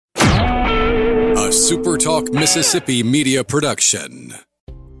SuperTalk Mississippi media production.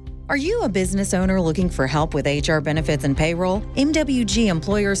 Are you a business owner looking for help with HR benefits and payroll? MWG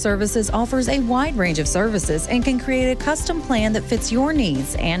Employer Services offers a wide range of services and can create a custom plan that fits your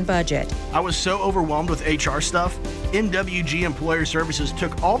needs and budget. I was so overwhelmed with HR stuff. MWG Employer Services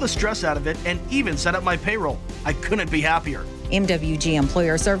took all the stress out of it and even set up my payroll. I couldn't be happier. MWG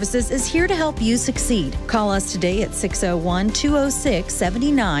Employer Services is here to help you succeed. Call us today at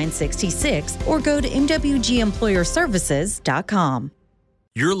 601-206-7966 or go to MWGEmployerServices.com.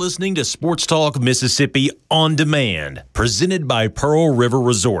 You're listening to Sports Talk Mississippi On Demand, presented by Pearl River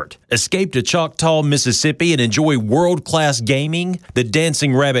Resort. Escape to Choctaw, Mississippi and enjoy world-class gaming, the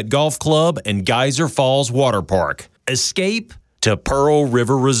Dancing Rabbit Golf Club, and Geyser Falls Water Park. Escape to Pearl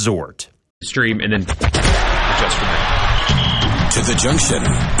River Resort. Stream and then adjust from there. To the junction,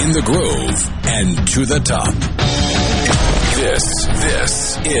 in the Grove, and to the top. This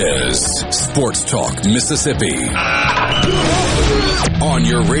is Sports Talk Mississippi. On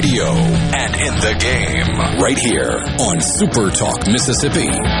your radio and in the game, right here on Super Talk Mississippi.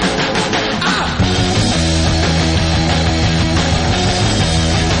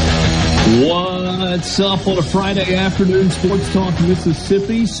 What's up on a Friday afternoon? Sports Talk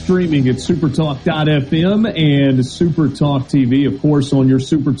Mississippi, streaming at supertalk.fm and Supertalk TV, of course, on your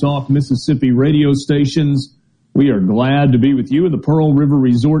Supertalk Mississippi radio stations. We are glad to be with you in the Pearl River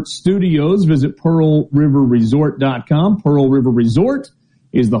Resort studios. Visit pearlriverresort.com. Pearl River Resort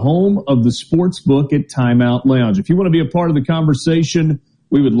is the home of the sports book at Timeout Lounge. If you want to be a part of the conversation,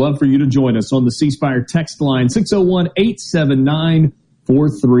 we would love for you to join us on the C Spire text line,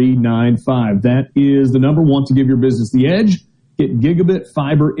 601-879-4395. That is the number one to give your business the edge. Get gigabit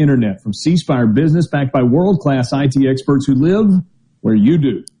fiber internet from C Spire Business, backed by world-class IT experts who live where you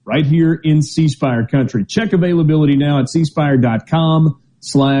do, right here in C Spire country. Check availability now at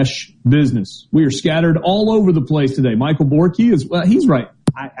cspire.com/business. We are scattered all over the place today. Michael Borky is, well, he's right.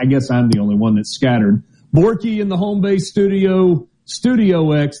 I guess I'm the only one that's scattered. Borky in the home base studio,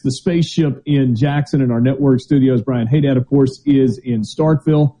 Studio X, the spaceship in Jackson, and our network studios. Brian Haydad, of course, is in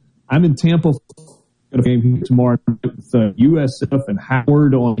Starkville. I'm in Tampa. Got a game here tomorrow with USF and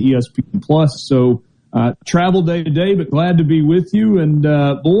Howard on ESPN Plus. So travel day today, but glad to be with you. And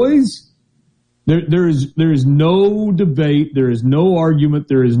boys, there is no debate, there is no argument,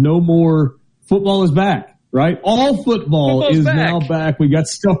 there is no more. Football is back, right? All football is now back. We got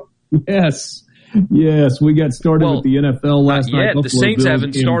started. Yes, we got started with the NFL last night. The Saints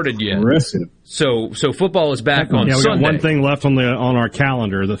haven't started yet. So football is back on Sunday. We got one thing left on our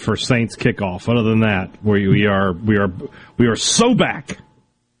calendar for Saints kickoff. Other than that, we are so back.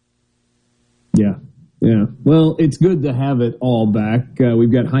 Yeah. Well, it's good to have it all back.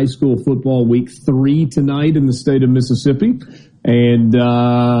 We've got high school football week 3 tonight in the state of Mississippi. And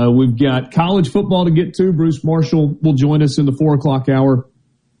we've got college football to get to. Bruce Marshall will join us in the 4 o'clock hour,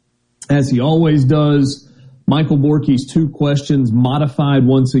 as he always does. Michael Borky's 2 questions modified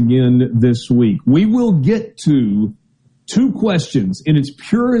once again this week. We will get to 2 questions in its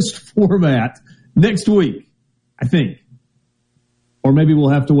purest format next week, I think. Or maybe we'll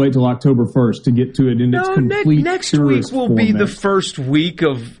have to wait till October 1st to get to it in its complete next week will format. Be the first week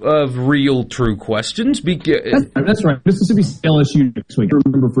of real true questions. That's right. Mississippi LSU next week. I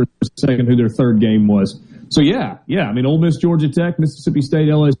remember for a second who their third game was. So, yeah. I mean, Ole Miss, Georgia Tech, Mississippi State,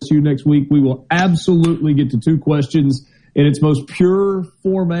 LSU next week. We will absolutely get to 2 questions in its most pure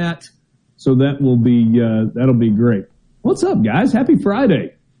format. So that'll be great. What's up, guys? Happy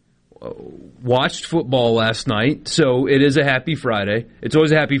Friday. Watched football last night, so it is a happy Friday. It's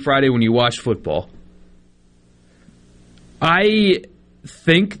always a happy Friday when you watch football. I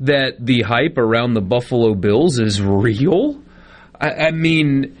think that the hype around the Buffalo Bills is real. I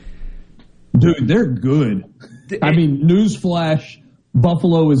mean... Dude, they're good. Newsflash,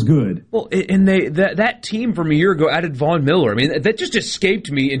 Buffalo is good. Well, and that team from a year ago added Von Miller. I mean, that just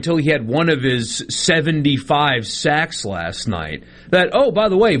escaped me until he had one of his 75 sacks last night. By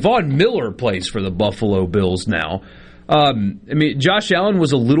the way, Von Miller plays for the Buffalo Bills now. Josh Allen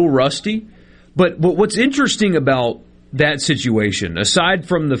was a little rusty, but what's interesting about that situation, aside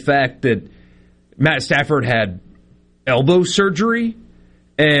from the fact that Matt Stafford had elbow surgery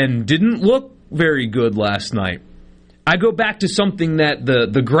and didn't look very good last night, I go back to something that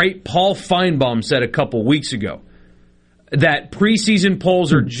the great Paul Feinbaum said a couple weeks ago, that preseason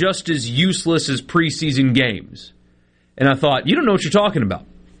polls are just as useless as preseason games. And I thought, you don't know what you're talking about.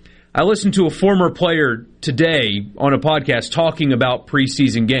 I listened to a former player today on a podcast talking about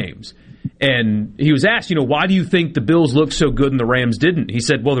preseason games. And he was asked, why do you think the Bills looked so good and the Rams didn't? He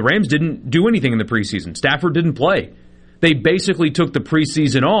said, well, the Rams didn't do anything in the preseason. Stafford didn't play. They basically took the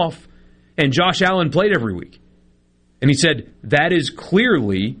preseason off and Josh Allen played every week. And he said that is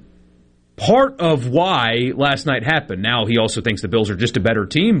clearly part of why last night happened. Now, he also thinks the Bills are just a better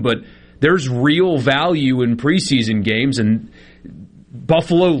team, but there's real value in preseason games, and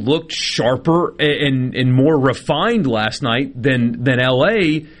Buffalo looked sharper and more refined last night than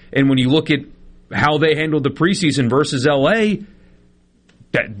L.A., and when you look at how they handled the preseason versus L.A.,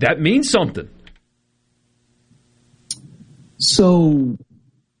 that means something. So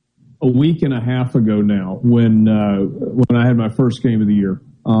a week and a half ago now, when I had my first game of the year,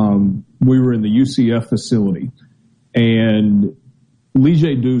 we were in the UCF facility, and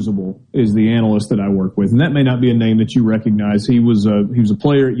Lijay Douzable is the analyst that I work with, and that may not be a name that you recognize. He was a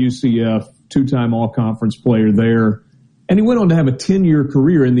player at UCF, two-time all-conference player there, and he went on to have a 10-year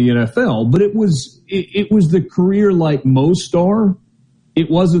career in the NFL. But it was the career like most are. It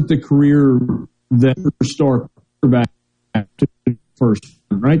wasn't the career that star quarterback first,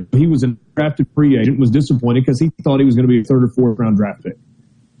 right? He was a drafted free agent, was disappointed because he thought he was going to be a third or fourth round draft pick,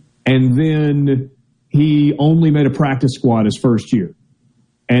 and then he only made a practice squad his first year.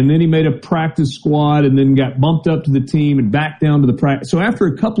 And then he made a practice squad and then got bumped up to the team and back down to the practice. So after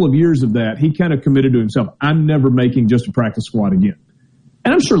a couple of years of that, he kind of committed to himself, I'm never making just a practice squad again.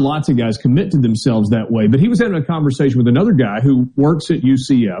 And I'm sure lots of guys commit to themselves that way. But he was having a conversation with another guy who works at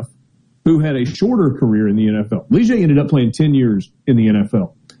UCF who had a shorter career in the NFL. Lijay ended up playing 10 years in the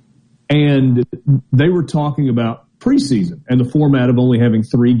NFL. And they were talking about preseason and the format of only having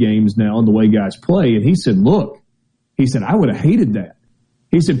 3 games now and the way guys play. And he said, I would have hated that.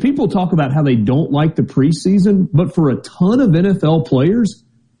 He said, people talk about how they don't like the preseason, but for a ton of NFL players,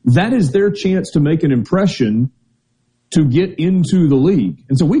 that is their chance to make an impression to get into the league.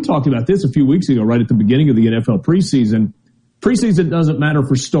 And so we talked about this a few weeks ago, right at the beginning of the NFL preseason. Preseason doesn't matter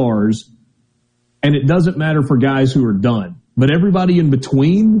for stars, and it doesn't matter for guys who are done. But everybody in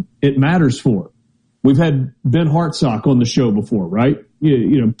between, it matters for. We've had Ben Hartsock on the show before, right?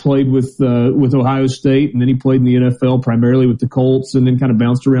 You know, played with Ohio State, and then he played in the NFL primarily with the Colts, and then kind of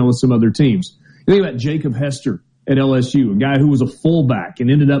bounced around with some other teams. You think about Jacob Hester at LSU, a guy who was a fullback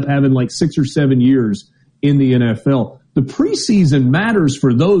and ended up having like 6 or 7 years in the NFL. The preseason matters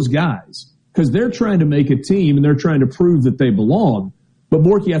for those guys because they're trying to make a team and they're trying to prove that they belong. But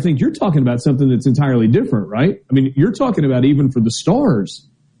Borky, I think you're talking about something that's entirely different, right? I mean, you're talking about even for the stars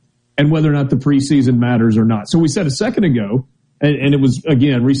and whether or not the preseason matters or not. So we said a second ago, and it was,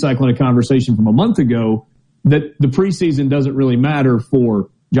 again, recycling a conversation from a month ago, that the preseason doesn't really matter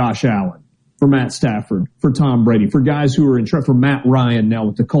for Josh Allen, for Matt Stafford, for Tom Brady, for guys who are in for Matt Ryan now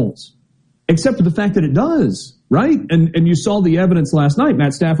with the Colts, except for the fact that it does, right? And you saw the evidence last night.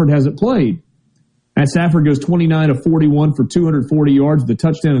 Matt Stafford hasn't played. Matt Stafford goes 29 of 41 for 240 yards with a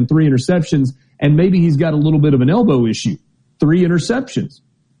touchdown and 3 interceptions, and maybe he's got a little bit of an elbow issue. 3 interceptions.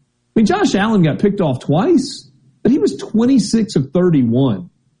 I mean, Josh Allen got picked off twice, but he was 26 of 31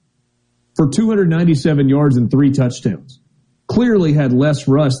 for 297 yards and 3 touchdowns. Clearly had less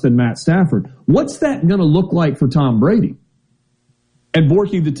rust than Matt Stafford. What's that going to look like for Tom Brady? And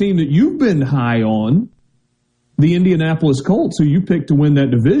Borky, the team that you've been high on, the Indianapolis Colts, who you picked to win that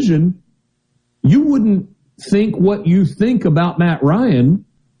division, you wouldn't think what you think about Matt Ryan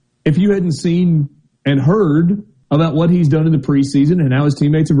if you hadn't seen and heard about what he's done in the preseason and how his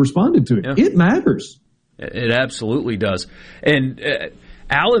teammates have responded to it. Yeah. It matters. It absolutely does. And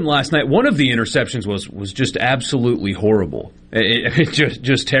Allen last night, one of the interceptions was just absolutely horrible.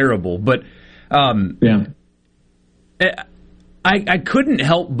 Just terrible. But I couldn't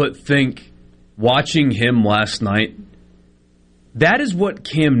help but think, watching him last night, that is what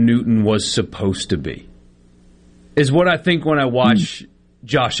Cam Newton was supposed to be, is what I think when I watch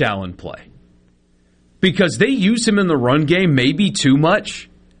Josh Allen play. Because they use him in the run game maybe too much,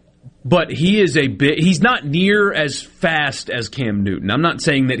 but he's not near as fast as Cam Newton. I'm not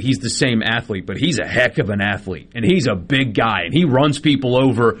saying that he's the same athlete, but he's a heck of an athlete, and he's a big guy, and he runs people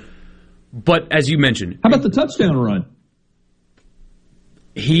over. But as you mentioned... How about the touchdown run?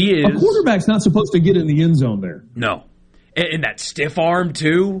 He is... A quarterback's not supposed to get in the end zone there. No. And that stiff arm,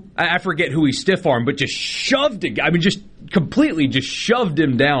 too. I forget who he stiff armed, but just shoved it. I mean, just completely just shoved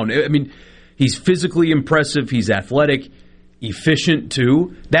him down. I mean, he's physically impressive. He's athletic, efficient,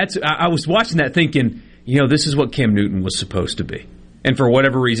 too. I was watching that thinking, this is what Cam Newton was supposed to be. And for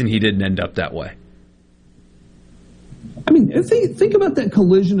whatever reason, he didn't end up that way. I mean, think about that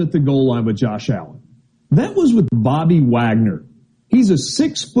collision at the goal line with Josh Allen. That was with Bobby Wagner. He's a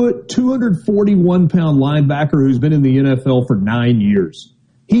 6-foot, 241-pound linebacker who's been in the NFL for 9 years.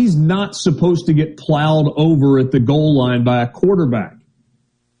 He's not supposed to get plowed over at the goal line by a quarterback.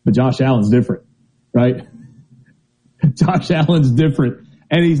 But Josh Allen's different, right? Josh Allen's different.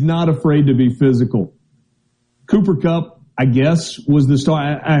 and he's not afraid to be physical. Cooper Kupp, I guess, was the star.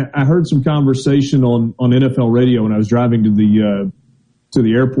 I heard some conversation on NFL radio when I was driving to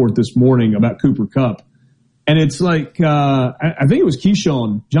the airport this morning about Cooper Kupp. And it's like, I think it was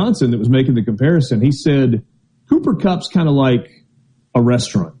Keyshawn Johnson that was making the comparison. He said, Cooper Kupp's kind of like a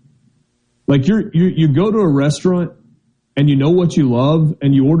restaurant. Like you go to a restaurant and you know what you love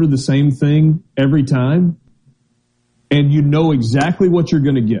and you order the same thing every time and you know exactly what you're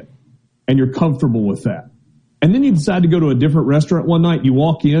going to get and you're comfortable with that. And then you decide to go to a different restaurant one night. You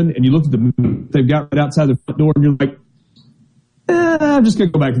walk in and you look at the menu they've got right outside the front door and you're like, I'm just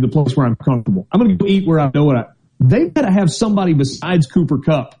going to go back to the place where I'm comfortable. I'm going to go eat where I know they've got to have somebody besides Cooper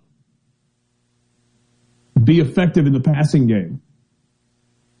Kupp be effective in the passing game.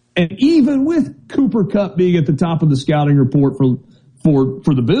 And even with Cooper Kupp being at the top of the scouting report for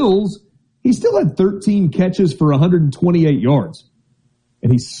the Bills, he still had 13 catches for 128 yards.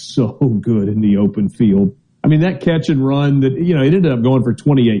 And he's so good in the open field. I mean, that catch and run that, it ended up going for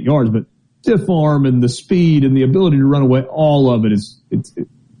 28 yards, but stiff arm and the speed and the ability to run away, all of it it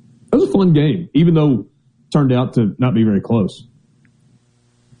was a fun game, even though it turned out to not be very close.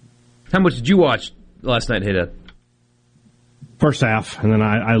 How much did you watch last night, Hayden? First half, and then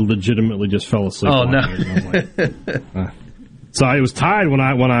I legitimately just fell asleep. Oh, no. Like, so I was tired and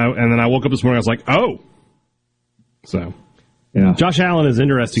then I woke up this morning, I was like, oh. So, yeah. Josh Allen is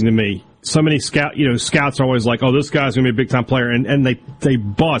interesting to me. So many scouts are always like, oh, this guy's going to be a big-time player, and they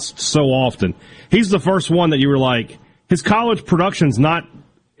bust so often. He's the first one that you were like, his college production's not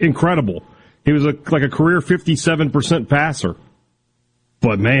incredible. He was like a career 57% passer.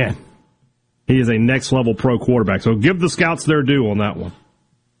 But, man, he is a next-level pro quarterback. So give the scouts their due on that one.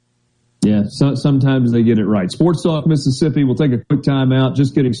 Yeah, sometimes they get it right. Sports Talk Mississippi, we'll take a quick time out.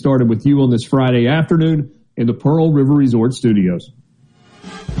 Just getting started with you on this Friday afternoon in the Pearl River Resort Studios.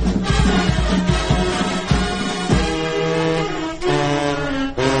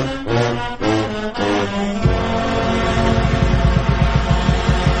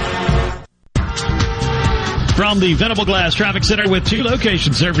 From the Venable Glass Traffic Center with 2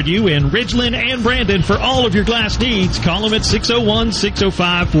 locations serving you in Ridgeland and Brandon for all of your glass needs. Call them at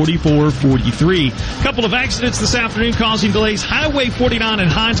 601-605-4443. Couple of accidents this afternoon causing delays. Highway 49 in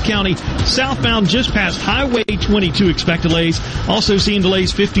Hinds County, southbound just past Highway 22. Expect delays. Also seeing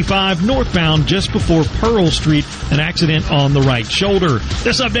delays 55 northbound just before Pearl Street. An accident on the right shoulder.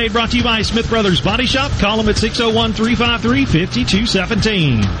 This update brought to you by Smith Brothers Body Shop. Call them at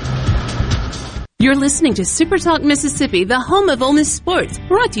 601-353-5217. You're listening to Super Talk Mississippi, the home of Ole Miss sports,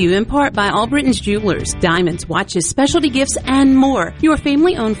 brought to you in part by Albritton's Jewelers, diamonds, watches, specialty gifts, and more. Your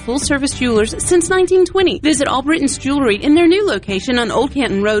family-owned full-service jewelers since 1920. Visit Albritton's Jewelry in their new location on Old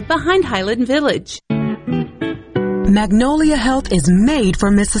Canton Road behind Highland Village. Magnolia Health is made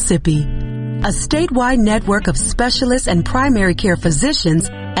for Mississippi. A statewide network of specialists and primary care physicians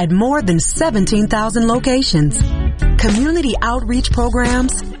at more than 17,000 locations. Community outreach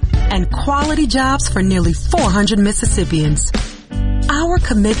programs and quality jobs for nearly 400 Mississippians. Our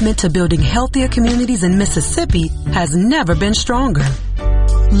commitment to building healthier communities in Mississippi has never been stronger.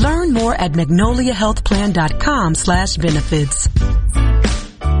 Learn more at magnoliahealthplan.com/benefits.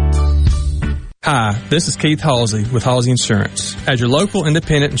 Hi, this is Keith Halsey with Halsey Insurance. As your local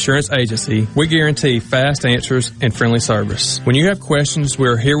independent insurance agency, we guarantee fast answers and friendly service. When you have questions, we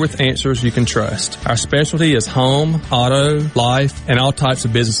are here with answers you can trust. Our specialty is home, auto, life, and all types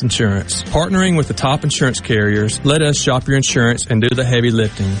of business insurance. Partnering with the top insurance carriers, let us shop your insurance and do the heavy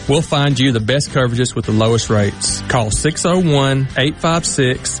lifting. We'll find you the best coverages with the lowest rates. Call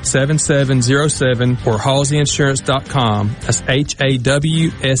 601-856-7707 or HalseyInsurance.com. That's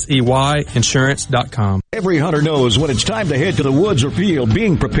HAWSEY Insurance.com. Every hunter knows when it's time to head to the woods or field,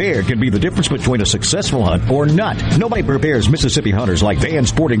 being prepared can be the difference between a successful hunt or not. Nobody prepares Mississippi hunters like Vans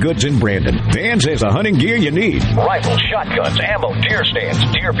Sporting Goods in Brandon. Vans has the hunting gear you need. Rifles, shotguns, ammo, deer stands,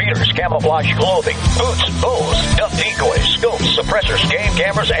 deer beaters, camouflage clothing, boots, bows, duck decoys, scopes, suppressors, game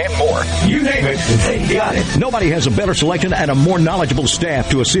cameras, and more. You name it, they got it. Nobody has a better selection and a more knowledgeable staff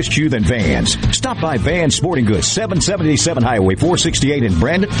to assist you than Vans. Stop by Vans Sporting Goods, 777 Highway 468 in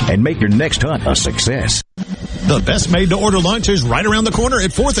Brandon, and make your next hunt a success. The best made-to-order lunch is right around the corner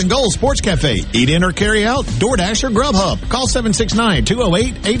at 4th and Gold Sports Cafe. Eat in or carry out, DoorDash or Grubhub. Call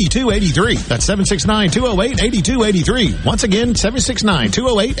 769-208-8283. That's 769-208-8283. Once again,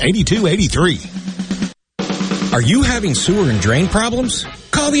 769-208-8283. Are you having sewer and drain problems?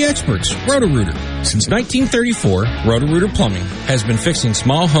 Call the experts, Roto-Rooter. Since 1934, Roto-Rooter Plumbing has been fixing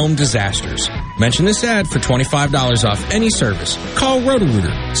small home disasters. Mention this ad for $25 off any service. Call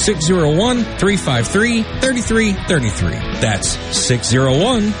Roto-Rooter, 601-353-3333. That's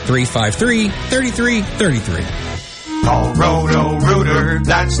 601-353-3333. Call Roto-Rooter,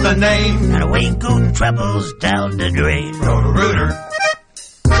 that's the name. And away goon troubles down the drain. Roto-Rooter.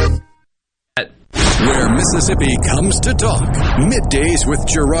 Where Mississippi comes to talk. Middays with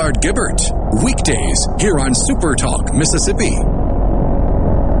Gerard Gibbert. Weekdays here on Super Talk Mississippi.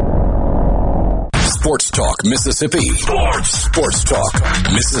 Sports Talk Mississippi. Sports Talk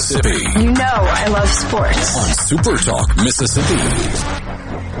Mississippi. You know I love sports. On Super Talk Mississippi.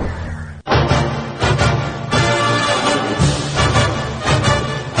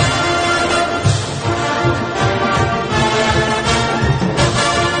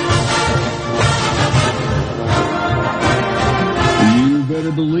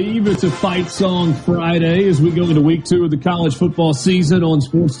 Believe it's a fight song Friday as we go into week 2 of the college football season on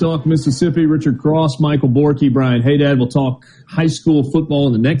Sports Talk Mississippi. Richard Cross, Michael Borky, Brian Haydad. We'll talk high school football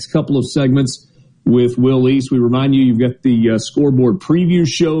in the next couple of segments with Will East. We remind you, you've got the scoreboard preview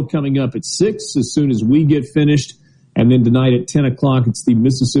show coming up at 6 as soon as we get finished. And then tonight at 10 o'clock, it's the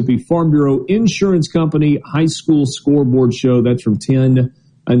Mississippi Farm Bureau Insurance Company high school scoreboard show. That's from 10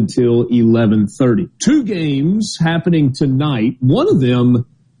 until 11:30. 2 games happening tonight. One of them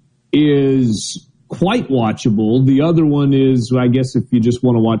is quite watchable. The other one is, I guess, if you just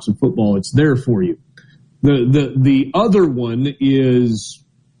want to watch some football, it's there for you. The other one is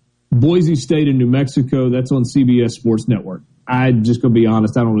Boise State and New Mexico. That's on CBS Sports Network. I'm just going to be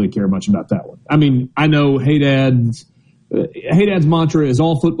honest. I don't really care much about that one. I mean, I know Haydad's mantra is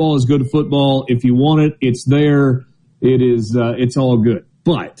all football is good football. If you want it, it's there. It is. It's all good.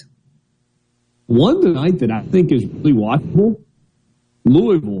 But one tonight that I think is really watchable,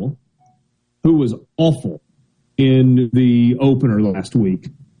 Louisville, who was awful in the opener last week,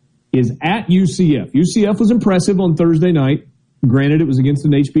 is at UCF. UCF was impressive on Thursday night. Granted, it was against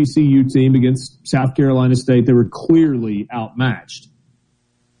an HBCU team against South Carolina State. They were clearly outmatched.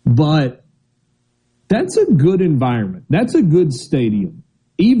 But that's a good environment. That's a good stadium.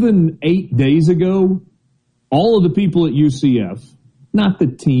 Even 8 days ago, all of the people at UCF, not the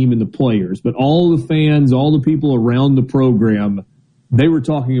team and the players, but all the fans, all the people around the program, they were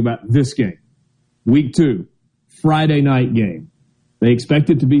talking about this game. Week 2, Friday night game. They expect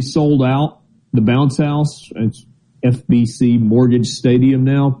it to be sold out. The Bounce House, it's FBC Mortgage Stadium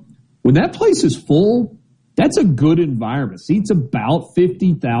now. When that place is full, that's a good environment. Seats about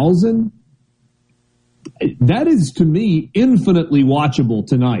 50,000. That is, to me, infinitely watchable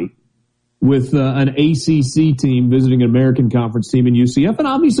tonight with an ACC team visiting an American Conference team in UCF. And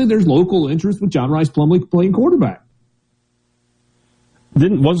obviously there's local interest with John Rice Plumlee playing quarterback.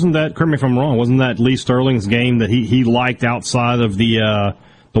 Wasn't that, correct me if I'm wrong, wasn't that Lee Sterling's game that he liked outside of the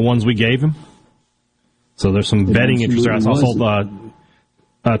ones we gave him? So there's some betting interest there. I saw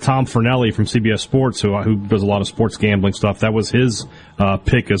Tom Fernelli from CBS Sports, who does a lot of sports gambling stuff. That was his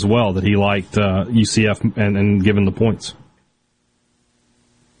pick as well, that he liked UCF and given the points.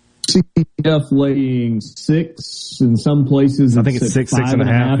 CBF laying 6 in some places. I think it's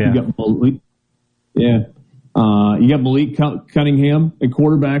 6.5. Yeah. You got Malik Cunningham, a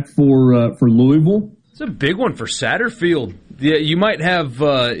quarterback for Louisville. It's a big one for Satterfield. Yeah, you might have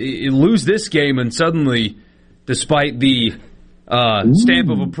lose this game, and suddenly, despite the stamp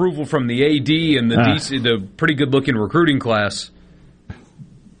of approval from the AD and the pretty good-looking recruiting class,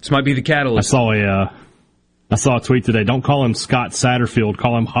 this might be the catalyst. I saw a tweet today. Don't call him Scott Satterfield.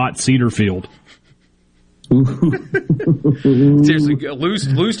 Call him Hot Cedarfield. Seriously,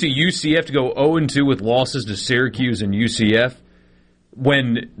 lose to UCF to go 0-2 with losses to Syracuse and UCF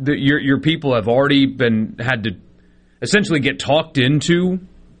when your people have already had to essentially get talked into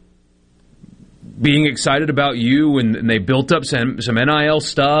being excited about you, and they built up some NIL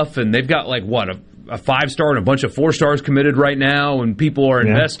stuff, and they've got a 5-star and a bunch of 4-stars committed right now, and people are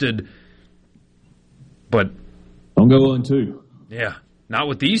invested. But don't go 0-2. Yeah, not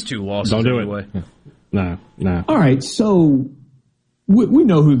with these 2 losses. Don't do anyway. it. No. All right, so we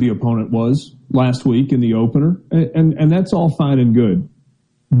know who the opponent was last week in the opener, and that's all fine and good.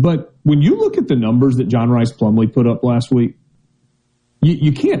 But when you look at the numbers that John Rice Plumlee put up last week,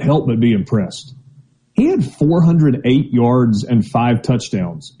 you can't help but be impressed. He had 408 yards and 5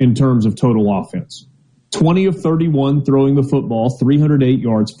 touchdowns in terms of total offense. 20 of 31 throwing the football, 308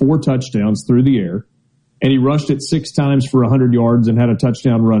 yards, 4 touchdowns through the air. And he rushed it 6 times for 100 yards and had a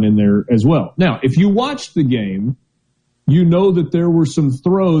touchdown run in there as well. Now, if you watched the game, you know that there were some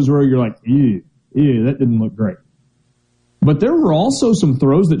throws where you're like, that didn't look great. But there were also some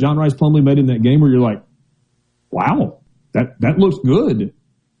throws that John Rice Plumlee made in that game where you're like, wow, that looks good.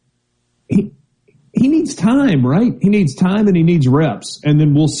 he needs time, right? He needs time and he needs reps, and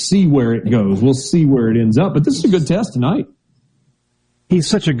then we'll see where it goes. We'll see where it ends up. But this is a good test tonight. He's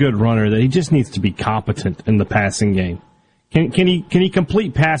such a good runner that he just needs to be competent in the passing game. Can he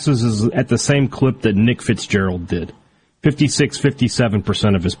complete passes at the same clip that Nick Fitzgerald did?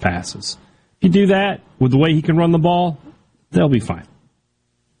 57% of his passes. If you do that with the way he can run the ball, they'll be fine.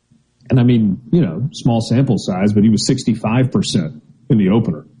 And I mean, small sample size, but he was 65% in the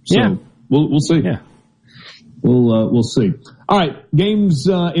opener. So yeah. We'll see. Yeah. We'll see. All right, games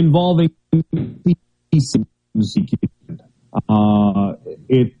involving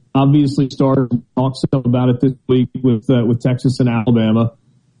it obviously started. Talk some about it this week with Texas and Alabama.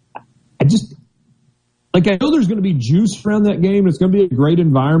 I know there's going to be juice around that game. It's going to be a great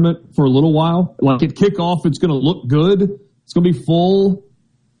environment for a little while. Like at kickoff, it's going to look good. It's going to be full,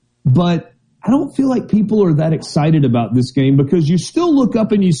 but I don't feel like people are that excited about this game because you still look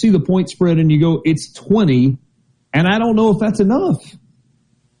up and you see the point spread and you go, it's 20, and I don't know if that's enough.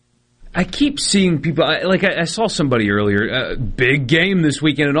 I keep seeing people, I saw somebody earlier, big game this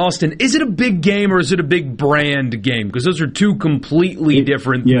weekend in Austin. Is it a big game or is it a big brand game? Because those are two completely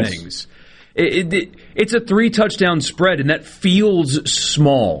different things. It's a 3-touchdown spread, and that feels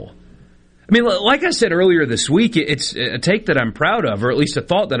small. I mean, like I said earlier this week, it's a take that I'm proud of, or at least a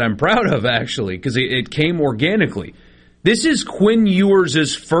thought that I'm proud of, actually, because it came organically. This is Quinn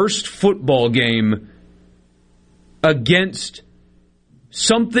Ewers' first football game against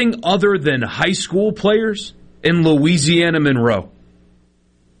something other than high school players in Louisiana Monroe.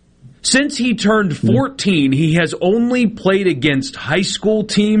 Since he turned 14, he has only played against high school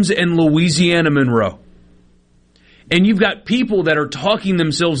teams in Louisiana Monroe. And you've got people that are talking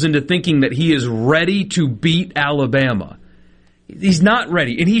themselves into thinking that he is ready to beat Alabama. He's not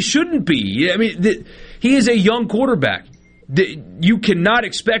ready, and he shouldn't be. I mean, he is a young quarterback. You cannot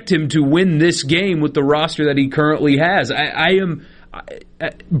expect him to win this game with the roster that he currently has.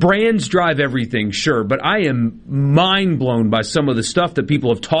 Brands drive everything, sure, but I am mind blown by some of the stuff that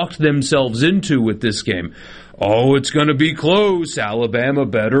people have talked themselves into with this game. Oh, it's going to be close. Alabama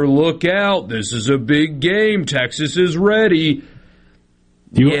better look out. This is a big game. Texas is ready.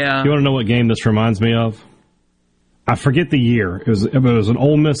 Do you want to know what game this reminds me of? I forget the year. It was an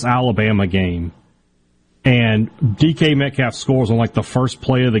Ole Miss Alabama game, and DK Metcalf scores on like the first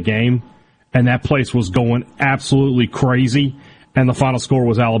play of the game, and that place was going absolutely crazy. And the final score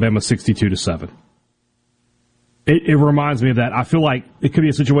was Alabama 62-7. It reminds me of that. I feel like it could be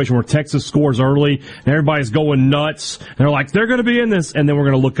a situation where Texas scores early and everybody's going nuts. And they're like, they're going to be in this. And then we're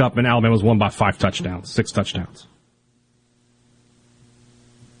going to look up and Alabama's won by 6 touchdowns.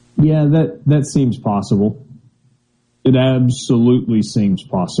 Yeah, that seems possible. It absolutely seems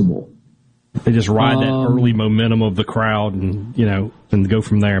possible. They just ride that early momentum of the crowd and go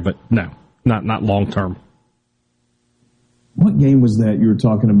from there. But no, not long term. What game was that you were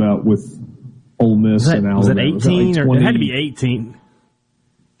talking about with Ole Miss and Alabama? Was it 18? It had to be 18.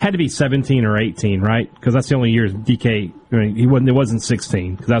 Had to be 17 or 18, right? Because that's the only year DK. I mean, it wasn't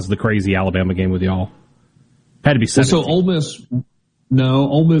 16 because that was the crazy Alabama game with y'all. Had to be 17. So Ole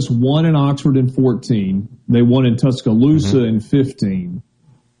Miss won in Oxford in 14. They won in Tuscaloosa in 15.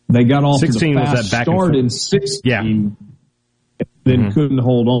 They got off to the fast start in 16. Yeah. Then couldn't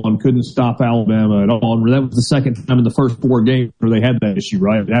hold on, couldn't stop Alabama at all. That was the second time in the first 4 games where they had that issue,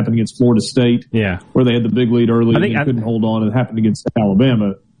 right? It happened against Florida State, where they had the big lead early and couldn't hold on. It happened against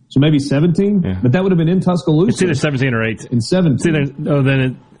Alabama. So maybe 17? But that would have been in Tuscaloosa. It's either 17 or 18. In 17.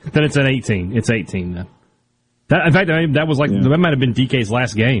 Then it's an 18. It's 18 then. In fact, that was that might have been DK's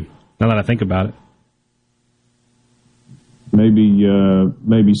last game, now that I think about it.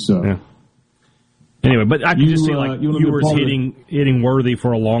 Maybe so. Yeah. Anyway, but I can just see Ewers hitting Worthy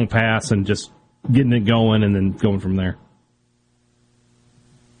for a long pass and just getting it going and then going from there.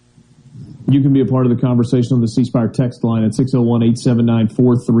 You can be a part of the conversation on the C Spire text line at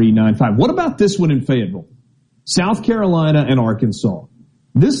 601-879-4395. What about this one in Fayetteville? South Carolina and Arkansas.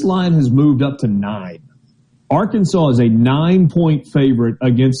 This line has moved up to 9. Arkansas is a 9-point favorite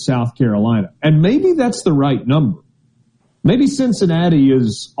against South Carolina. And maybe that's the right number. Maybe Cincinnati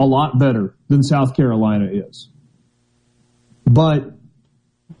is a lot better than South Carolina is. But,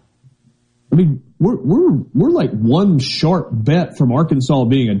 I mean, we're like one sharp bet from Arkansas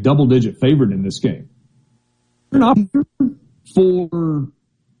being a double-digit favorite in this game. You're not for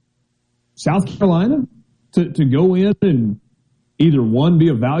South Carolina to go in and either, 1, be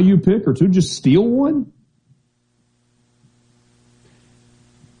a value pick, or 2, just steal one?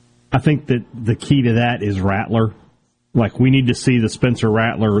 I think that the key to that is Rattler. Like, we need to see the Spencer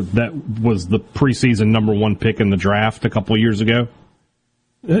Rattler that was the preseason number 1 pick in the draft a couple of years ago.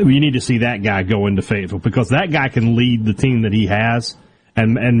 You need to see that guy go into Fayetteville because that guy can lead the team that he has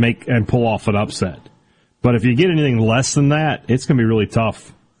and pull off an upset. But if you get anything less than that, it's going to be really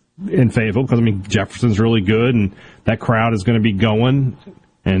tough in Fayetteville because, Jefferson's really good and that crowd is going to be going.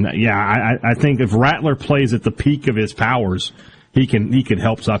 And, I think if Rattler plays at the peak of his powers, he could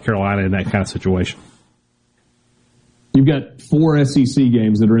help South Carolina in that kind of situation. You've got 4 SEC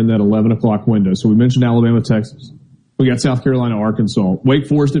games that are in that 11 o'clock window. So we mentioned Alabama, Texas. We got South Carolina, Arkansas. Wake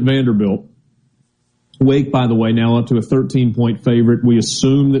Forest at Vanderbilt. Wake, by the way, now up to a 13-point favorite. We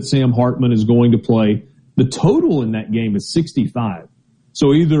assume that Sam Hartman is going to play. The total in that game is 65.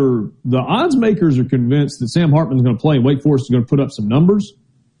 So either the odds makers are convinced that Sam Hartman is going to play and Wake Forest is going to put up some numbers,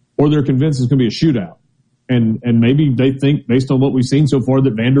 or they're convinced it's going to be a shootout. And maybe they think, based on what we've seen so far,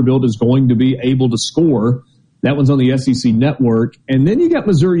 that Vanderbilt is going to be able to score. That one's on the SEC Network. And then you got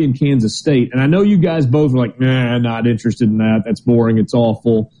Missouri and Kansas State. And I know you guys both are like, nah, not interested in that. That's boring. It's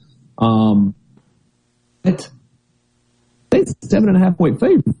awful. It's 7.5-point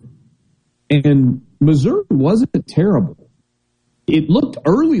favorite. And Missouri wasn't terrible. It looked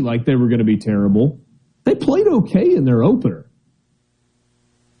early like they were going to be terrible. They played okay in their opener.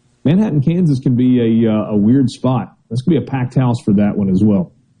 Manhattan, Kansas can be a weird spot. That's going to be a packed house for that one as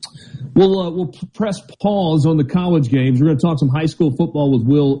well. We'll press pause on the college games. We're going to talk some high school football with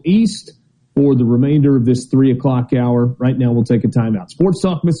Will East for the remainder of this 3 o'clock hour. Right now, we'll take a timeout. Sports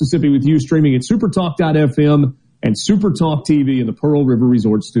Talk Mississippi with you, streaming at supertalk.fm and Supertalk TV in the Pearl River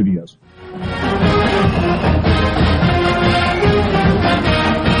Resort Studios.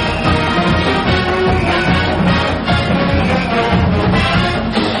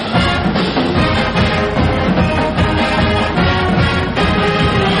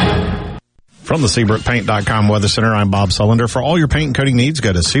 From the SeabrookPaint.com Weather Center, I'm Bob Sullender. For all your paint and coating needs,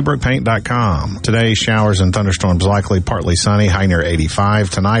 go to SeabrookPaint.com. Today, showers and thunderstorms likely, partly sunny, high near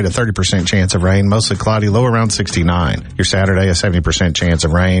 85. Tonight, a 30% chance of rain, mostly cloudy, low around 69. Your Saturday, a 70% chance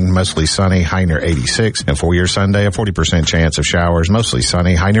of rain, mostly sunny, high near 86. And for your Sunday, a 40% chance of showers, mostly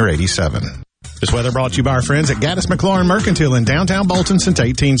sunny, high near 87. This weather brought to you by our friends at Gaddis McLaurin Mercantile in downtown Bolton since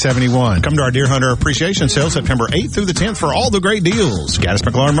 1871. Come to our Deer Hunter Appreciation Sale September 8th through the 10th for all the great deals. Gaddis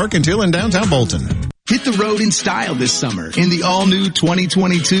McLaurin Mercantile in downtown Bolton. Hit the road in style this summer in the all-new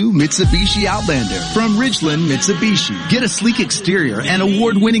 2022 Mitsubishi Outlander from Ridgeland Mitsubishi. Get a sleek exterior and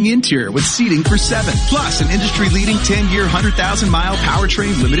award-winning interior with seating for 7. Plus, an industry-leading 10-year, 100,000-mile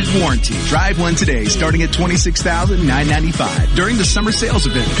powertrain limited warranty. Drive one today starting at $26,995 during the summer sales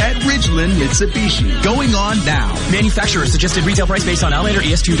event at Ridgeland Mitsubishi. Going on now. Manufacturer suggested retail price based on Outlander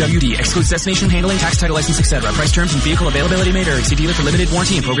ES2WD. Excludes destination handling, tax, title, license, etc. Price, terms, and vehicle availability may vary. See dealer for limited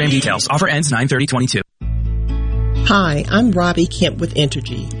warranty and program details. Offer ends 9/30/22. Hi, I'm Robbie Kemp with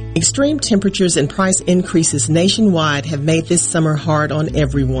Entergy. Extreme temperatures and price increases nationwide have made this summer hard on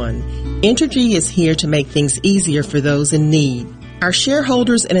everyone. Entergy is here to make things easier for those in need. Our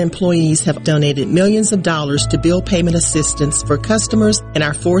shareholders and employees have donated millions of dollars to bill payment assistance for customers in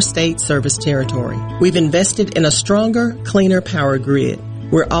our 4-state service territory. We've invested in a stronger, cleaner power grid.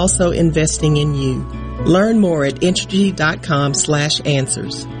 We're also investing in you. Learn more at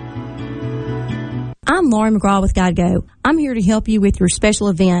Entergy.com/answers. I'm Lauren McGraw with GuideGo. I'm here to help you with your special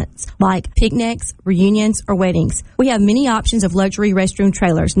events like picnics, reunions, or weddings. We have many options of luxury restroom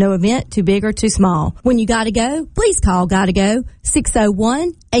trailers. No event too big or too small. When you gotta go, please call GuideGo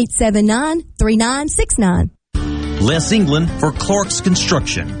 601-879-3969. Les England for Clark's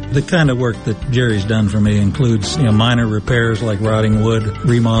Construction. The kind of work that Jerry's done for me includes, minor repairs like rotting wood,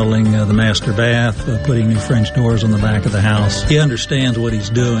 remodeling the master bath, putting new French doors on the back of the house. He understands what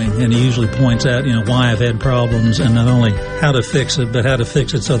he's doing, and he usually points out, why I've had problems, and not only how to fix it, but how to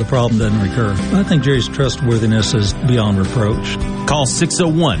fix it so the problem doesn't recur. I think Jerry's trustworthiness is beyond reproach. Call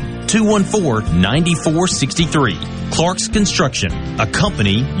 601-214-9463. Clark's Construction, a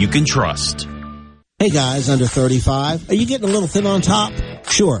company you can trust. Hey guys, under 35, are you getting a little thin on top?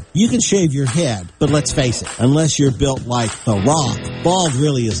 Sure, you can shave your head, but let's face it, unless you're built like The Rock, bald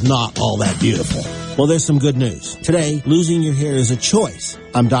really is not all that beautiful. Well, there's some good news. Today, losing your hair is a choice.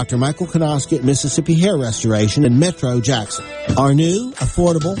 I'm Dr. Michael Konoski at Mississippi Hair Restoration in Metro Jackson. Our new,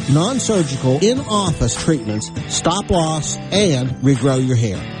 affordable, non-surgical, in-office treatments stop loss and regrow your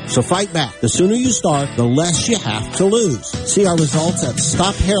hair. So fight back. The sooner you start, the less you have to lose. See our results at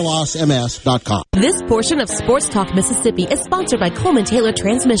stophairlossms.com. This portion of Sports Talk Mississippi is sponsored by Coleman Taylor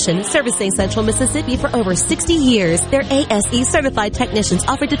Transmission, servicing Central Mississippi for over 60 years. Their ASE certified technicians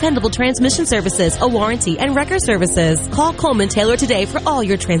offer dependable transmission services, a warranty, and record services. Call Coleman Taylor today for all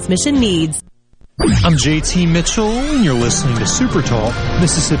your transmission needs. I'm JT Mitchell, and you're listening to Super Talk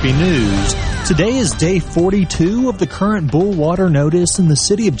Mississippi News. Today is day 42 of the current bull water notice in the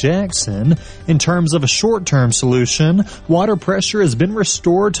city of Jackson. In terms of a short-term solution, water pressure has been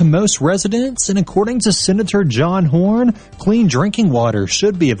restored to most residents, and according to Senator John Horn, clean drinking water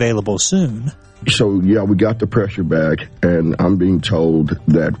should be available soon. So, yeah, we got the pressure back, and I'm being told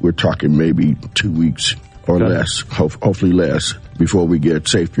that we're talking maybe 2 weeks or less, hopefully less, before we get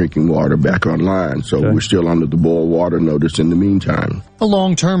safe drinking water back online. So we're still under the boil water notice in the meantime. A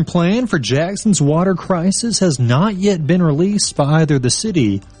long-term plan for Jackson's water crisis has not yet been released by either the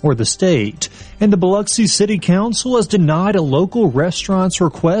city or the state. And the Biloxi City Council has denied a local restaurant's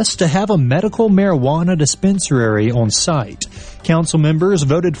request to have a medical marijuana dispensary on site. Council members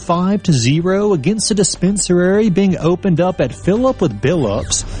voted 5-0 against the dispensary being opened up at Phillip with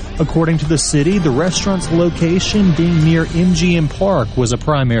Billups. According to the city, the restaurant's location being near MGM Park was a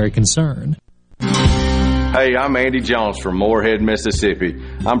primary concern. Hey, I'm Andy Jones from Moorhead, Mississippi.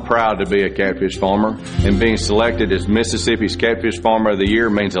 I'm proud to be a catfish farmer, and being selected as Mississippi's Catfish Farmer of the Year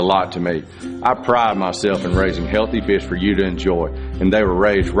means a lot to me. I pride myself in raising healthy fish for you to enjoy, and they were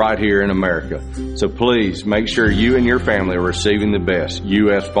raised right here in America. So please make sure you and your family are receiving the best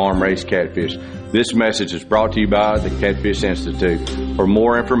U.S. farm-raised catfish. This message is brought to you by the Catfish Institute. For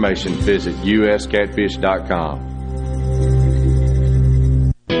more information, visit uscatfish.com.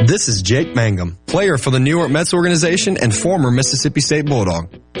 This is Jake Mangum, player for the New York Mets organization and former Mississippi State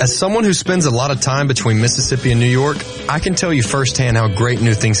Bulldog. As someone who spends a lot of time between Mississippi and New York, I can tell you firsthand how great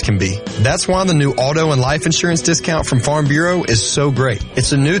new things can be. That's why the new auto and life insurance discount from Farm Bureau is so great.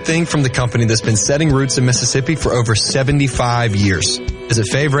 It's a new thing from the company that's been setting roots in Mississippi for over 75 years. Visit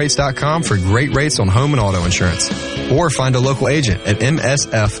favrates.com for great rates on home and auto insurance. Or find a local agent at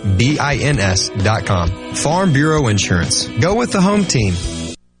msfbins.com. Farm Bureau Insurance. Go with the home team.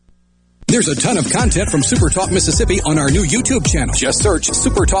 There's a ton of content from Super Talk Mississippi on our new YouTube channel. Just search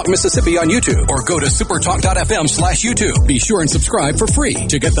Super Talk Mississippi on YouTube or go to supertalk.fm/YouTube. Be sure and subscribe for free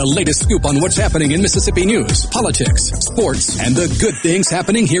to get the latest scoop on what's happening in Mississippi news, politics, sports, and the good things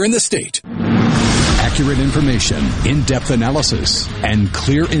happening here in the state. Accurate information, in-depth analysis, and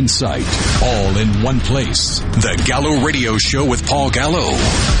clear insight, all in one place. The Gallo Radio Show with Paul Gallo.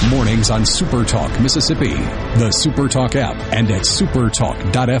 Mornings on Super Talk Mississippi, the Super Talk app, and at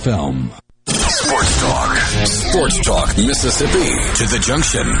supertalk.fm. Sports Talk Mississippi. To the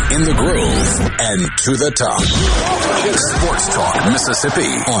junction, in the groove, and to the top. Sports Talk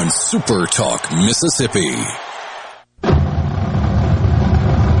Mississippi on Super Talk Mississippi.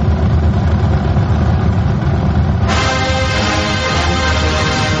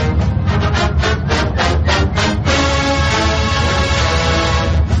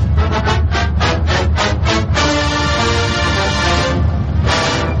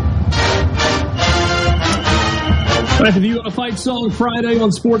 Back with you on a Fight Song Friday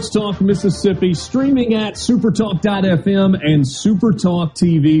on Sports Talk Mississippi, streaming at supertalk.fm and Supertalk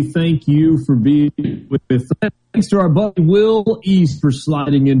TV. Thank you for being with us. Thanks to our buddy Will East for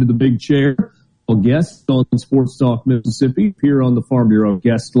sliding into the big chair. Guest on Sports Talk Mississippi here on the Farm Bureau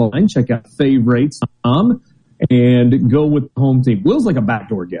guest line. Check out favorites.com and go with the home team. Will's like a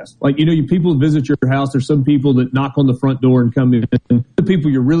backdoor guest. Like, you know, you people visit your house. There's some people that knock on the front door and come in. The people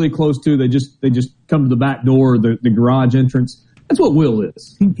you're really close to, they just come to the back door, the garage entrance. That's what Will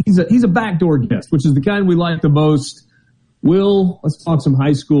is. He's a backdoor guest, which is the kind we like the most. Will, let's talk some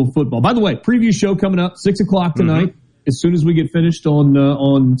high school football. By the way, preview show coming up 6:00 tonight. As soon as we get finished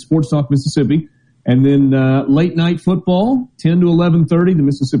on Sports Talk Mississippi. And then late night football, 10 to 11:30, the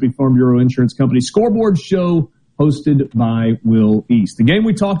Mississippi Farm Bureau Insurance Company scoreboard show hosted by Will East. The game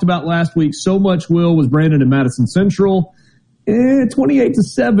we talked about last week, so much, Will, was Brandon and Madison Central.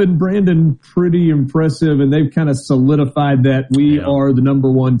 28-7, Brandon, pretty impressive, and they've kind of solidified that we are the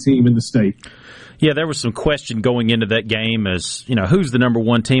number one team in the state. Yeah, there was some question going into that game as, you know, who's the number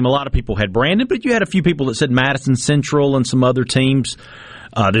one team? A lot of people had Brandon, but you had a few people that said Madison Central and some other teams.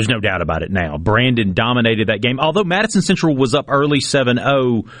 There's no doubt about it now. Brandon dominated that game. Although Madison Central was up early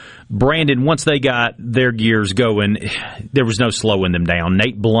 7-0, Brandon, once they got their gears going, there was no slowing them down.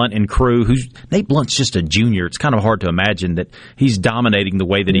 Nate Blunt and crew, Nate Blunt's just a junior. It's kind of hard to imagine that he's dominating the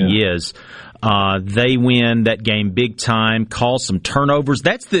way that he is. They win that game big time, cause some turnovers.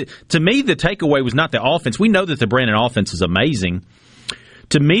 To me, the takeaway was not the offense. We know that the Brandon offense is amazing.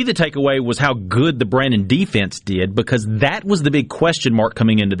 To me, the takeaway was how good the Brandon defense did, because that was the big question mark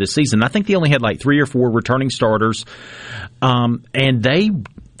coming into this season. I think they only had like 3 or 4 returning starters, and they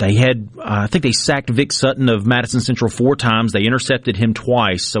They had, I think they sacked Vic Sutton of Madison Central 4 times. They intercepted him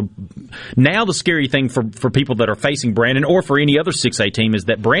twice. So now the scary thing for people that are facing Brandon or for any other 6A team is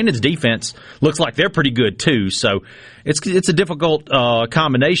that Brandon's defense looks like they're pretty good too. So it's a difficult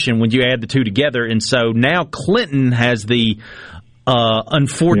combination when you add the two together. And so now Clinton has the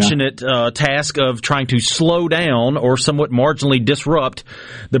unfortunate task of trying to slow down or somewhat marginally disrupt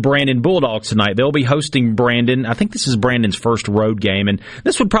the Brandon Bulldogs tonight. They'll be hosting Brandon. I think this is Brandon's first road game, and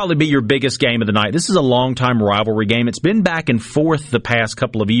this would probably be your biggest game of the night. This is a long-time rivalry game. It's been back and forth the past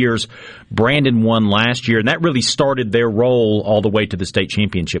couple of years. Brandon won last year, and that really started their roll all the way to the state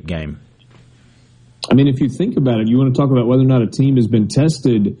championship game. I mean, if you think about it, you want to talk about whether or not a team has been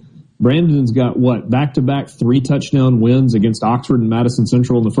tested. Brandon's got, back-to-back 3-touchdown wins against Oxford and Madison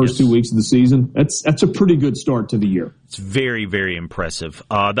Central in the first 2 weeks of the season. That's a pretty good start to the year. It's very, very impressive.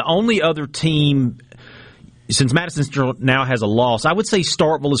 The only other team, since Madison Central now has a loss, I would say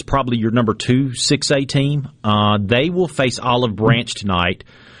Starkville is probably your number 2 6A team. They will face Olive Branch tonight,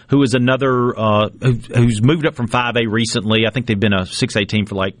 who is another who's moved up from 5A recently. I think they've been a 6A team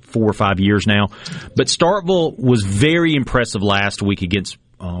for like 4 or 5 years now. But Starkville was very impressive last week against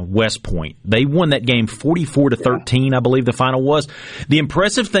West Point. They won that game 44-13, I believe the final was. The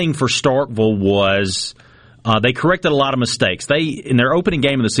impressive thing for Starkville was they corrected a lot of mistakes. In their opening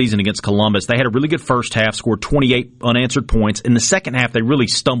game of the season against Columbus, they had a really good first half, scored 28 unanswered points. In the second half, they really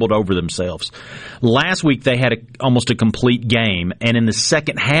stumbled over themselves. Last week, they had almost a complete game, and in the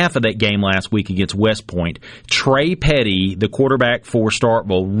second half of that game last week against West Point, Trey Petty, the quarterback for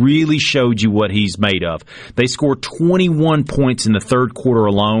Starkville, really showed you what he's made of. They scored 21 points in the third quarter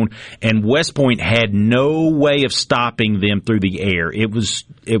alone, and West Point had no way of stopping them through the air.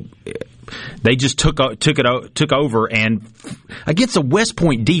 They just took over, and against a West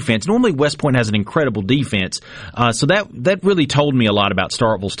Point defense. Normally, West Point has an incredible defense, so that really told me a lot about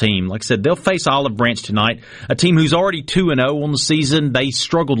Starkville's team. Like I said, they'll face Olive Branch tonight, a team who's already 2-0 on the season. They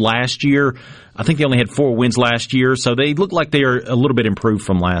struggled last year. I think they only had 4 wins last year, so they look like they are a little bit improved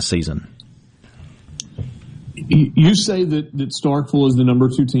from last season. You say that Starkville is the number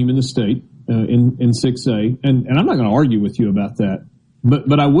 2 team in the state in 6A, and I'm not going to argue with you about that.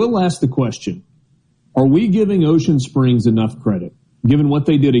 But I will ask the question, are we giving Ocean Springs enough credit, given what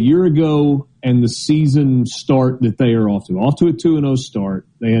they did a year ago and the season start that they are off to? Off to a 2-0 start.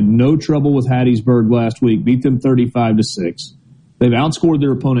 They had no trouble with Hattiesburg last week, beat them 35-6. They've outscored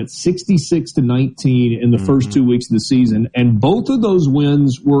their opponent 66-19 in the first 2 weeks of the season, and both of those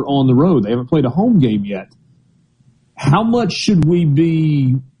wins were on the road. They haven't played a home game yet. How much should we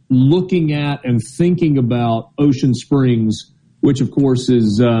be looking at and thinking about Ocean Springs, which, of course,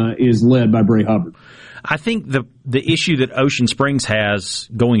 is led by Bray Hubbard? I think the issue that Ocean Springs has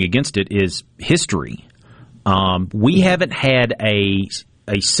going against it is history. We haven't had a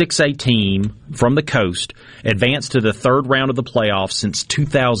 6A team from the coast advance to the third round of the playoffs since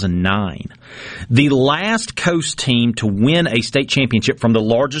 2009. The last coast team to win a state championship from the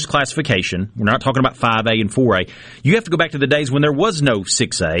largest classification, we're not talking about 5A and 4A, you have to go back to the days when there was no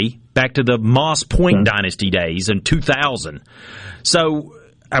 6A, back to the Moss Point Dynasty days in 2000. So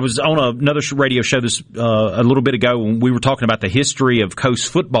I was on another radio show this a little bit ago when we were talking about the history of coast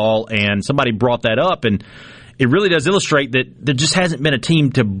football, and somebody brought that up, and it really does illustrate that there just hasn't been a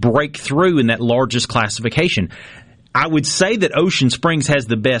team to break through in that largest classification. I would say that Ocean Springs has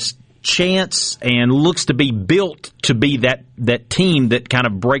the best chance and looks to be built to be that team that kind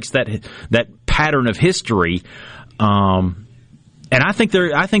of breaks that pattern of history. And I think they're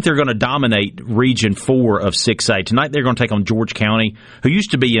going to dominate Region 4 of 6A. Tonight they're going to take on George County, who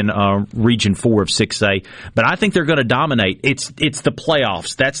used to be in Region 4 of 6A. But I think they're going to dominate. It's the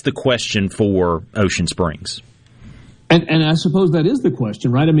playoffs. That's the question for Ocean Springs. And I suppose that is the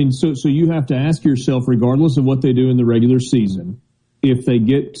question, right? I mean, so you have to ask yourself, regardless of what they do in the regular season, if they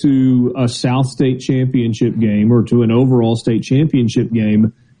get to a South State championship game or to an overall state championship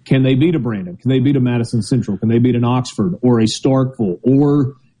game, can they beat a Brandon? Can they beat a Madison Central? Can they beat an Oxford or a Starkville?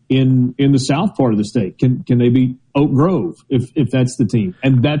 Or in the south part of the state, can they beat Oak Grove if that's the team?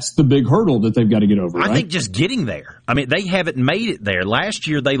 And that's the big hurdle that they've got to get over, right? I think just getting there. I mean, they haven't made it there. Last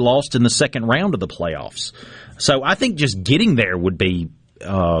year they lost in the second round of the playoffs. So I think just getting there would be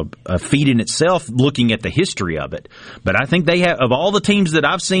a feat in itself, looking at the history of it. But I think they have, of all the teams that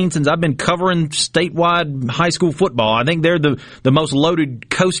I've seen since I've been covering statewide high school football, I think they're the most loaded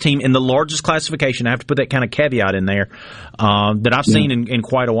coast team in the largest classification. I have to put that kind of caveat in there that I've seen in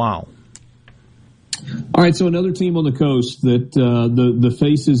quite a while. All right, so another team on the coast that the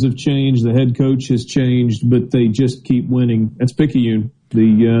faces have changed, the head coach has changed, but they just keep winning. That's Picayune.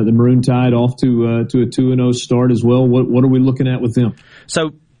 The Maroon Tide off to a 2-0 start as well. What are we looking at with them?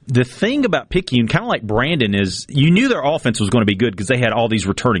 So The thing about Picayune, kind of like Brandon, is you knew their offense was going to be good because they had all these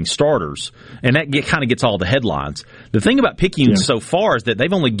returning starters, and that kind of gets all the headlines. The thing about Picayune so far is that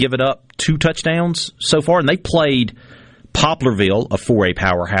they've only given up 2 touchdowns so far, and they played Poplarville, a 4A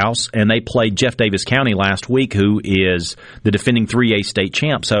powerhouse, and they played Jeff Davis County last week, who is the defending 3A state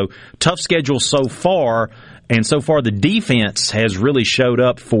champ. So tough schedule so far. And so far, the defense has really showed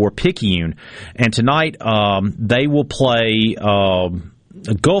up for Picayune. And tonight, they will play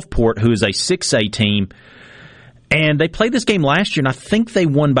Gulfport, who is a 6A team. And they played this game last year, and I think they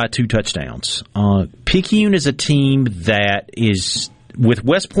won by 2 touchdowns. Picayune is a team that is, with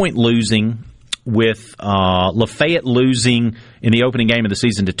West Point losing, with Lafayette losing in the opening game of the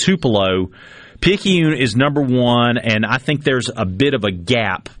season to Tupelo, Picayune is number 1, and I think there's a bit of a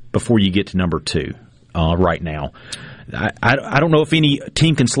gap before you get to number 2. Right now. I don't know if any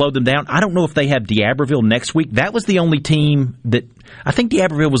team can slow them down. I don't know if they have D'Iberville next week. That was the only team that – I think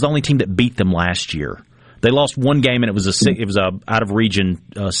D'Iberville was the only team that beat them last year. They lost one game, and it was a out-of-region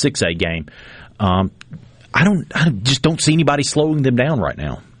 6A game. I just don't see anybody slowing them down right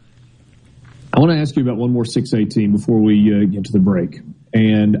now. I want to ask you about one more 6A team before we get to the break.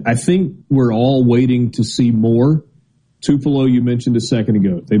 And I think we're all waiting to see more. Tupelo, you mentioned a second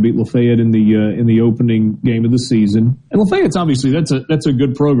ago. They beat Lafayette in the opening game of the season. And Lafayette's obviously that's a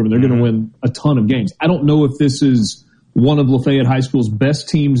good program. They're going to win a ton of games. I don't know if this is one of Lafayette High School's best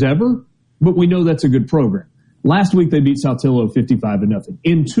teams ever, but we know that's a good program. Last week they beat Saltillo 55-0.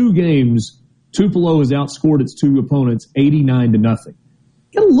 In 2 games, Tupelo has outscored its 2 opponents 89-0.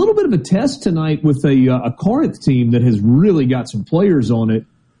 Got a little bit of a test tonight with a Corinth team that has really got some players on it.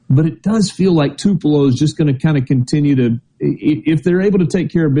 But it does feel like Tupelo is just going to kind of continue to, if they're able to take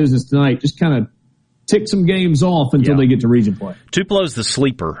care of business tonight, just kind of tick some games off until they get to region play. Tupelo's the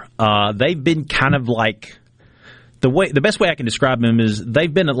sleeper. They've been kind of like, the best way I can describe them is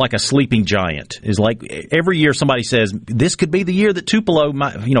they've been like a sleeping giant. Is like every year somebody says this could be the year that Tupelo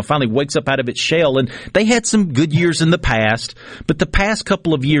finally wakes up out of its shell. And they had some good years in the past, but the past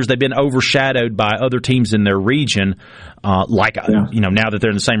couple of years they've been overshadowed by other teams in their region. Now that they're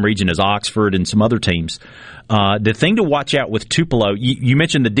in the same region as Oxford and some other teams. The thing to watch out with Tupelo, you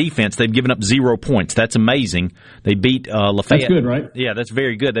mentioned the defense. They've given up 0 points. That's amazing. They beat Lafayette. That's good, right? Yeah, that's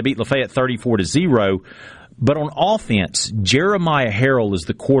very good. They beat Lafayette 34-0. But on offense, Jeremiah Harrell is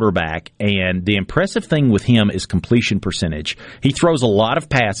the quarterback, and the impressive thing with him is completion percentage. He throws a lot of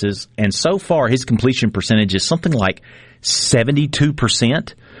passes, and so far his completion percentage is something like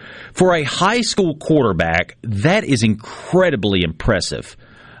 72%. For a high school quarterback, that is incredibly impressive.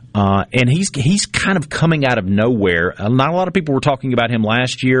 And he's kind of coming out of nowhere. Not a lot of people were talking about him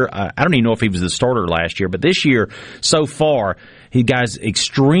last year. I don't even know if he was the starter last year, but this year, so far, he guy's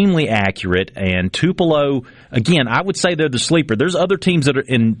extremely accurate. And Tupelo, again, I would say they're the sleeper. There's other teams that are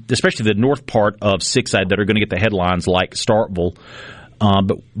in, especially the north part of 6A, that are going to get the headlines like Starkville.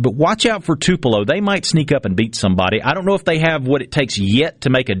 But watch out for Tupelo. They might sneak up and beat somebody. I don't know if they have what it takes yet to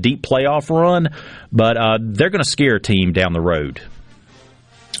make a deep playoff run, but they're going to scare a team down the road.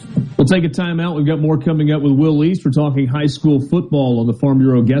 We'll take a timeout. We've got more coming up with Will East. We're talking high school football on the Farm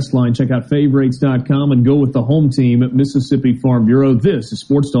Bureau guest line. Check out favorites.com and go with the home team at Mississippi Farm Bureau. This is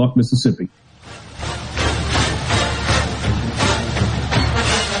Sports Talk Mississippi.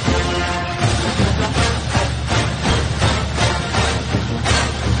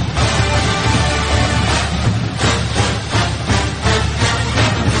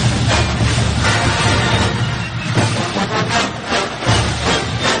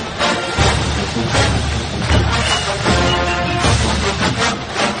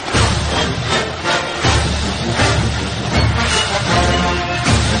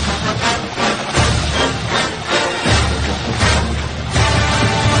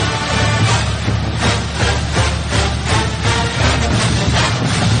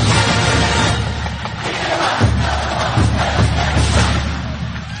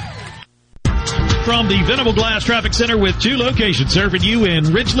 The Venable Glass Traffic Center with 2 locations serving you in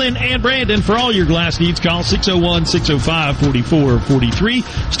Ridgeland and Brandon. For all your glass needs, call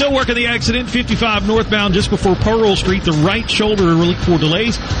 601-605-4443. Still working the accident, 55 northbound just before Pearl Street. The right shoulder look for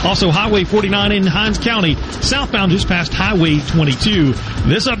delays. Also Highway 49 in Hinds County. Southbound just past Highway 22.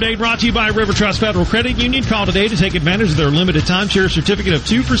 This update brought to you by River Trust Federal Credit Union. Call today to take advantage of their limited timeshare certificate of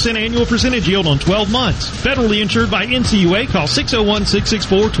 2% annual percentage yield on 12 months. Federally insured by NCUA. Call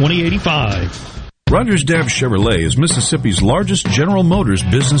 601-664-2085. Rogers Dabbs Chevrolet is Mississippi's largest General Motors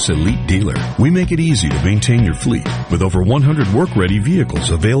business elite dealer. We make it easy to maintain your fleet with over 100 work-ready vehicles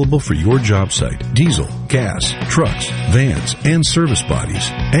available for your job site. Diesel, gas, trucks, vans, and service bodies.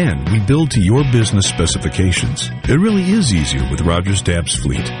 And we build to your business specifications. It really is easier with Rogers Dabbs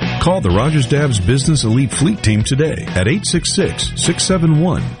Fleet. Call the Rogers Dabbs Business Elite Fleet Team today at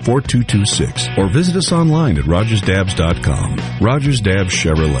 866-671-4226 or visit us online at rogersdabbs.com. Rogers Dabbs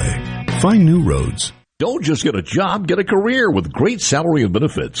Chevrolet. Find new roads. Don't just get a job, get a career with great salary and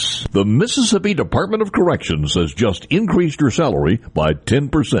benefits. The Mississippi Department of Corrections has just increased your salary by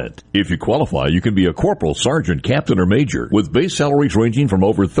 10%. If you qualify, you can be a corporal, sergeant, captain, or major, with base salaries ranging from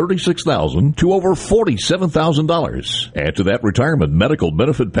over $36,000 to over $47,000. Add to that retirement medical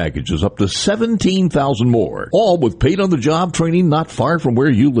benefit packages up to $17,000 more, all with paid-on-the-job training not far from where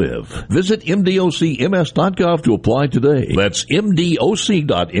you live. Visit mdocms.gov to apply today. That's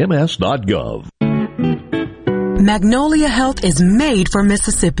mdoc.ms.gov. Magnolia Health is made for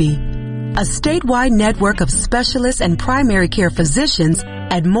Mississippi. A statewide network of specialists and primary care physicians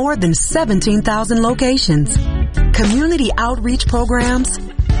at more than 17,000 locations, community outreach programs,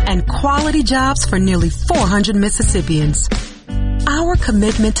 and quality jobs for nearly 400 Mississippians. Our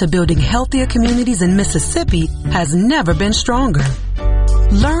commitment to building healthier communities in Mississippi has never been stronger.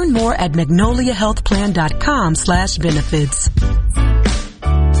 Learn more at magnoliahealthplan.com/benefits.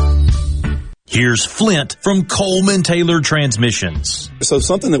 Here's Flint from Coleman Taylor Transmissions. So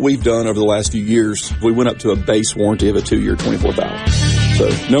something that we've done over the last few years, we went up to a base warranty of a 2-year, $24,000. So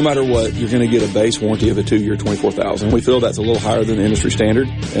no matter what, you're going to get a base warranty of a 2-year, $24,000. We feel that's a little higher than the industry standard.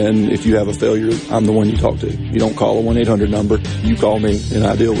 And if you have a failure, I'm the one you talk to. You don't call a 1-800 number. You call me and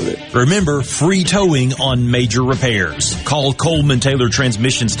I deal with it. Remember, free towing on major repairs. Call Coleman Taylor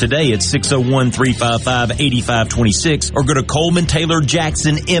Transmissions today at 601-355-8526 or go to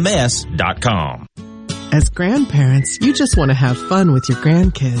ColemanTaylorJacksonMS.com. As grandparents, you just want to have fun with your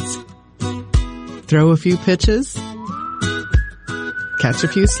grandkids. Throw a few pitches, catch a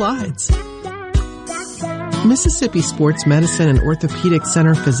few slides. Mississippi Sports Medicine and Orthopedic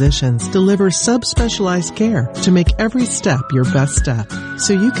Center physicians deliver subspecialized care to make every step your best step,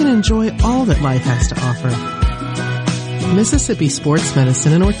 so you can enjoy all that life has to offer. Mississippi Sports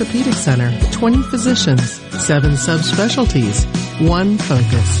Medicine and Orthopedic Center, 20 physicians, 7 subspecialties, 1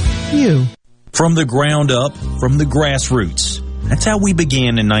 focus, you. From the ground up, from the grassroots. That's how we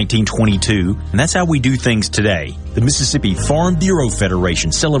began in 1922, and that's how we do things today. The Mississippi Farm Bureau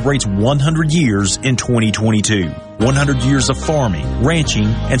Federation celebrates 100 years in 2022. 100 years of farming, ranching,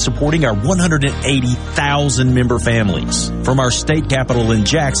 and supporting our 180,000 member families. From our state capital in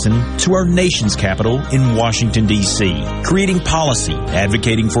Jackson to our nation's capital in Washington, D.C. Creating policy,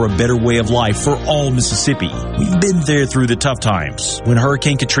 advocating for a better way of life for all Mississippi. We've been there through the tough times when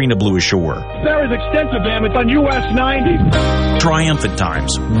Hurricane Katrina blew ashore. There is extensive damage on US 90. Triumphant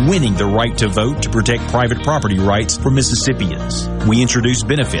times, winning the right to vote to protect private property rights for Mississippians. We introduced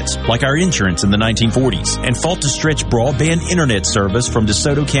benefits like our insurance in the 1940s and fought to stretch broadband internet service from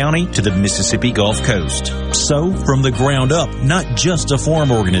DeSoto County to the Mississippi Gulf Coast. So, from the ground up, not just a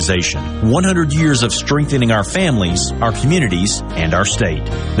farm organization, 100 years of strengthening our families, our communities, and our state.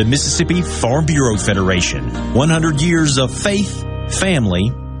 The Mississippi Farm Bureau Federation. 100 years of faith,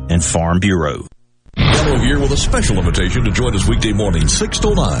 family, and Farm Bureau. Gallo here with a special invitation to join us weekday morning, 6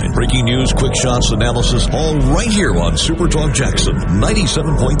 to 9. Breaking news, quick shots, analysis, all right here on Super Talk Jackson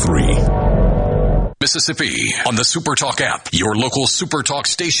 97.3. Mississippi on the Super Talk app, your local Super Talk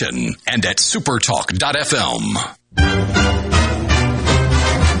station, and at supertalk.fm.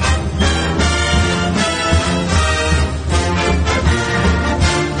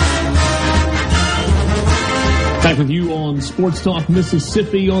 Back with you on Sports Talk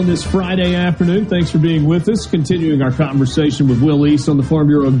Mississippi on this Friday afternoon. Thanks for being with us. Continuing our conversation with Will East on the Farm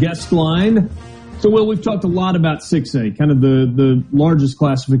Bureau guest line. So, Will, we've talked a lot about 6A, kind of the largest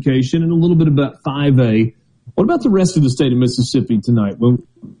classification, and a little bit about 5A. What about the rest of the state of Mississippi tonight? We'll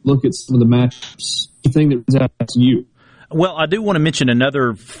look at some of the matchups. Anything that was out to you? Well, I do want to mention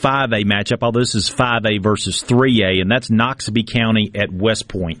another 5A matchup, although this is 5A versus 3A, and that's Noxubee County at West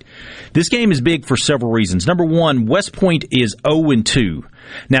Point. This game is big for several reasons. Number one, West Point is 0-2.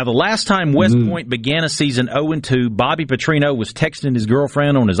 Now, the last time West Point began a season 0-2, Bobby Petrino was texting his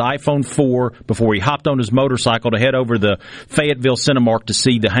girlfriend on his iPhone 4 before he hopped on his motorcycle to head over the Fayetteville Cinemark to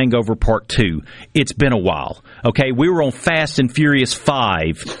see The Hangover Part 2. It's been a while. Okay, we were on Fast and Furious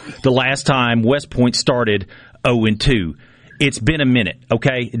 5 the last time West Point started 0-2. It's been a minute,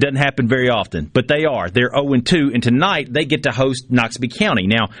 okay? It doesn't happen very often, but they are. They're 0-2, and tonight they get to host Noxubee County.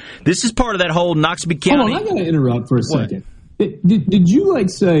 Now, this is part of that whole Noxubee County. Hold on, I got to interrupt for a second. Did you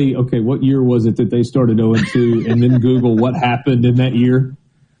say, okay, what year was it that they started 0-2, and then Google what happened in that year?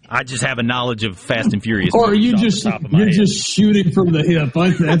 I just have a knowledge of Fast and Furious. Or are you just shooting from the hip?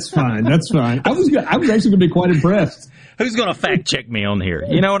 That's fine. That's fine. I was actually going to be quite impressed. Who's going to fact check me on here?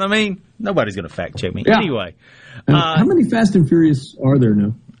 You know what I mean? Nobody's going to fact check me. Yeah. Anyway. How many Fast and Furious are there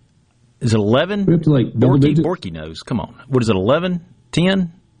now? Is it 11? We have to Borky knows. Come on. What is it, 11?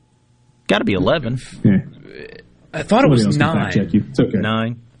 10? Got to be 11. Yeah. I thought it was 9. Check you. It's okay.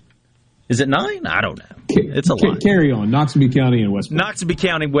 9. Is it 9? I don't know. It's a lot. Carry on. Noxubee County and West Point. Noxubee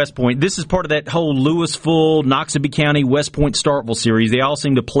County, West Point. This is part of that whole Louisville, Noxubee County, West Point, Starkville series. They all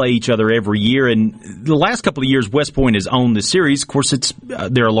seem to play each other every year. And the last couple of years, West Point has owned the series. Of course,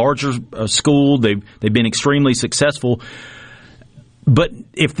 they're a larger school. They've been extremely successful. But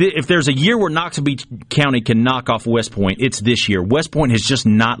if there's a year where Noxubee County can knock off West Point, it's this year. West Point has just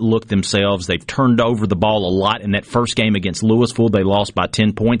not looked themselves. They've turned over the ball a lot. In that first game against Louisville, they lost by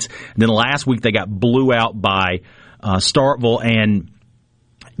 10 points. And then last week, they got blew out by Starkville and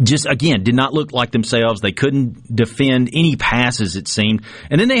just, again, did not look like themselves. They couldn't defend any passes, it seemed.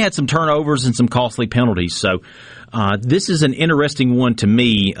 And then they had some turnovers and some costly penalties. So this is an interesting one to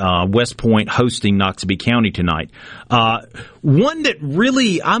me, West Point hosting Noxubee County tonight. One that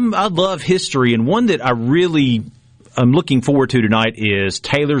really, I love history, and one that I'm looking forward to tonight is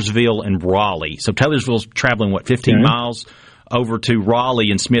Taylorsville and Raleigh. So Taylorsville's traveling, 15 miles over to Raleigh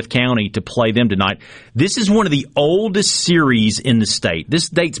and Smith County to play them tonight. This is one of the oldest series in the state. This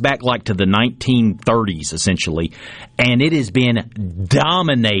dates back to the 1930s, essentially, and it has been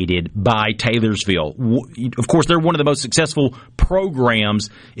dominated by Taylorsville. Of course, they're one of the most successful programs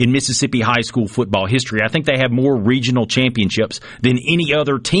in Mississippi high school football history. I think they have more regional championships than any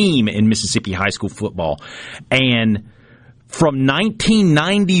other team in Mississippi high school football. And from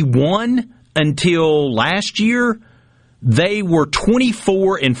 1991 until last year, they were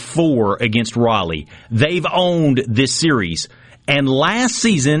 24-4 against Raleigh. They've owned this series. And last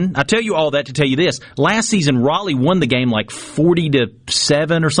season, I tell you all that to tell you this, last season Raleigh won the game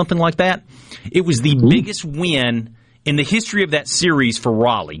 40-7 or something like that. It was the biggest win in the history of that series for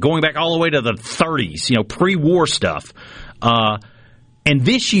Raleigh, going back all the way to the 30s, pre-war stuff. And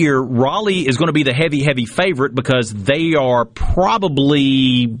this year, Raleigh is going to be the heavy favorite because they are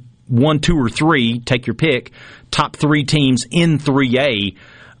probably 1, 2, or 3, take your pick, top 3 teams in 3A.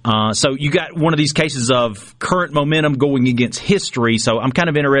 So you got one of these cases of current momentum going against history. So I'm kind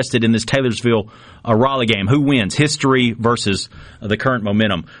of interested in this Taylorsville-Raleigh game. Who wins, history versus the current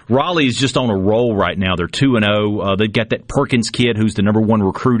momentum? Raleigh is just on a roll right now. They're 2-0. They've got that Perkins kid who's the number 1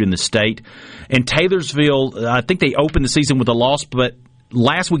 recruit in the state. And Taylorsville, I think they opened the season with a loss, but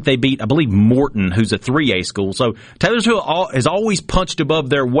last week they beat, I believe, Morton, who's a 3A school. So Taylorsville has always punched above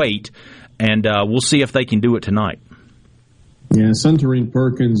their weight, and we'll see if they can do it tonight. Yeah, Suntarine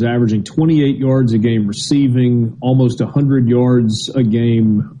Perkins averaging 28 yards a game receiving, almost 100 yards a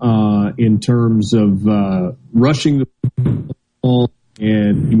game in terms of rushing the ball,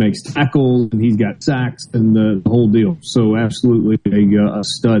 and he makes tackles, and he's got sacks and the whole deal. So absolutely a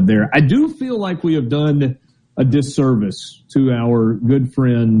stud there. I do feel like we have done a disservice to our good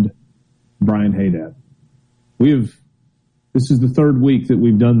friend Brian Haydad. This is the 3rd week that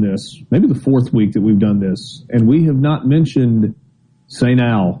we've done this, maybe the 4th week that we've done this, and we have not mentioned St.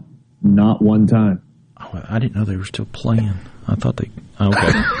 Al, not one time. Oh, I didn't know they were still playing. I thought they...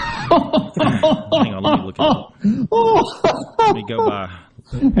 Okay. Hang on, let me look it up. Let me go by...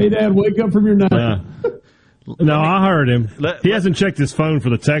 Hey, Dad, wake up from your nap. No, I heard him. He hasn't checked his phone for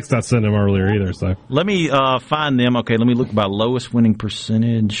the text I sent him earlier either. So let me find them. Okay, let me look by lowest winning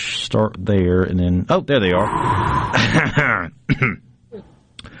percentage. Start there, and then there they are.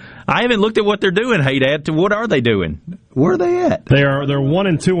 I haven't looked at what they're doing. Hey, Dad, what are they doing? Where are they at? They're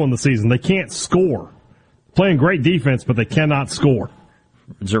 1-2 on the season. They can't score. Playing great defense, but they cannot score.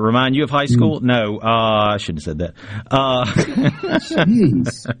 Does it remind you of high school? No, I shouldn't have said that.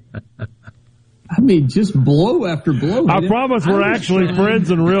 Jeez. I mean, just blow after blow. I promise we're actually friends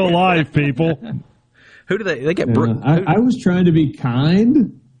in real life, people. Who do they get? I was trying to be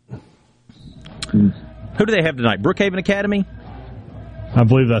kind. Who do they have tonight? Brookhaven Academy? I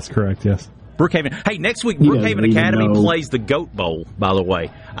believe that's correct, yes. Brookhaven. Hey, next week, Brookhaven Academy plays the Goat Bowl, by the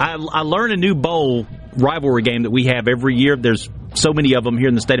way. I learn a new bowl rivalry game that we have every year. There's so many of them here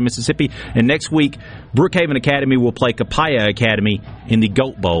in the state of Mississippi. And next week, Brookhaven Academy will play Capaya Academy in the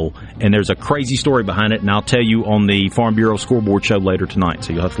Goat Bowl. And there's a crazy story behind it, and I'll tell you on the Farm Bureau scoreboard show later tonight.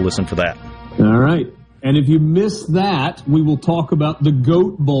 So you'll have to listen for that. All right. And if you missed that, we will talk about the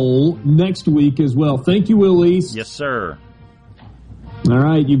Goat Bowl next week as well. Thank you, Elise. Yes, sir. All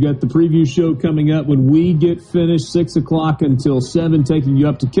right, you've got the preview show coming up when we get finished, 6 o'clock until 7, taking you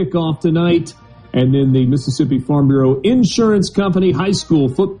up to kickoff tonight. And then the Mississippi Farm Bureau Insurance Company High School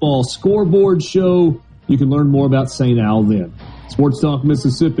Football Scoreboard Show. You can learn more about St. Al then. Sports Talk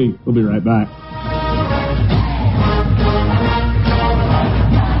Mississippi. We'll be right back.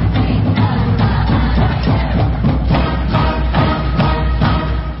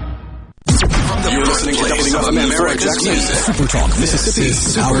 You're listening to WFMM Eric Jackson. Super Talk Mississippi.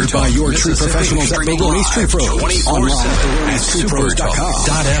 Powered by your tree professionals at Baloney's Tree Pros. Online at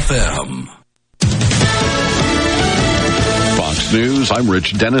supertalk.fm. Fox News, I'm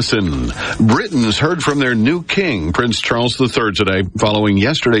Rich Dennison. Britons heard from their new king, Prince Charles III, today, following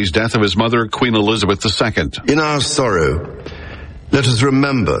yesterday's death of his mother, Queen Elizabeth II. In our sorrow, let us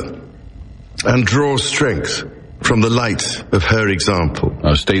remember and draw strength from the light of her example.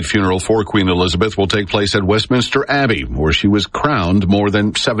 A state funeral for Queen Elizabeth will take place at Westminster Abbey, where she was crowned more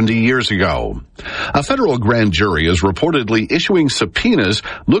than 70 years ago. A federal grand jury is reportedly issuing subpoenas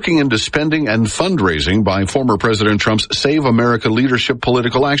looking into spending and fundraising by former President Trump's Save America Leadership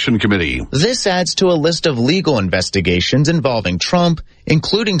Political Action Committee. This adds to a list of legal investigations involving Trump,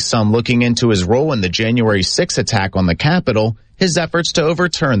 including some looking into his role in the January 6 attack on the Capitol, his efforts to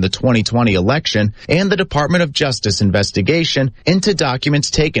overturn the 2020 election, and the Department of Justice investigation into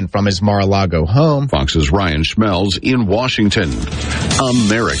documents taken from his Mar-a-Lago home. Fox's Ryan Schmelz in Washington.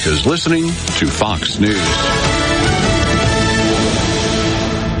 America's listening to Fox News.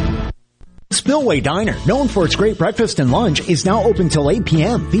 Spillway Diner, known for its great breakfast and lunch, is now open till 8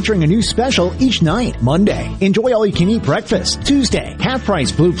 p.m., featuring a new special each night. Monday, enjoy all-you-can-eat breakfast. Tuesday,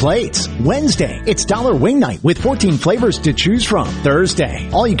 half-price blue plates. Wednesday, it's dollar wing night with 14 flavors to choose from. Thursday,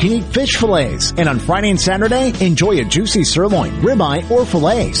 all-you-can-eat fish fillets. And on Friday and Saturday, enjoy a juicy sirloin, ribeye, or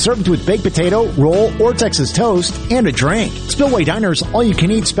filet, served with baked potato, roll, or Texas toast, and a drink. Spillway Diner's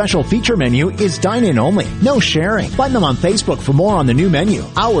all-you-can-eat special feature menu is dine-in only, no sharing. Find them on Facebook for more on the new menu,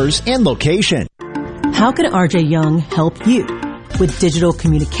 hours, and location. How can RJ Young help you? With digital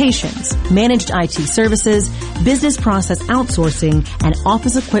communications, managed IT services, business process outsourcing, and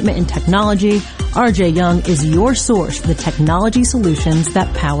office equipment and technology, RJ Young is your source for the technology solutions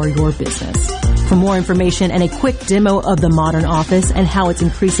that power your business. For more information and a quick demo of the Modern Office and how it's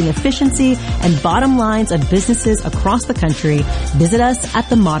increasing efficiency and bottom lines of businesses across the country, visit us at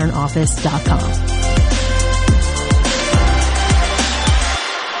themodernoffice.com.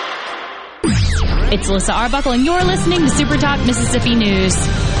 It's Alyssa Arbuckle, and you're listening to Super Talk Mississippi News.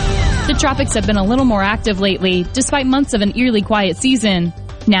 The tropics have been a little more active lately, despite months of an eerily quiet season.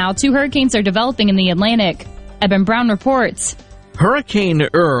 Now, 2 hurricanes are developing in the Atlantic. Eben Brown reports. Hurricane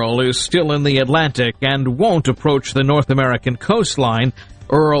Earl is still in the Atlantic and won't approach the North American coastline.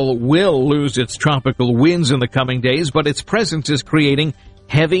 Earl will lose its tropical winds in the coming days, but its presence is creating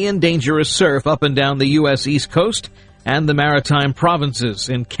heavy and dangerous surf up and down the U.S. East Coast and the maritime provinces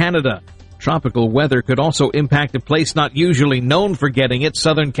in Canada. Tropical weather could also impact a place not usually known for getting it,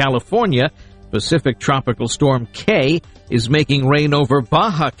 Southern California. Pacific Tropical Storm K is making rain over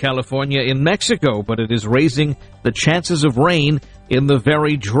Baja California in Mexico, but it is raising the chances of rain in the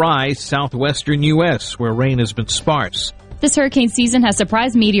very dry southwestern U.S., where rain has been sparse. This hurricane season has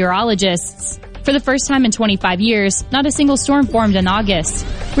surprised meteorologists. For the first time in 25 years, not a single storm formed in August.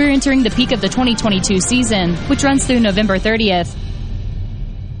 We're entering the peak of the 2022 season, which runs through November 30th.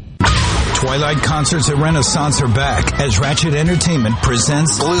 Twilight concerts at Renaissance are back as Ratchet Entertainment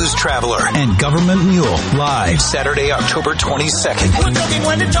presents Blues Traveler and Government Mule live Saturday, October 22nd.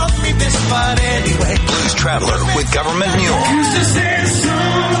 Blues Traveler with Government Mule.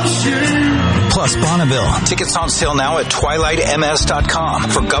 Plus Bonneville. Tickets on sale now at twilightms.com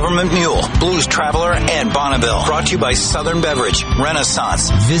for Government Mule, Blues Traveler, and Bonneville. Brought to you by Southern Beverage,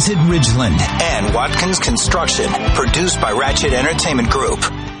 Renaissance, Visit Ridgeland, and Watkins Construction. Produced by Ratchet Entertainment Group.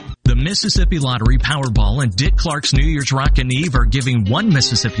 The Mississippi Lottery Powerball and Dick Clark's New Year's Rockin' Eve are giving one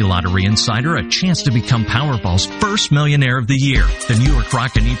Mississippi Lottery insider a chance to become Powerball's first millionaire of the year. The New York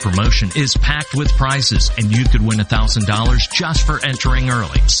Rockin' Eve promotion is packed with prizes, and you could win $1,000 just for entering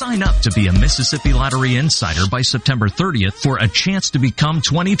early. Sign up to be a Mississippi Lottery insider by September 30th for a chance to become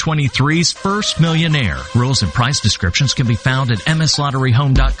 2023's first millionaire. Rules and price descriptions can be found at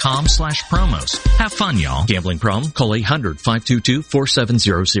mslotteryhome.com/promos. Have fun, y'all. Gambling problem? Call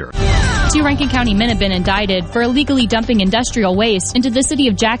 800-522-4700. 2 Rankin County men have been indicted for illegally dumping industrial waste into the city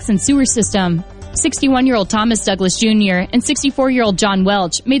of Jackson sewer system. 61-year-old Thomas Douglas Jr. and 64-year-old John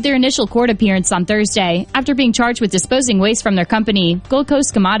Welch made their initial court appearance on Thursday after being charged with disposing waste from their company, Gold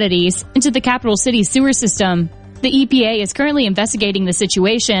Coast Commodities, into the capital city sewer system. The EPA is currently investigating the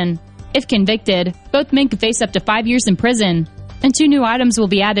situation. If convicted, both men could face up to 5 years in prison. And 2 new items will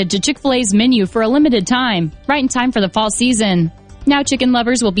be added to Chick-fil-A's menu for a limited time, right in time for the fall season. Now chicken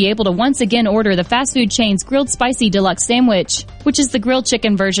lovers will be able to once again order the fast food chain's Grilled Spicy Deluxe Sandwich, which is the grilled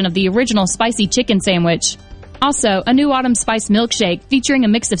chicken version of the original spicy chicken sandwich. Also, a new autumn spice milkshake featuring a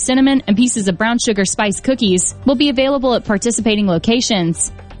mix of cinnamon and pieces of brown sugar spice cookies will be available at participating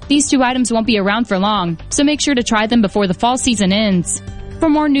locations. These 2 items won't be around for long, so make sure to try them before the fall season ends. For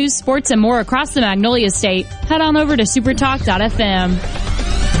more news, sports, and more across the Magnolia State, head on over to supertalk.fm.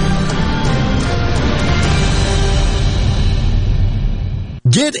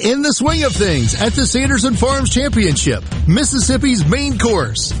 Get in the swing of things at the Sanderson Farms Championship, Mississippi's main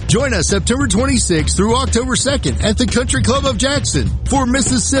course. Join us September 26th through October 2nd at the Country Club of Jackson for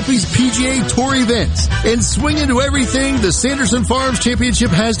Mississippi's PGA Tour events and swing into everything the Sanderson Farms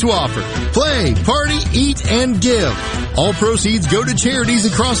Championship has to offer. Play, party, eat, and give. All proceeds go to charities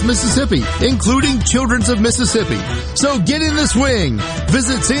across Mississippi, including Children's of Mississippi. So get in the swing.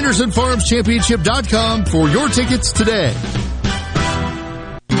 Visit SandersonFarmsChampionship.com for your tickets today.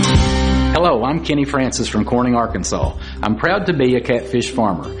 Hello, I'm Kenny Francis from Corning, Arkansas. I'm proud to be a catfish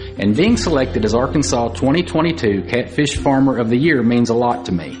farmer, and being selected as Arkansas 2022 Catfish Farmer of the Year means a lot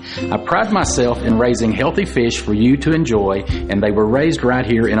to me. I pride myself in raising healthy fish for you to enjoy, and they were raised right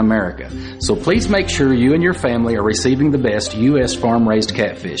here in America. So please make sure you and your family are receiving the best U.S. farm-raised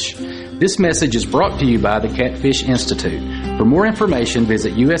catfish. This message is brought to you by the Catfish Institute. For more information,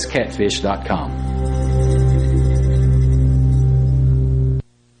 visit uscatfish.com.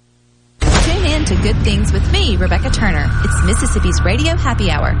 To Good Things with me, Rebecca Turner. It's Mississippi's Radio Happy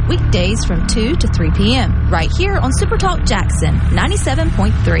Hour, weekdays from 2 to 3 p.m. right here on Super Talk Jackson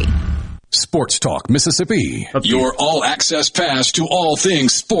 97.3. Sports Talk Mississippi, your all-access pass to all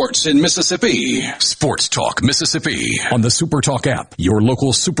things sports in Mississippi. Sports Talk Mississippi on the Super Talk app, your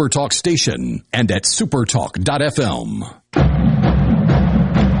local Super Talk station, and at supertalk.fm.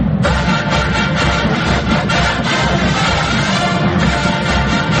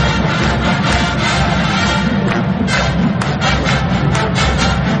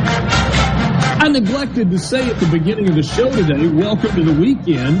 I neglected to say at the beginning of the show today, welcome to the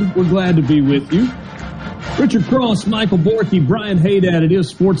weekend. We're glad to be with you. Richard Cross, Michael Borky, Brian Haydad. It is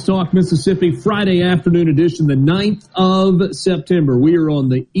Sports Talk Mississippi, Friday afternoon edition, the 9th of September. We are on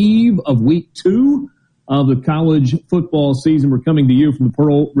the eve of week 2 of the college football season. We're coming to you from the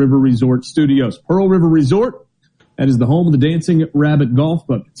Pearl River Resort Studios. Pearl River Resort, that is the home of the Dancing Rabbit Golf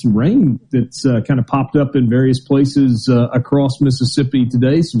Club. Some rain that's kind of popped up in various places across Mississippi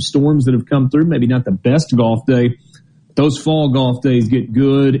today. Some storms that have come through. Maybe not the best golf day. Those fall golf days get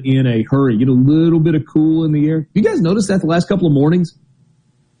good in a hurry. Get a little bit of cool in the air. You guys noticed that the last couple of mornings?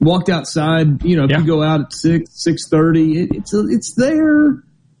 Walked outside, if you go out at 6:30, it's there.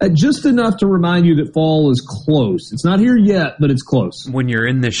 Just enough to remind you that fall is close. It's not here yet, but it's close. When you're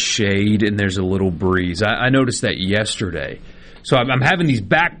in the shade and there's a little breeze. I noticed that yesterday. So I'm having these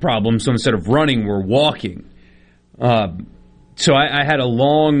back problems, so instead of running, we're walking. So I had a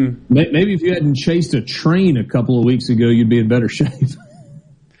long... Maybe if you hadn't chased a train a couple of weeks ago, you'd be in better shape.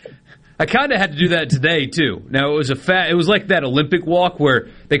 I kind of had to do that today, too. Now, it was like that Olympic walk where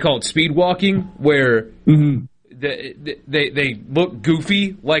they call it speed walking, where... Mm-hmm. They look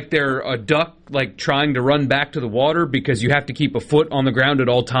goofy, like they're a duck, like trying to run back to the water because you have to keep a foot on the ground at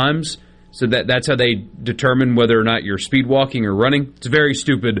all times. So that's how they determine whether or not you're speed walking or running. It's a very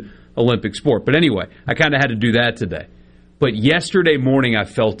stupid Olympic sport. But anyway, I kind of had to do that today. But yesterday morning I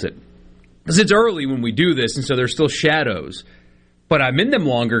felt it. Because it's early when we do this, and so there's still shadows. But I'm in them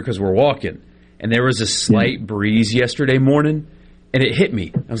longer because we're walking. And there was a slight breeze yesterday morning, and it hit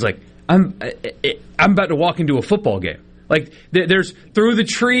me. I was like, I'm about to walk into a football game. Like, there's through the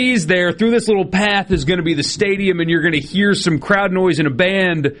trees there, through this little path is going to be the stadium, and you're going to hear some crowd noise and a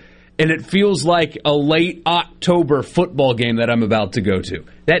band, and it feels like a late October football game that I'm about to go to.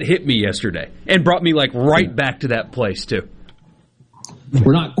 That hit me yesterday and brought me, right back to that place, too.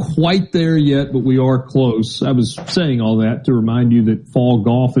 We're not quite there yet, but we are close. I was saying all that to remind you that fall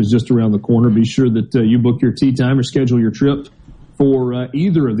golf is just around the corner. Be sure that you book your tee time or schedule your trip for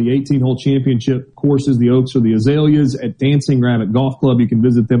either of the 18-hole championship courses, the Oaks or the Azaleas, at Dancing Rabbit Golf Club. You can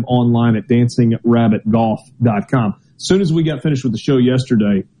visit them online at dancingrabbitgolf.com. As soon as we got finished with the show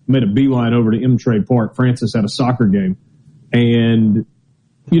yesterday, made a beeline over to M-Trade Park. Francis had a soccer game, and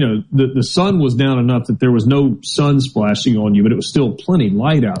the sun was down enough that there was no sun splashing on you, but it was still plenty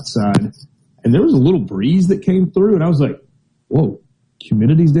light outside. And there was a little breeze that came through, and I was like, whoa.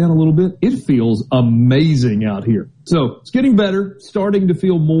 Humidity's down a little bit. It feels amazing out here. So it's getting better, starting to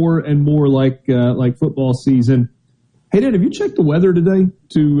feel more and more like football season. Hey, Dad, have you checked the weather today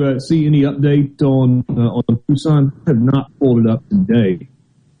to see any update on Tucson? I have not pulled it up today.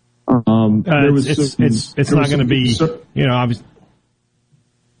 It's not going to be,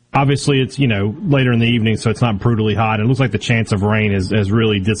 obviously it's, later in the evening, so it's not brutally hot. It looks like the chance of rain has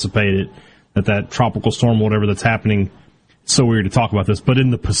really dissipated, that tropical storm, whatever that's happening. It's so weird to talk about this, but in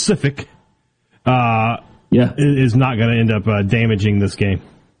the Pacific, it is not going to end up damaging this game.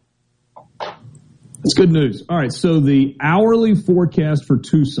 That's good news. All right, so the hourly forecast for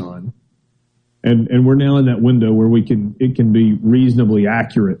Tucson, and we're now in that window where it can be reasonably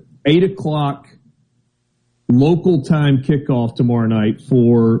accurate. 8 o'clock local time kickoff tomorrow night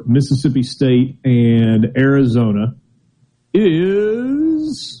for Mississippi State and Arizona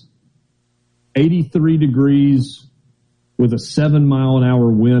is 83 degrees with a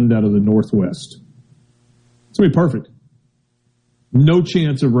 7-mile-an-hour wind out of the northwest. It's going to be perfect. No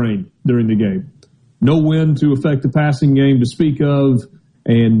chance of rain during the game. No wind to affect the passing game to speak of,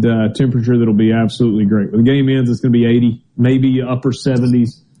 and temperature that'll be absolutely great. When the game ends, it's going to be 80, maybe upper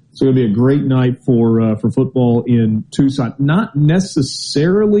 70s. It's going to be a great night for football in Tucson. Not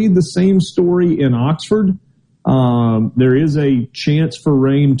necessarily the same story in Oxford. There is a chance for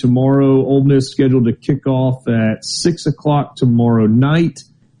rain tomorrow. Ole Miss scheduled to kick off at 6 o'clock tomorrow night,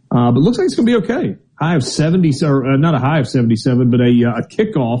 but looks like it's going to be okay. High of 70, or not a high of 77, but a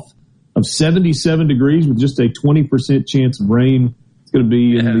kickoff of 77 degrees with just a 20% chance of rain. It's going to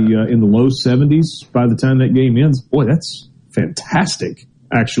be in the low 70s by the time that game ends. Boy, that's fantastic,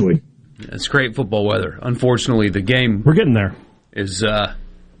 actually. It's great football weather. Unfortunately, the game... We're getting there. ...is, I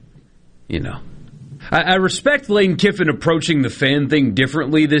respect Lane Kiffin approaching the fan thing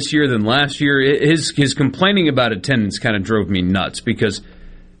differently this year than last year. His complaining about attendance kind of drove me nuts because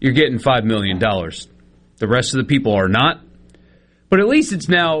you're getting $5 million. The rest of the people are not. But at least it's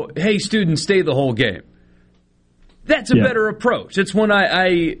now, hey, students, stay the whole game. That's a better approach. It's one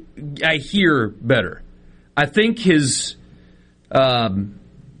I hear better. I think his calls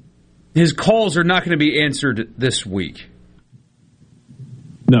are not going to be answered this week.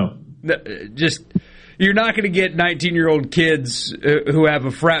 No. You're not going to get 19-year-old kids who have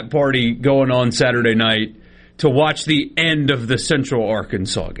a frat party going on Saturday night to watch the end of the Central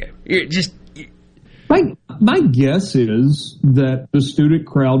Arkansas game. My guess is that the student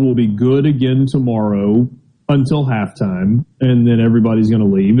crowd will be good again tomorrow until halftime, and then everybody's going to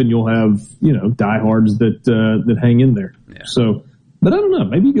leave, and you'll have diehards that hang in there. Yeah. So, but I don't know.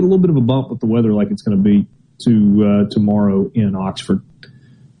 Maybe you get a little bit of a bump with the weather, like it's going to be tomorrow in Oxford.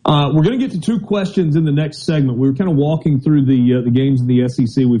 We're going to get to two questions in the next segment. We were kind of walking through the games in the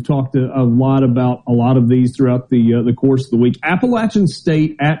SEC. We've talked a lot about a lot of these throughout the course of the week. Appalachian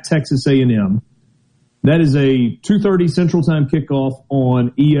State at Texas A&M. That is a 2:30 Central Time kickoff on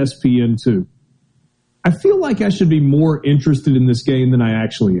ESPN2. I feel like I should be more interested in this game than I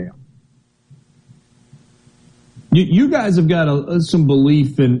actually am. You guys have got some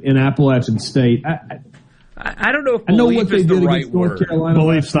belief in Appalachian State. I don't know if belief is the right word.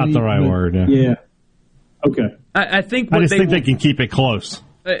 Belief's not the right word. Yeah. Okay. I think they can keep it close.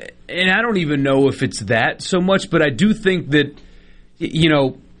 And I don't even know if it's that so much, but I do think that,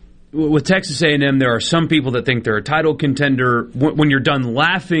 with Texas A&M, there are some people that think they're a title contender. When you're done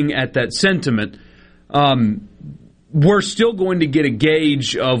laughing at that sentiment, we're still going to get a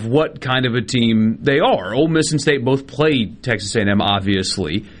gauge of what kind of a team they are. Ole Miss and State both played Texas A&M,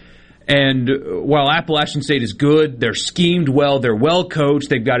 obviously. And while Appalachian State is good, they're schemed well, they're well coached,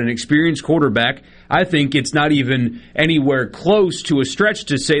 they've got an experienced quarterback, I think it's not even anywhere close to a stretch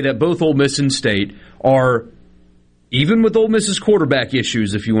to say that both Ole Miss and State are, even with Ole Miss's quarterback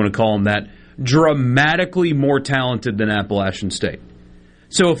issues, if you want to call them that, dramatically more talented than Appalachian State.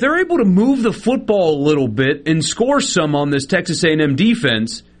 So if they're able to move the football a little bit and score some on this Texas A&M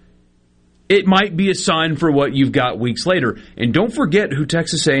defense, it might be a sign for what you've got weeks later. And don't forget who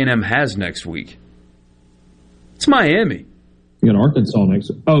Texas A&M has next week. It's Miami. You got Arkansas next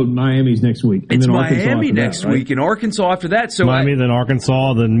week. Oh, Miami's next week. And it's then Miami next week and Arkansas after that. So Miami, then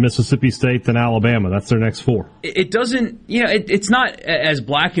Arkansas, then Mississippi State, then Alabama. That's their next four. It doesn't, it's not as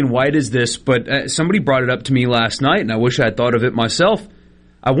black and white as this, but somebody brought it up to me last night, and I wish I had thought of it myself.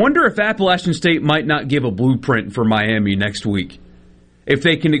 I wonder if Appalachian State might not give a blueprint for Miami next week. If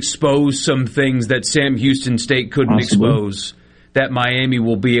they can expose some things that Sam Houston State couldn't expose, that Miami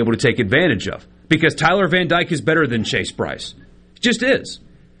will be able to take advantage of. Because Tyler Van Dyke is better than Chase Bryce. It just is.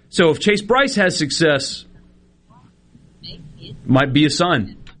 So if Chase Bryce has success, might be a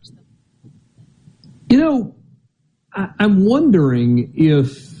sign. I'm wondering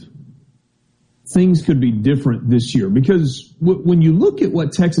if things could be different this year. Because when you look at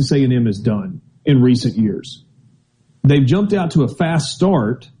what Texas A&M has done in recent years, they've jumped out to a fast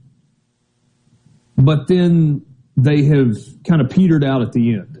start, but then they have kind of petered out at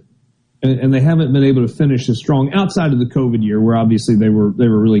the end. And they haven't been able to finish as strong outside of the COVID year, where obviously they were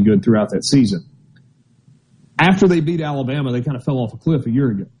really good throughout that season. After they beat Alabama, they kind of fell off a cliff a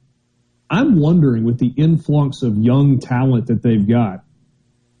year ago. I'm wondering, with the influx of young talent that they've got,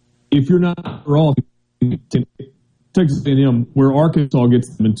 if you're not off Texas A&M, where Arkansas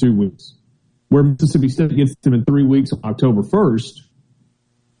gets them in 2 weeks, where Mississippi State gets them in 3 weeks on October 1st,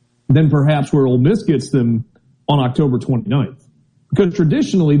 then perhaps where Ole Miss gets them on October 29th. Because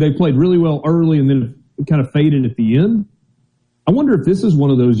traditionally they played really well early and then it kind of faded at the end. I wonder if this is one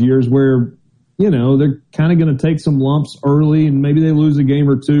of those years where, they're kind of going to take some lumps early and maybe they lose a game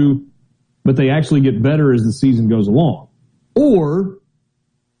or two, but they actually get better as the season goes along. Or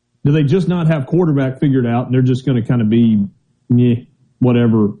do they just not have quarterback figured out and they're just going to kind of be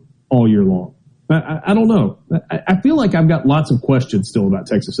whatever all year long? I don't know. I feel like I've got lots of questions still about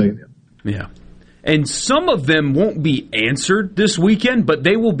Texas A&M. Yeah. And some of them won't be answered this weekend, but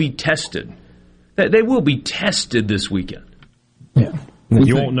they will be tested. They will be tested this weekend. Yeah.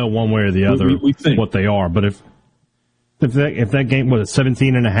 You won't know one way or the other what they are. But if that game was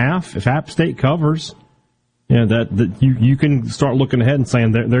 17.5, if App State covers, that you can start looking ahead and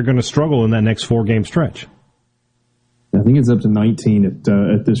saying they're going to struggle in that next 4-game stretch. I think it's up to 19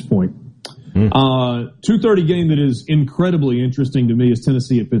 at this point. 2:30 game that is incredibly interesting to me is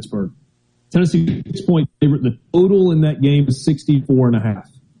Tennessee at Pittsburgh. Tennessee 6-point favorite. The total in that game is 64.5.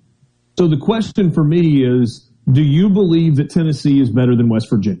 So the question for me is, do you believe that Tennessee is better than West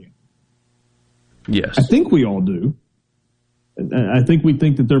Virginia? Yes. I think we all do. I think we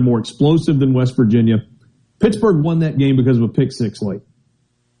think that they're more explosive than West Virginia. Pittsburgh won that game because of a pick six late.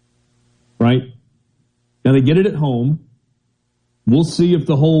 Right? Now they get it at home. We'll see if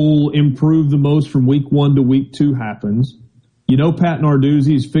the whole improve the most from week 1 to week 2 happens. Pat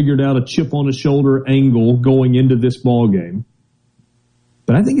Narduzzi's figured out a chip on his shoulder angle going into this ball game.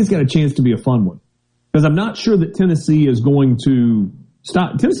 But I think it's got a chance to be a fun one. Because I'm not sure that Tennessee is going to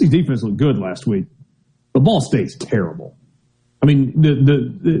stop. Tennessee's defense looked good last week. But Ball State's terrible. I mean,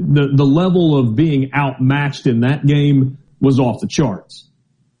 the level of being outmatched in that game was off the charts.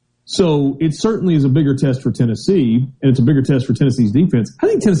 So it certainly is a bigger test for Tennessee, and it's a bigger test for Tennessee's defense. I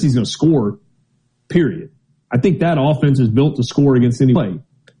think Tennessee's going to score, period. I think that offense is built to score against any play.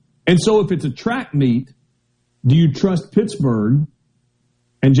 And so if it's a track meet, do you trust Pittsburgh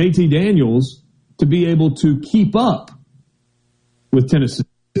and JT Daniels to be able to keep up with Tennessee?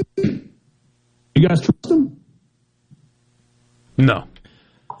 You guys trust them? No.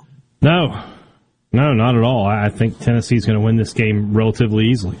 No, not at all. I think Tennessee's going to win this game relatively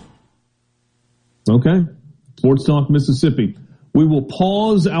easily. Okay. Sports Talk Mississippi. We will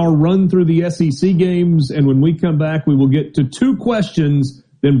pause our run through the SEC games, and when we come back, we will get to 2 questions,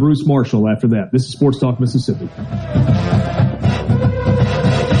 then Bruce Marshall after that. This is Sports Talk Mississippi.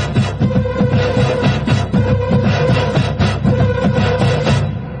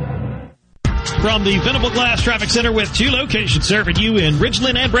 From the Venable Glass Traffic Center with 2 locations serving you in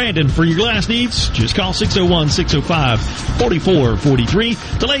Ridgeland and Brandon. For your glass needs, just call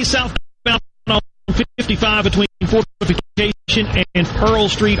 601-605-4443. Delay southbound on 55 between Fortification and Pearl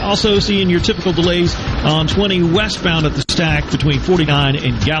Street. Also seeing your typical delays on 20 westbound at the Stack between 49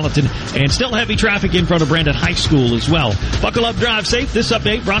 and Gallatin. And still heavy traffic in front of Brandon High School as well. Buckle up, drive safe. This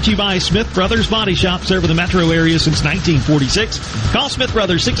update brought to you by Smith Brothers Body Shop, serving the metro area since 1946. Call Smith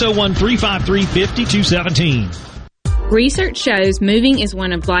Brothers 601-353-5217. Research shows moving is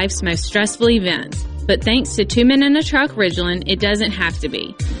one of life's most stressful events. But thanks to 2 Men in a Truck Ridgeland, it doesn't have to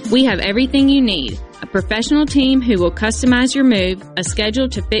be. We have everything you need. A professional team who will customize your move, a schedule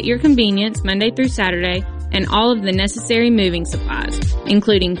to fit your convenience Monday through Saturday, and all of the necessary moving supplies,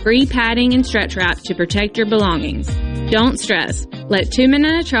 including free padding and stretch wrap to protect your belongings. Don't stress. Let 2 Men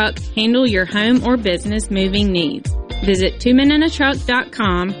in a Truck handle your home or business moving needs. Visit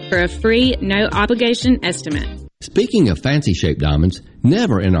 2meninatruck.com for a free, no-obligation estimate. Speaking of fancy-shaped diamonds,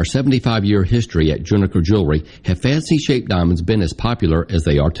 never in our 75-year history at Juniker Jewelry have fancy-shaped diamonds been as popular as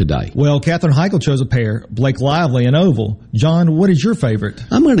they are today. Well, Catherine Heichel chose a pair, Blake Lively and oval. John, what is your favorite?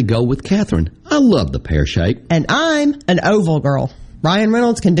 I'm going to go with Catherine. I love the pear shape. And I'm an oval girl. Ryan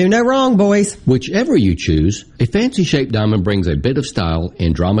Reynolds can do no wrong, boys. Whichever you choose, a fancy-shaped diamond brings a bit of style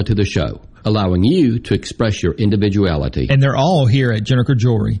and drama to the show, allowing you to express your individuality. And they're all here at Juniker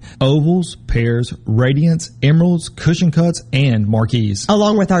Jewelry. Ovals, pairs, radiants, emeralds, cushion cuts, and marquees.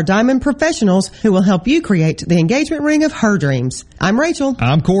 Along with our diamond professionals who will help you create the engagement ring of her dreams. I'm Rachel.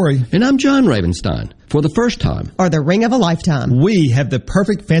 I'm Corey. And I'm John Ravenstein. for the first time. Or the ring of a lifetime. We have the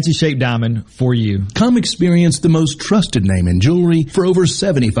perfect fancy shaped diamond for you. Come experience the most trusted name in jewelry for over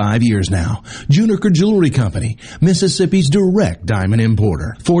 75 years now. Juniker Jewelry Company, Mississippi's direct diamond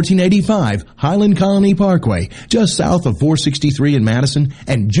importer. 1485 Highland Colony Parkway, just south of 463 in Madison,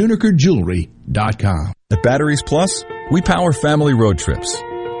 and JunikerJewelry.com. At Batteries Plus, we power family road trips.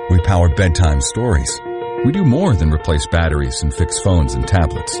 We power bedtime stories. We do more than replace batteries and fix phones and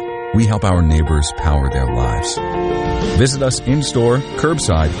tablets. We help our neighbors power their lives. Visit us in-store,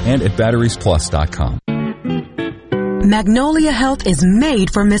 curbside, and at batteriesplus.com. Magnolia Health is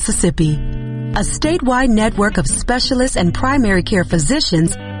made for Mississippi. A statewide network of specialists and primary care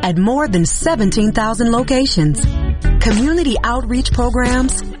physicians at more than 17,000 locations. Community outreach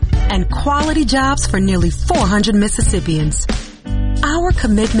programs and quality jobs for nearly 400 Mississippians. Our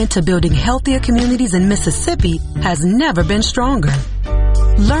commitment to building healthier communities in Mississippi has never been stronger.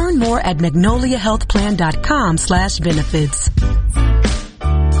 Learn more at magnoliahealthplan.com/benefits.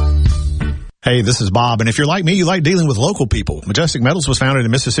 Hey, this is Bob, and if you're like me, you like dealing with local people. Majestic Metals was founded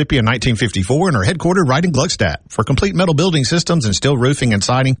in Mississippi in 1954 and are headquartered right in Gluckstadt. For complete metal building systems and steel roofing and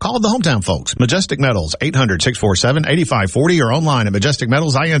siding, call the hometown folks. Majestic Metals, 800-647-8540 or online at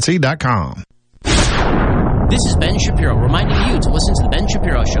majesticmetalsinc.com. This is Ben Shapiro reminding you to listen to The Ben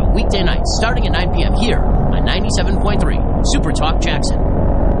Shapiro Show weekday nights starting at 9 p.m. here on 97.3 Super Talk Jackson.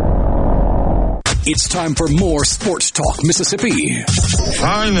 It's time for more Sports Talk Mississippi.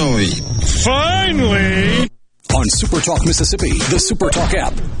 Finally. On Super Talk Mississippi, the Super Talk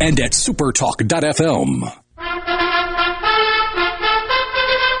app, and at supertalk.fm.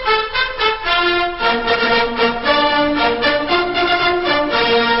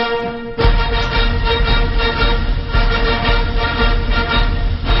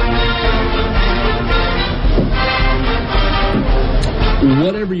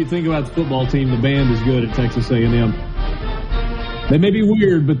 Whatever you think about the football team, the band is good at Texas A&M. They may be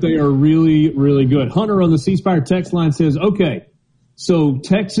weird, but they are really, really good. Hunter on the C Spire text line says, okay, so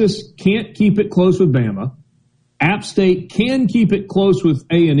Texas can't keep it close with Bama. App State can keep it close with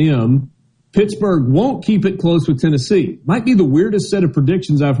A&M. Pittsburgh won't keep it close with Tennessee. Might be the weirdest set of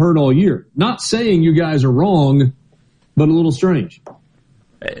predictions I've heard all year. Not saying you guys are wrong, but a little strange.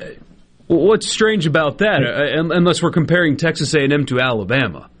 What's strange about that, unless we're comparing Texas A&M to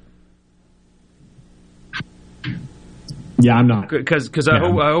Alabama? Yeah, I'm not. Because I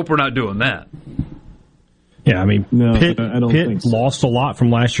hope we're not doing that. Yeah, I mean, no, Pitt I don't think so. Lost a lot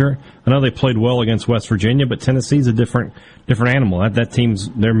from last year. I know they played well against West Virginia, but Tennessee's a different animal. That team's,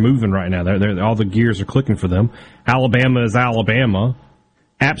 they're moving right now. They're all the gears are clicking for them. Alabama is Alabama.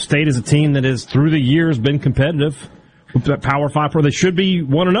 App State is a team that has, through the years, been competitive. Power 5 they should be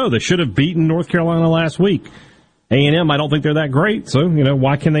 1-0. They should have beaten North Carolina last week. A&M, I don't think they're that great, so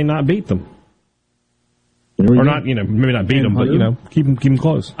why can they not beat them? Or not, maybe not beat them, but keep them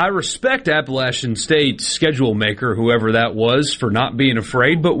close. I respect Appalachian State's schedule maker, whoever that was, for not being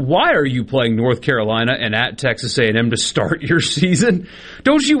afraid. But why are you playing North Carolina and at Texas A&M to start your season?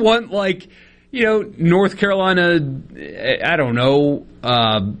 Don't you want North Carolina? I don't know,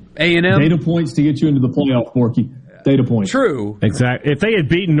 A&M data points to get you into the playoff, Borky. Data points. True. Exactly. If they had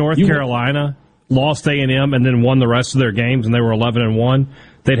beaten North Carolina, lost A&M, and then won the rest of their games, and they were 11-1,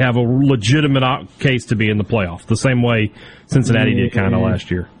 they'd have a legitimate case to be in the playoff. The same way Cincinnati did kind of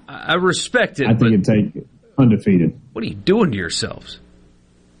last year. I respect it. I think it'd take undefeated. What are you doing to yourselves?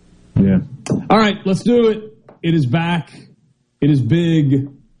 Yeah. All right, let's do it. It is back. It is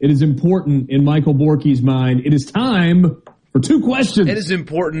big. It is important in Michael Borky's mind. It is time for two questions. It is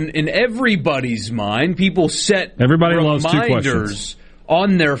important in everybody's mind. People set loves two reminders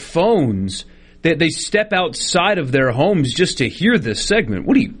on their phones that they step outside of their homes just to hear this segment.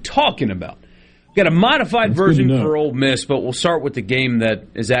 What are you talking about? We've got a modified version for Ole Miss, but we'll start with the game that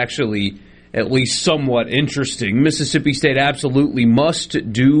is actually at least somewhat interesting. Mississippi State absolutely must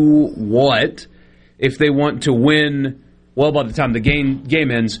do what if they want to win, well, by the time the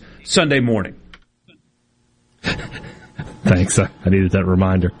game ends, Sunday morning? Thanks. I needed that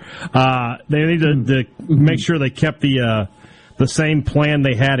reminder. They need to make sure they kept the same plan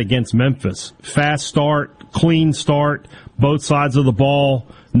they had against Memphis. Fast start, clean start, both sides of the ball,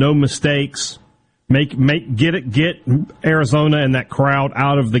 no mistakes. Get Arizona and that crowd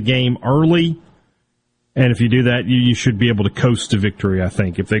out of the game early. And if you do that, you should be able to coast to victory, I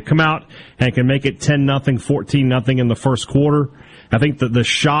think. If they come out and can make it 10-0, 14-0 in the first quarter, I think that the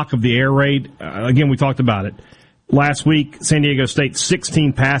shock of the air raid, again, we talked about it. Last week, San Diego State,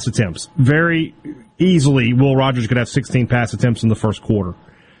 16 pass attempts. Very easily, Will Rogers could have 16 pass attempts in the first quarter.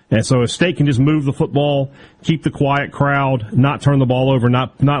 And so if State can just move the football, keep the quiet crowd, not turn the ball over,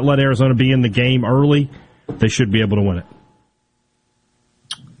 not let Arizona be in the game early, they should be able to win it.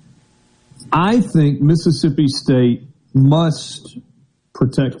 I think Mississippi State must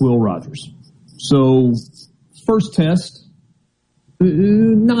protect Will Rogers. So first test,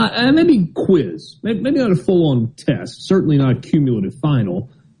 maybe quiz, maybe not a full-on test, certainly not a cumulative final,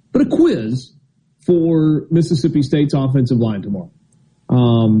 but a quiz for Mississippi State's offensive line tomorrow.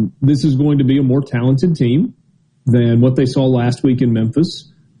 This is going to be a more talented team than what they saw last week in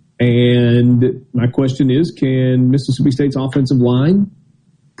Memphis. And my question is, can Mississippi State's offensive line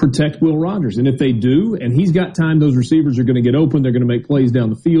protect Will Rogers? And if they do, and he's got time, those receivers are going to get open. They're going to make plays down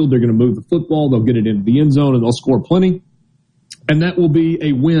the field. They're going to move the football. They'll get it into the end zone, and they'll score plenty. And that will be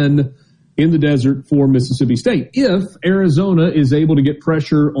a win in the desert for Mississippi State. If Arizona is able to get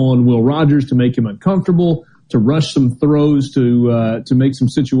pressure on Will Rogers to make him uncomfortable, to rush some throws, to make some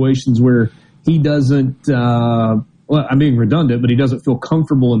situations where he doesn't, well, I'm being redundant, but he doesn't feel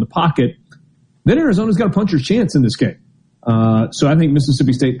comfortable in the pocket, then Arizona's got a puncher's chance in this game. So I think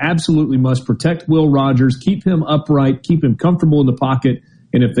Mississippi State absolutely must protect Will Rogers, keep him upright, keep him comfortable in the pocket,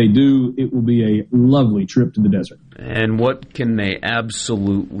 and if they do, it will be a lovely trip to the desert. And what can they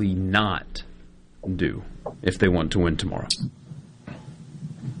absolutely not do if they want to win tomorrow?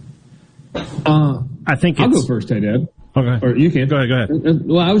 I think I'll go first, hey Dad. Okay. Or you can. Go ahead.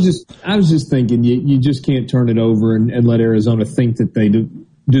 Well, I was just thinking you just can't turn it over and let Arizona think that they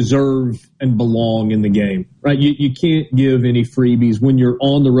deserve and belong in the game, right? You can't give any freebies when you're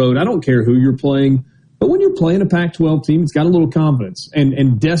on the road. I don't care who you're playing, but when you're playing a Pac-12 team, it's got a little confidence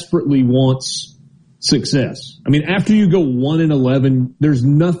and desperately wants success. I mean, after you go 1-11, there's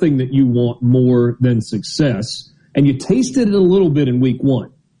nothing that you want more than success. And you tasted it a little bit in week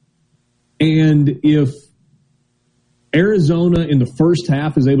one. And if Arizona in the first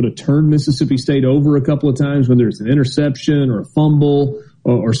half is able to turn Mississippi State over a couple of times, whether it's an interception or a fumble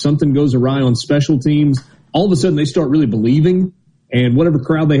or something goes awry on special teams, all of a sudden they start really believing, and whatever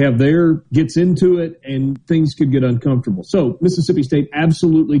crowd they have there gets into it, and things could get uncomfortable. So Mississippi State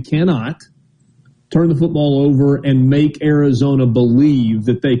absolutely cannot turn the football over and make Arizona believe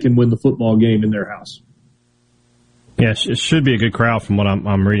that they can win the football game in their house. Yeah, it should be a good crowd from what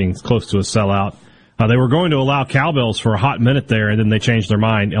I'm reading. It's close to a sellout. They were going to allow cowbells for a hot minute there, and then they changed their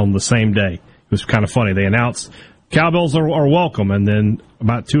mind on the same day. It was kind of funny. They announced cowbells are welcome, and then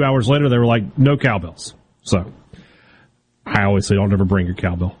about 2 hours later, they were like, no cowbells. So I always say don't ever bring your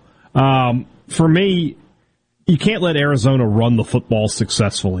cowbell. For me, you can't let Arizona run the football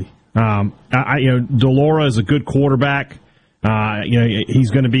successfully. Delora is a good quarterback.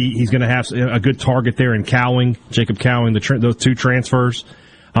 He's going to have a good target there in Cowing, Jacob Cowing, those two transfers.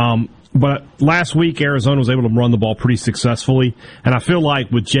 But last week, Arizona was able to run the ball pretty successfully. And I feel like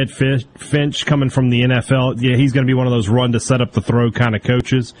with Jed Finch coming from the NFL, he's going to be one of those run to set up the throw kind of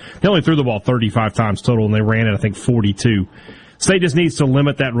coaches. They only threw the ball 35 times total, and they ran it, I think, 42. State just needs to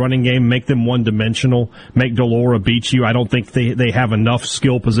limit that running game, make them one-dimensional, make Delora beat you. I don't think they have enough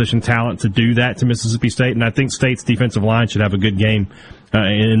skill position talent to do that to Mississippi State, and I think State's defensive line should have a good game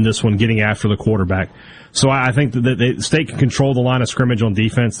in this one, getting after the quarterback. So I think that the State can control the line of scrimmage on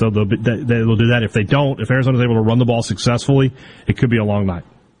defense. They'll do that. If they don't, if Arizona's able to run the ball successfully, it could be a long night.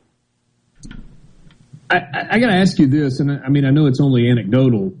 I got to ask you this, and I mean, I know it's only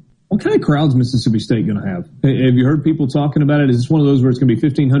anecdotal. What kind of crowd's Mississippi State going to have? Have you heard people talking about it? Is this one of those where it's going to be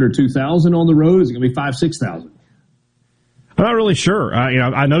 1,500, 2,000 on the road? Is it going to be 5,000, 6,000? I'm not really sure.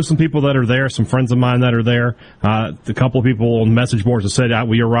 I know some people that are there, some friends of mine that are there. A couple of people on message boards have said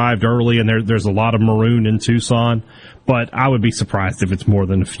we arrived early, and there's a lot of maroon in Tucson. But I would be surprised if it's more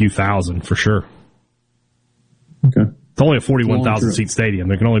than a few thousand for sure. Okay. It's only a 41,000 seat stadium.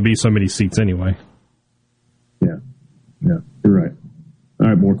 There can only be so many seats anyway. Yeah, you're right. All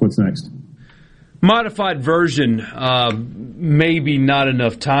right, Bork, what's next? Modified version, maybe not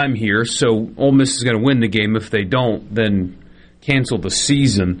enough time here, so Ole Miss is going to win the game. If they don't, then cancel the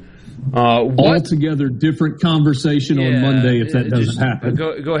season. Altogether different conversation on Monday if that doesn't happen.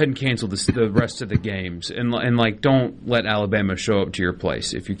 Go ahead and cancel the rest of the games. And don't let Alabama show up to your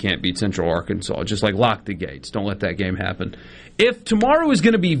place if you can't beat Central Arkansas. Just lock the gates. Don't let that game happen. If tomorrow is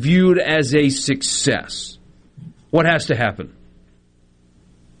going to be viewed as a success, what has to happen?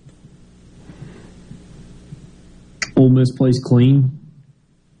 Ole Miss plays clean.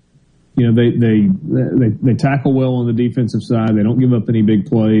 They tackle well on the defensive side. They don't give up any big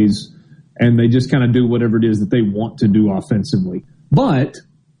plays, and they just kind of do whatever it is that they want to do offensively. But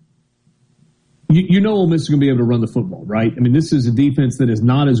you know Ole Miss is going to be able to run the football, right? I mean, this is a defense that is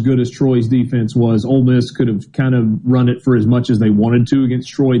not as good as Troy's defense was. Ole Miss could have kind of run it for as much as they wanted to against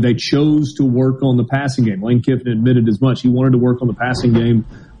Troy. They chose to work on the passing game. Lane Kiffin admitted as much. He wanted to work on the passing game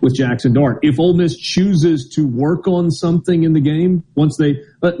with Jackson Dart. If Ole Miss chooses to work on something in the game, once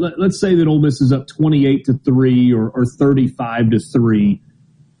let's say that Ole Miss is up 28-3 or 35-3,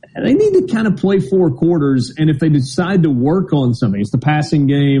 they need to kind of play 4 quarters. And if they decide to work on something, it's the passing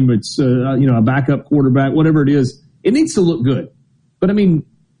game, it's a backup quarterback, whatever it is, it needs to look good. But I mean,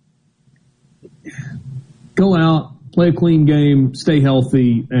 go out, play a clean game, stay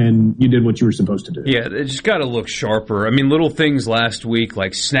healthy, and you did what you were supposed to do. Yeah, it just got to look sharper. I mean, little things last week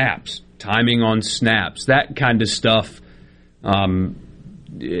like snaps, timing on snaps, that kind of stuff.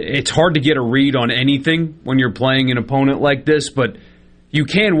 It's hard to get a read on anything when you're playing an opponent like this, but you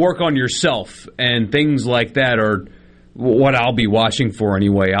can work on yourself, and things like that are what I'll be watching for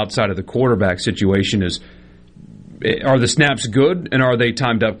anyway outside of the quarterback situation is, are the snaps good and are they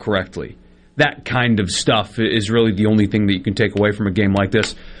timed up correctly? That kind of stuff is really the only thing that you can take away from a game like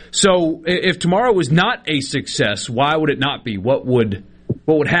this. So if tomorrow was not a success, why would it not be? What would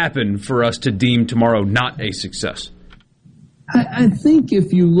happen for us to deem tomorrow not a success? I think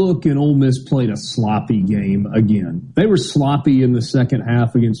if you look, and Ole Miss played a sloppy game again. They were sloppy in the second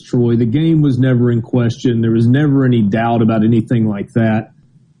half against Troy. The game was never in question. There was never any doubt about anything like that.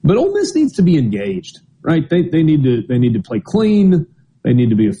 But Ole Miss needs to be engaged, right? They need to play clean. They need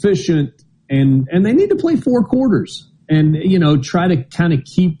to be efficient. And they need to play 4 quarters and, try to kind of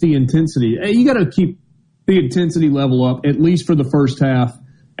keep the intensity. You got to keep the intensity level up, at least for the first half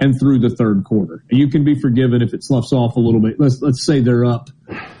and through the third quarter. You can be forgiven if it sloughs off a little bit. Let's say they're up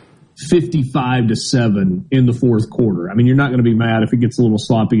 55-7 in the fourth quarter. I mean, you're not going to be mad if it gets a little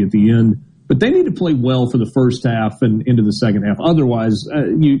sloppy at the end, but they need to play well for the first half and into the second half. Otherwise,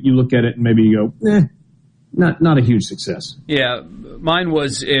 you look at it and maybe you go, not a huge success. Yeah, mine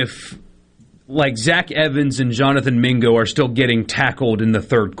was if like Zach Evans and Jonathan Mingo are still getting tackled in the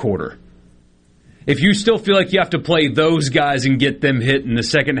third quarter. If you still feel like you have to play those guys and get them hit in the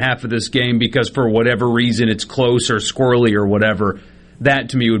second half of this game because for whatever reason it's close or squirrely or whatever, that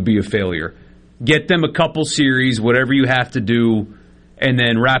to me would be a failure. Get them a couple series, whatever you have to do, and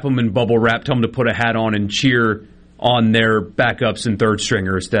then wrap them in bubble wrap, tell them to put a hat on and cheer on their backups and third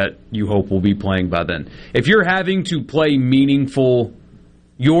stringers that you hope will be playing by then. If you're having to play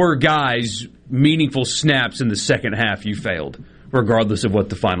your guys meaningful snaps in the second half, you failed, regardless of what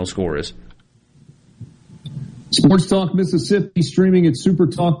the final score is. Sports Talk Mississippi streaming at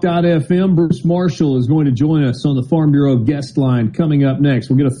supertalk.fm. Bruce Marshall is going to join us on the Farm Bureau guest line coming up next.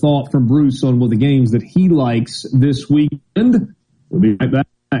 We'll get a thought from Bruce on one of the games that he likes this weekend. We'll be right back.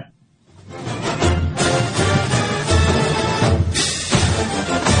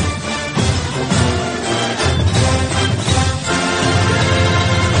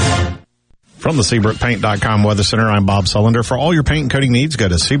 From the SeabrookPaint.com Weather Center, I'm Bob Sullender. For all your paint and coating needs, go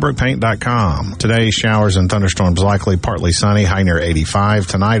to SeabrookPaint.com. Today, showers and thunderstorms likely, partly sunny, high near 85.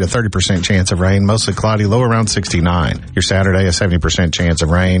 Tonight, a 30% chance of rain, mostly cloudy, low around 69. Your Saturday, a 70% chance of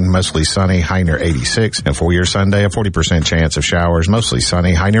rain, mostly sunny, high near 86. And for your Sunday, a 40% chance of showers, mostly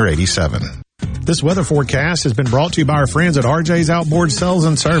sunny, high near 87. This weather forecast has been brought to you by our friends at RJ's Outboard Sales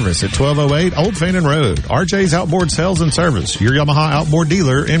and Service at 1208 Old Fannin Road. RJ's Outboard Sales and Service, your Yamaha outboard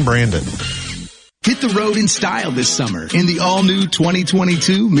dealer in Brandon. Hit the road in style this summer in the all-new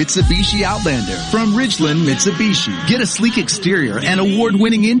 2022 Mitsubishi Outlander from Ridgeland Mitsubishi. Get a sleek exterior and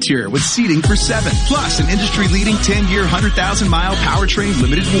award-winning interior with seating for 7. Plus an industry-leading 10-year, 100,000-mile powertrain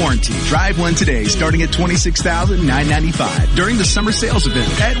limited warranty. Drive one today starting at $26,995 during the summer sales event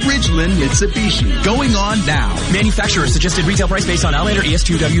at Ridgeland Mitsubishi. Going on now. Manufacturer suggested retail price based on Outlander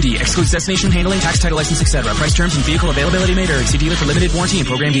ES2WD. Excludes destination handling, tax, title, license, etc. Price, terms, and vehicle availability may vary. See dealer for limited warranty and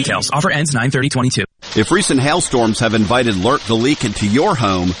program details. Offer ends 9/30/22. If recent hailstorms have invited Lurk the Leak into your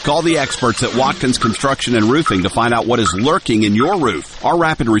home, call the experts at Watkins Construction and Roofing to find out what is lurking in your roof. Our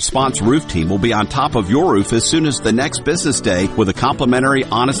rapid response roof team will be on top of your roof as soon as the next business day with a complimentary,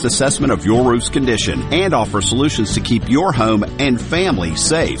 honest assessment of your roof's condition and offer solutions to keep your home and family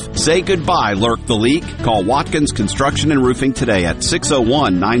safe. Say goodbye, Lurk the Leak. Call Watkins Construction and Roofing today at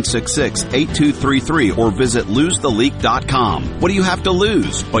 601-966-8233 or visit losetheleak.com. What do you have to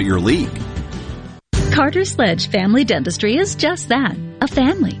lose but your leak? Carter Sledge Family Dentistry is just that, a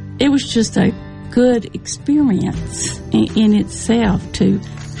family. It was just a good experience in itself to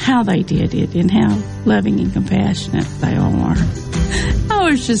how they did it and how loving and compassionate they all are. I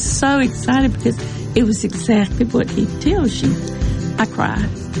was just so excited because it was exactly what he tells you. I cried.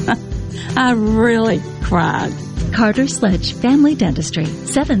 I really cried. Carter Sledge Family Dentistry,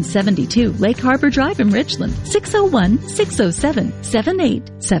 772 Lake Harbor Drive in Richland,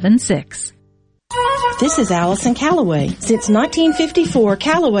 601-607-7876. This is Allison Calloway. Since 1954,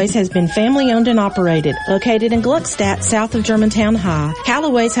 Callaway's has been family-owned and operated, located in Gluckstadt, south of Germantown High.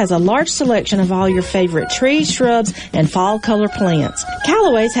 Callaway's has a large selection of all your favorite trees, shrubs, and fall color plants.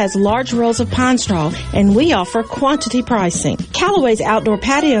 Callaway's has large rolls of pine straw, and we offer quantity pricing. Callaway's outdoor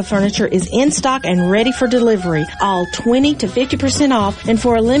patio furniture is in stock and ready for delivery, all 20 to 50% off, and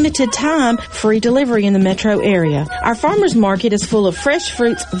for a limited time, free delivery in the metro area. Our farmers market is full of fresh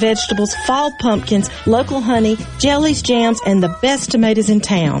fruits, vegetables, fall pumpkins, local honey, jellies, jams, and the best tomatoes in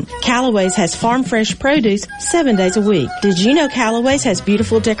town. Callaway's has farm fresh produce 7 days a week. Did you know Callaway's has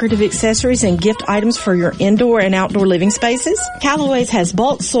beautiful decorative accessories and gift items for your indoor and outdoor living spaces? Callaway's has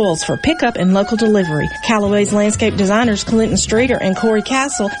bulk soils for pickup and local delivery. Callaway's landscape designers Clinton Streeter and Corey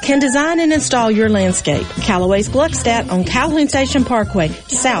Castle can design and install your landscape. Callaway's Gluckstadt on Calhoun Station Parkway,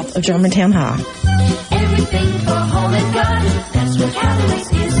 south of Germantown High. Everything for home and garden, that's what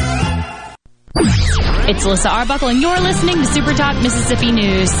Callaway's is. It's Alyssa Arbuckle, and you're listening to Super Talk Mississippi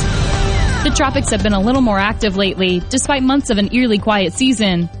News. The tropics have been a little more active lately, despite months of an eerily quiet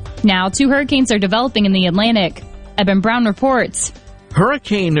season. Now, 2 hurricanes are developing in the Atlantic. Eben Brown reports.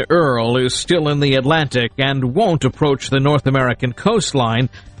 Hurricane Earl is still in the Atlantic and won't approach the North American coastline.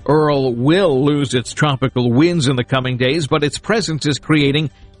 Earl will lose its tropical winds in the coming days, but its presence is creating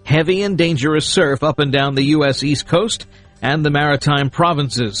heavy and dangerous surf up and down the U.S. East Coast and the maritime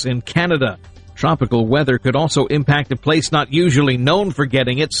provinces in Canada. Tropical weather could also impact a place not usually known for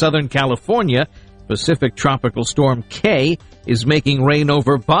getting it, Southern California. Pacific Tropical Storm K is making rain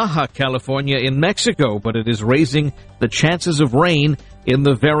over Baja California in Mexico, but it is raising the chances of rain in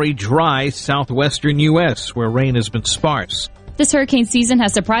the very dry southwestern U.S., where rain has been sparse. This hurricane season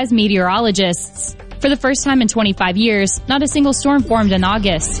has surprised meteorologists. For the first time in 25 years, not a single storm formed in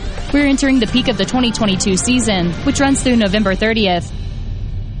August. We're entering the peak of the 2022 season, which runs through November 30th.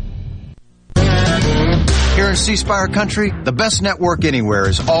 Here in C Spire country, the best network anywhere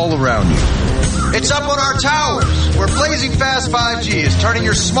is all around you. It's up on our towers, where blazing fast 5G is turning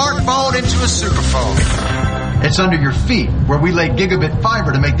your smartphone into a superphone. It's under your feet, where we lay gigabit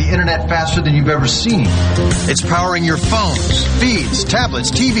fiber to make the internet faster than you've ever seen. It's powering your phones, feeds,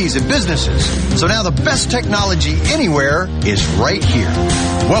 tablets, TVs, and businesses. So now the best technology anywhere is right here.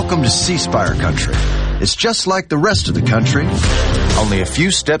 Welcome to C Spire country. It's just like the rest of the country, only a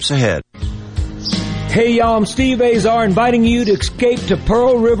few steps ahead. Hey y'all, I'm Steve Azar inviting you to escape to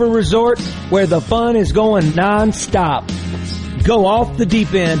Pearl River Resort where the fun is going non-stop. Go off the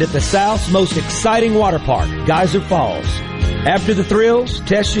deep end at the South's most exciting water park, Geyser Falls. After the thrills,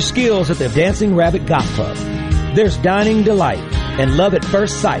 test your skills at the Dancing Rabbit Golf Club. There's dining delight and love at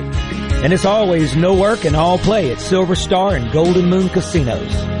first sight. And it's always no work and all play at Silver Star and Golden Moon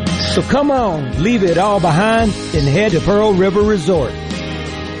Casinos. So come on, leave it all behind and head to Pearl River Resort.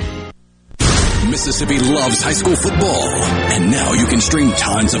 Mississippi loves high school football, and now you can stream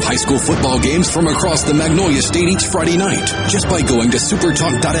tons of high school football games from across the Magnolia State each Friday night just by going to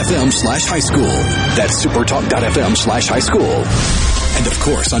supertalk.fm/high school. That's supertalk.fm/high school. And of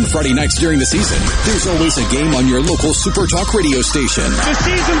course, on Friday nights during the season, there's always a game on your local Supertalk radio station. The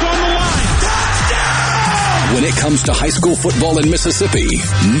season's on the line. Touchdown! When it comes to high school football in Mississippi,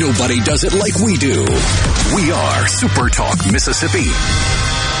 nobody does it like we do. We are Supertalk Mississippi.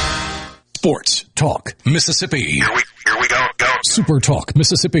 Sports Talk Mississippi. Here we go. Super Talk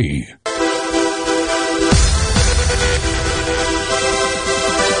Mississippi.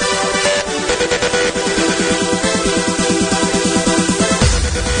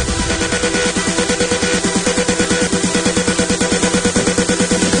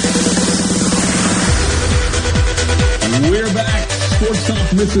 We're back. Sports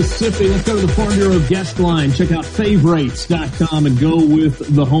Talk Mississippi. Let's go to the Farm Bureau guest line. Check out favorites.com and go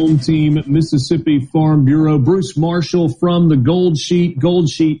with the home team, Mississippi Farm Bureau. Bruce Marshall from the Gold Sheet,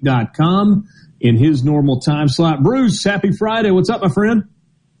 goldsheet.com in his normal time slot. Bruce, happy Friday. What's up, my friend?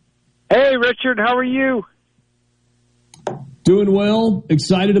 Hey, Richard. How are you? Doing well.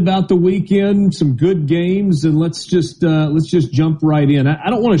 Excited about the weekend. Some good games, and let's just jump right in. I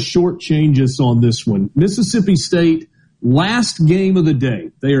don't want to shortchange us on this one. Mississippi State, last game of the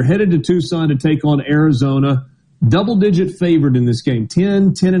day. They are headed to Tucson to take on Arizona. Double-digit favored in this game,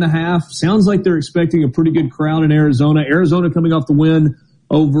 10.5. Sounds like they're expecting a pretty good crowd in Arizona. Arizona coming off the win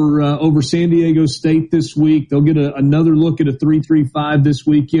over San Diego State this week. They'll get another look at a 3-3-5 this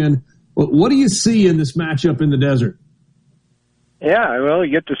weekend. But what do you see in this matchup in the desert? Yeah, well,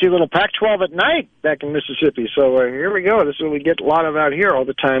 you get to see a little Pac-12 at night back in Mississippi. So here we go. This is what we get a lot of out here all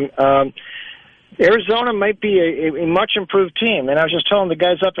the time. Arizona might be a much improved team, and I was just telling the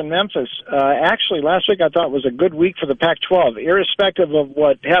guys up in Memphis, actually last week I thought was a good week for the Pac-12, irrespective of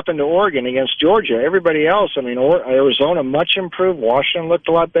what happened to Oregon against Georgia. Everybody else, I mean, Arizona much improved, Washington looked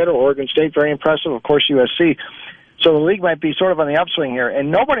a lot better, Oregon State very impressive, of course USC. So the league might be sort of on the upswing here,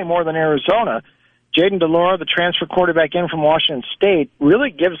 and nobody more than Arizona. Jaden DeLora, the transfer quarterback in from Washington State,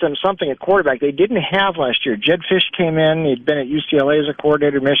 really gives them something at quarterback they didn't have last year. Jed Fish came in. He'd been at UCLA as a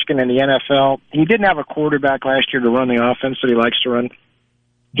coordinator, Michigan, in the NFL. He didn't have a quarterback last year to run the offense that he likes to run.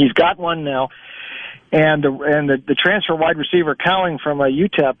 He's got one now. And the transfer wide receiver Cowling from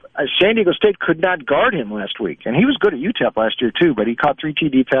UTEP, San Diego State could not guard him last week. And he was good at UTEP last year, too, but he caught 3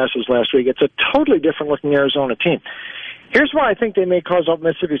 TD passes last week. It's a totally different-looking Arizona team. Here's why I think they may cause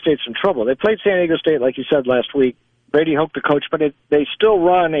Mississippi State some trouble. They played San Diego State, like you said, last week. Brady Hoke, the coach, but they still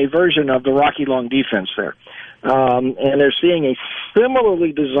run a version of the Rocky Long defense there. And they're seeing a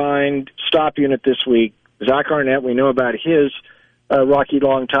similarly designed stop unit this week. Zach Arnett, we know about his Rocky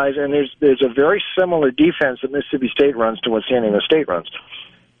Long ties, and there's a very similar defense that Mississippi State runs to what San Diego State runs.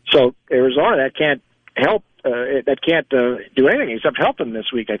 So Arizona, that can't help. That can't do anything except help them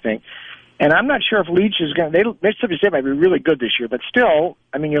this week, I think. And I'm not sure if Leach is going to... Mississippi State might be really good this year, but still,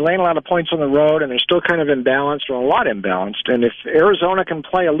 I mean, you're laying a lot of points on the road, and they're still kind of imbalanced, or a lot imbalanced. And if Arizona can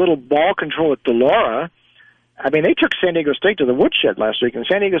play a little ball control with DeLora, I mean, they took San Diego State to the woodshed last week, and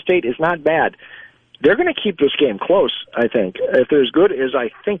San Diego State is not bad. They're going to keep this game close, I think, if they're as good as I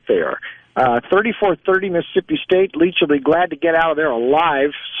think they are. 34-30 Mississippi State. Leach will be glad to get out of there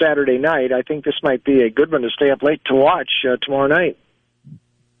alive Saturday night. I think this might be a good one to stay up late to watch tomorrow night.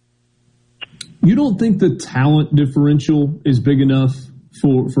 You don't think the talent differential is big enough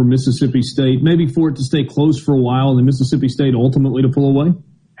for Mississippi State, maybe for it to stay close for a while and then Mississippi State ultimately to pull away?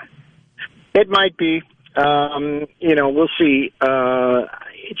 It might be. We'll see.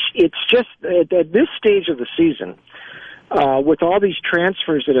 It's just at this stage of the season, with all these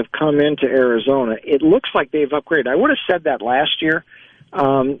transfers that have come into Arizona, it looks like they've upgraded. I would have said that last year,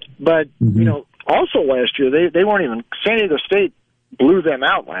 but also last year they weren't even. San Diego State blew them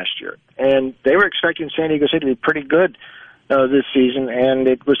out last year, and they were expecting San Diego State to be pretty good this season, and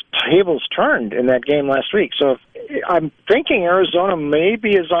it was tables turned in that game last week. So I'm thinking Arizona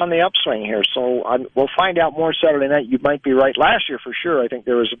maybe is on the upswing here, so we'll find out more Saturday night. You might be right. Last year, for sure, I think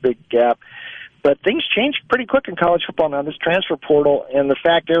there was a big gap. But things change pretty quick in college football now, this transfer portal, and the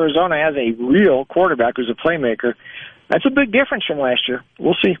fact Arizona has a real quarterback who's a playmaker, that's a big difference from last year.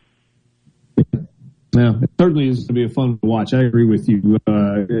 We'll see. Yeah, it certainly is going to be a fun to watch. I agree with you.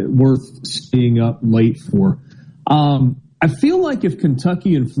 Worth staying up late for. I feel like if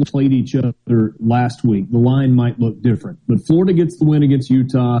Kentucky and Florida played each other last week, the line might look different. But Florida gets the win against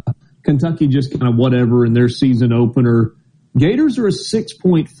Utah. Kentucky just kind of whatever in their season opener. Gators are a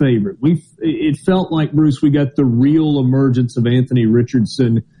 6-point favorite. It felt like, Bruce, we got the real emergence of Anthony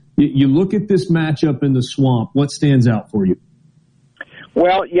Richardson. You look at this matchup in the Swamp. What stands out for you?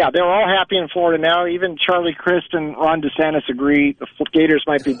 Well, yeah, they're all happy in Florida now. Even Charlie Crist and Ron DeSantis agree the Gators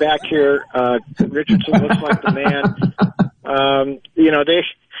might be back here. Richardson looks like the man. I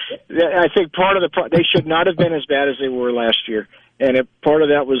think part of they should not have been as bad as they were last year. And part of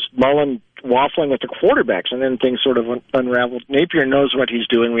that was Mullen waffling with the quarterbacks, and then things sort of unraveled. Napier knows what he's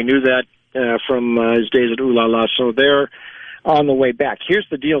doing. We knew that from his days at Ooh La La. So they're on the way back. Here's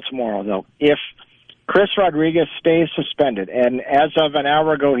the deal tomorrow, though. If Chris Rodriguez stays suspended, and as of an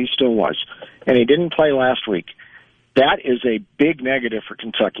hour ago he still was, and he didn't play last week, that is a big negative for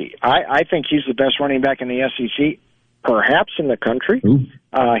Kentucky. I think he's the best running back in the SEC, perhaps in the country.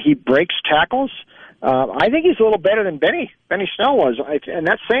 He breaks tackles. I think he's a little better than Benny Snell was, and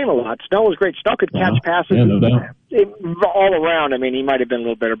that's saying a lot. Snell was great. Snell could catch passes all around. I mean, he might have been a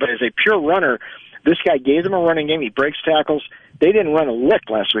little better, but as a pure runner, this guy gave them a running game. He breaks tackles. They didn't run a lick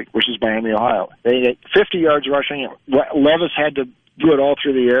last week, which is Miami, Ohio. They had 50 yards rushing. Levis had to do it all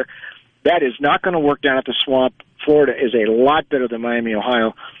through the air. That is not going to work down at the Swamp. Florida is a lot better than Miami,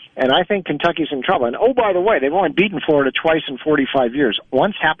 Ohio. And I think Kentucky's in trouble. And, oh, by the way, they've only beaten Florida twice in 45 years.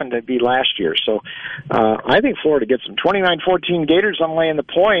 Once happened to be last year. So I think Florida gets them. 29-14 Gators, I'm laying the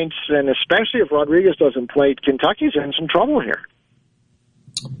points. And especially if Rodriguez doesn't play, Kentucky's in some trouble here.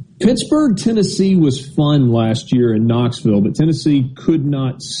 Pittsburgh, Tennessee was fun last year in Knoxville, but Tennessee could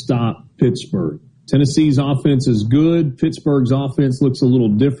not stop Pittsburgh. Tennessee's offense is good. Pittsburgh's offense looks a little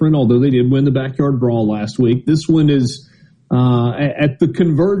different, although they did win the backyard brawl last week. This one is at the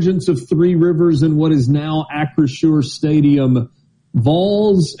convergence of Three Rivers and what is now Acrisure Stadium.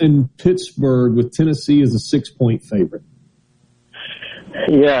 Vols and Pittsburgh with Tennessee as a 6-point favorite.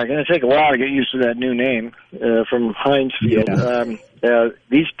 Yeah, going to take a while to get used to that new name from Heinz Field. Yeah.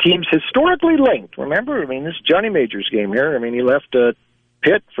 These teams historically linked. Remember, I mean, this is Johnny Majors game here. I mean, he left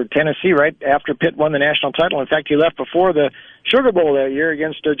Pitt for Tennessee right after Pitt won the national title. In fact, he left before the Sugar Bowl that year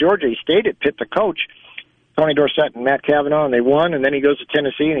against Georgia. He stayed at Pitt to coach Tony Dorsett and Matt Cavanaugh, and they won. And then he goes to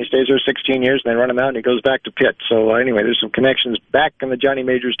Tennessee, and he stays there 16 years, and they run him out, and he goes back to Pitt. So anyway, there's some connections back in the Johnny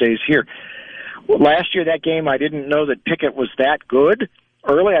Majors days here. Last year, that game, I didn't know that Pickett was that good.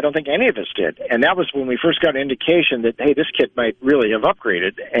 Early, I don't think any of us did. And that was when we first got an indication that, hey, this kid might really have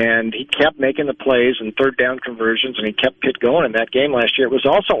upgraded. And he kept making the plays and third down conversions, and he kept Pitt going in that game last year. It was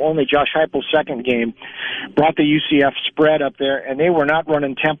also only Josh Heupel's second game, brought the UCF spread up there, and they were not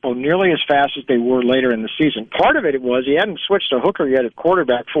running tempo nearly as fast as they were later in the season. Part of it was he hadn't switched to Hooker yet at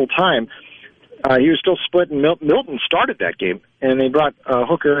quarterback full time. He was still splitting. Milton started that game, and they brought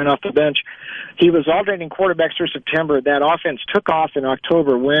Hooker in off the bench. He was alternating quarterbacks through September. That offense took off in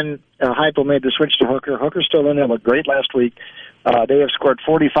October when Heupel made the switch to Hooker. Hooker's still in there, looked great last week. They have scored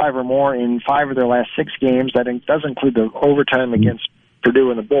 45 or more in 5 of their last 6 games. That does include the overtime against Purdue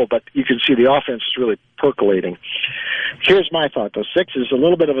in the bowl, but you can see the offense is really percolating. Here's my thought, though. 6 is a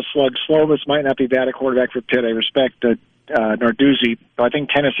little bit of a slug. Slovis might not be bad at quarterback for Pitt. I respect Narduzzi. I think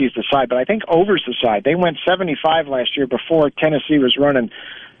Tennessee's the side, but I think over's the side. They went 75 last year before Tennessee was running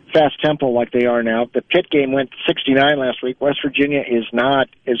fast tempo like they are now. The Pitt game went 69 last week. West Virginia is not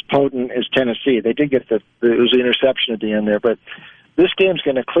as potent as Tennessee. They did get it was the interception at the end there, but this game's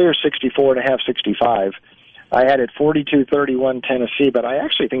going to clear 64.5, 65. I had it 42-31 Tennessee, but I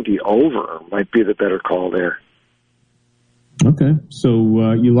actually think the over might be the better call there. Okay,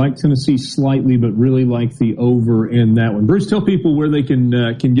 so you like Tennessee slightly, but really like the over in that one. Bruce, tell people where they can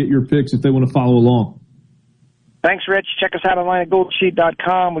get your picks if they want to follow along. Thanks, Rich. Check us out online at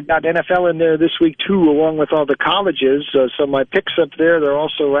goldsheet.com. We've got NFL in there this week, too, along with all the colleges. So my picks up there, they're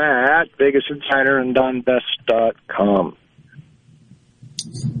also at Vegas Insider and DonBest.com.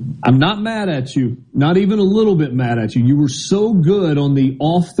 I'm not mad at you. Not even a little bit mad at you. You were so good on the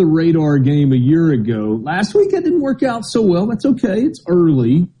off-the-radar game a year ago. Last week it didn't work out so well. That's okay. It's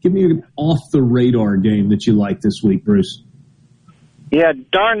early. Give me an off-the-radar game that you like this week, Bruce. Yeah,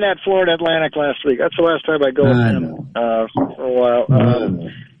 darn that Florida Atlantic last week. That's the last time I go with them for a while.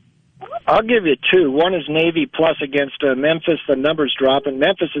 I'll give you 2. One is Navy plus against Memphis. The number's dropping.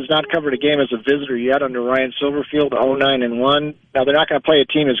 Memphis has not covered a game as a visitor yet under Ryan Silverfield, 0-9-1. Now, they're not going to play a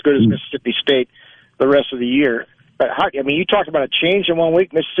team as good as Mississippi State the rest of the year. But, you talked about a change in 1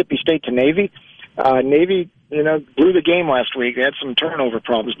 week, Mississippi State to Navy. Navy, blew the game last week. They had some turnover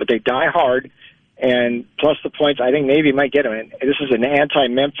problems, but they die hard. And plus the points, I think Navy might get them. And this is an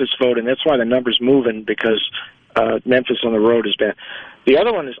anti-Memphis vote, and that's why the number's moving, because Memphis on the road is bad. The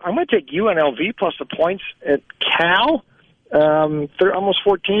other one is I'm going to take UNLV plus the points at Cal. They're almost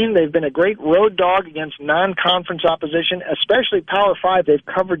 14. They've been a great road dog against non-conference opposition, especially Power 5. They've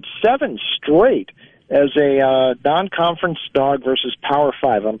covered 7 straight as a non-conference dog versus Power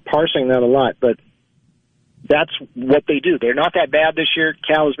 5. I'm parsing that a lot, but that's what they do. They're not that bad this year.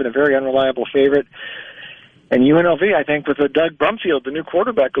 Cal has been a very unreliable favorite. And UNLV, I think, with Doug Brumfield, the new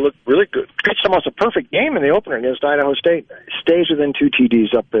quarterback, will look really good. Pitched almost a perfect game in the opener against Idaho State. Stays within 2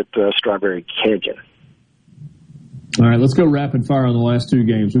 TDs up at Strawberry Canyon. All right, let's go rapid fire on the last 2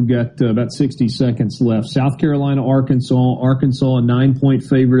 games. We've got about 60 seconds left. South Carolina, Arkansas. Arkansas, a 9-point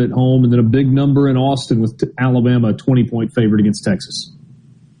favorite at home, and then a big number in Austin with Alabama, a 20-point favorite against Texas.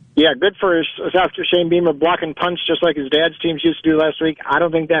 Yeah, good for South Shane Beamer blocking punts just like his dad's teams used to do last week. I don't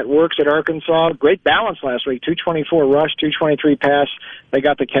think that works at Arkansas. Great balance last week, 224 rush, 223 pass. They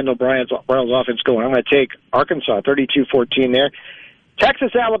got the Kendall Bryant's offense going. I'm going to take Arkansas, 32-14 there.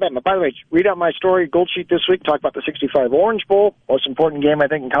 Texas, Alabama. By the way, read out my story, Gold Sheet this week. Talk about the 65 Orange Bowl. Most important game, I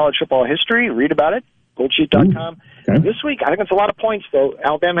think, in college football history. Read about it, goldsheet.com. Okay. This week, I think it's a lot of points, though.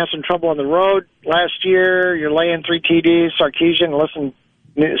 Alabama has some trouble on the road last year. You're laying 3 TDs. Sarkisian, listen,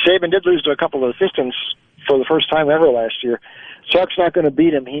 Saban did lose to a couple of assistants for the first time ever last year. Sark's not going to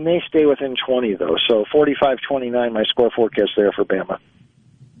beat him. He may stay within 20, though. So 45-29, my score forecast there for Bama.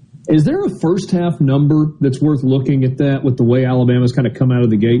 Is there a first-half number that's worth looking at that with the way Alabama's kind of come out of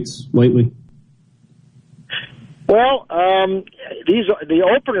the gates lately? Well,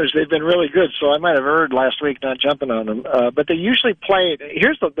 the openers, they've been really good, so I might have erred last week not jumping on them. But they usually play –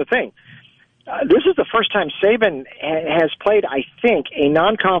 here's the thing. This is the first time Saban has played, I think, a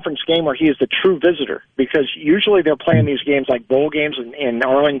non-conference game where he is the true visitor, because usually they're playing these games like bowl games in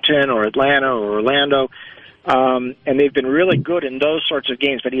Arlington or Atlanta or Orlando, and they've been really good in those sorts of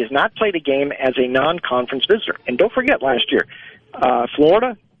games, but he has not played a game as a non-conference visitor. And don't forget last year,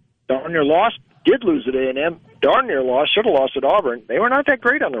 Florida, darn near lost, did lose at A&M. darn near lost, should have lost at Auburn. They were not that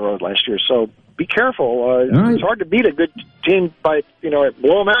great on the road last year, so be careful. Right. It's hard to beat a good team by,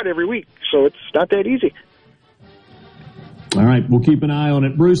 blow them out every week, so it's not that easy. All right, we'll keep an eye on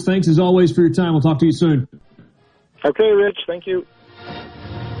it. Bruce, thanks as always for your time. We'll talk to you soon. Okay, Rich, thank you.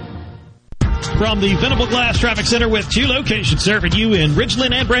 From the Venable Glass Traffic Center with 2 locations serving you in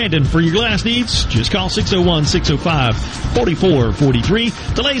Ridgeland and Brandon. For your glass needs, just call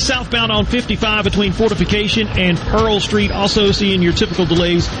 601-605-4443. Delays southbound on 55 between Fortification and Pearl Street. Also seeing your typical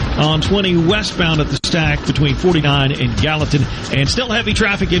delays on 20 westbound at the stack between 49 and Gallatin. And still heavy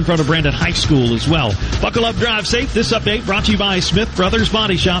traffic in front of Brandon High School as well. Buckle up, drive safe. This update brought to you by Smith Brothers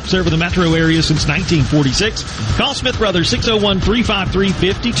Body Shop, serving the metro area since 1946. Call Smith Brothers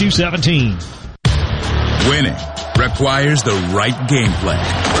 601-353-5217. Winning requires the right game plan.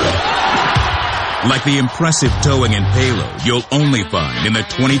 Like the impressive towing and payload you'll only find in the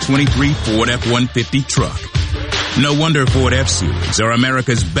 2023 Ford F-150 truck. No wonder Ford F-Series are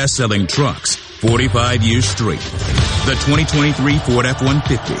America's best-selling trucks 45 years straight. The 2023 Ford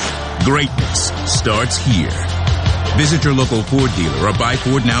F-150. Greatness starts here. Visit your local Ford dealer or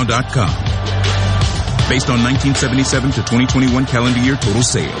buyfordnow.com. Based on 1977 to 2021 calendar year total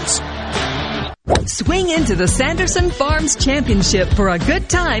sales. Swing into the Sanderson Farms Championship for a good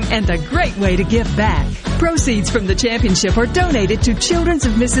time and a great way to give back. Proceeds from the championship are donated to Children's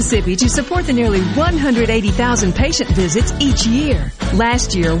of Mississippi to support the nearly 180,000 patient visits each year.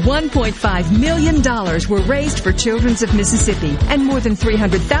 Last year, $1.5 million were raised for Children's of Mississippi, and more than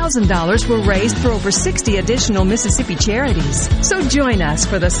 $300,000 were raised for over 60 additional Mississippi charities. So join us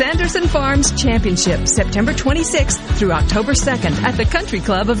for the Sanderson Farms Championship, September 26th through October 2nd at the Country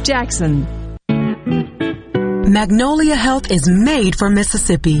Club of Jackson. Magnolia Health is made for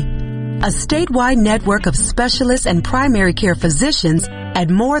Mississippi. A statewide network of specialists and primary care physicians at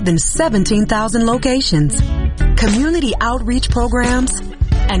more than 17,000 locations. Community outreach programs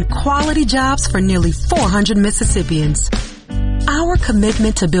and quality jobs for nearly 400 Mississippians. Our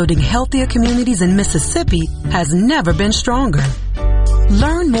commitment to building healthier communities in Mississippi has never been stronger.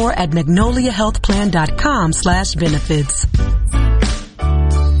 Learn more at magnoliahealthplan.com/benefits.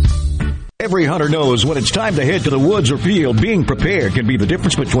 Every hunter knows when it's time to head to the woods or field, being prepared can be the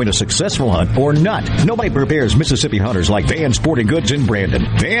difference between a successful hunt or not. Nobody prepares Mississippi hunters like Vans Sporting Goods in Brandon.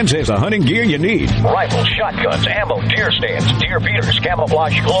 Vans has the hunting gear you need. Rifles, shotguns, ammo, deer stands, deer beaters,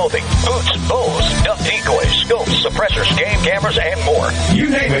 camouflage clothing, boots, bows, duck decoys, scopes, suppressors, game cameras, and more. You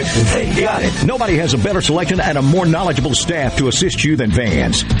name it, they got it. Nobody has a better selection and a more knowledgeable staff to assist you than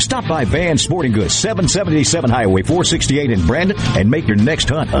Vans. Stop by Vans Sporting Goods, 777 Highway 468 in Brandon, and make your next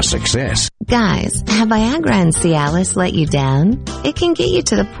hunt a success. Guys, have Viagra and Cialis let you down? It can get you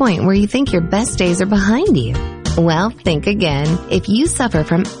to the point where you think your best days are behind you. Well, think again. If you suffer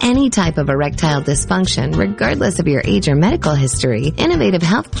from any type of erectile dysfunction, regardless of your age or medical history, Innovative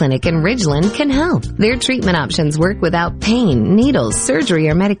Health Clinic in Ridgeland can help. Their treatment options work without pain, needles, surgery,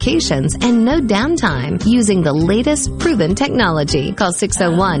 or medications, and no downtime, using the latest proven technology. Call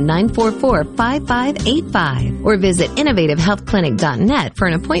 601-944-5585 or visit innovativehealthclinic.net for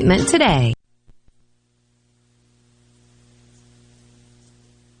an appointment today.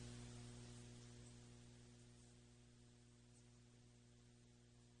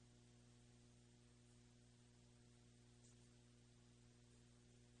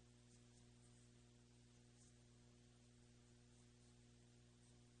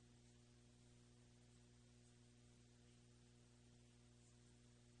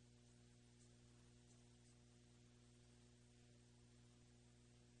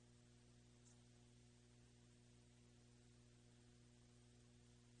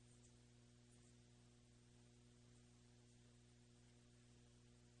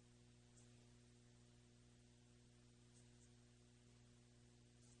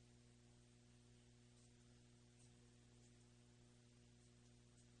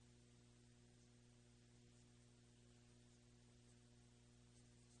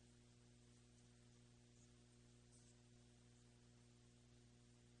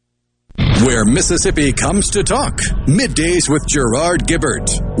 Where Mississippi comes to talk. Middays with Gerard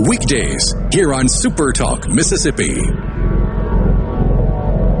Gibbert. Weekdays here on Super Talk Mississippi.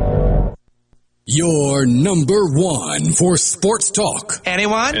 Your number one for sports talk.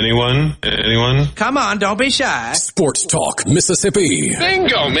 Anyone? Anyone? Come on, don't be shy. Sports Talk Mississippi.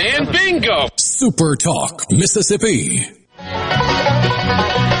 Bingo, man, bingo. Super Talk Mississippi.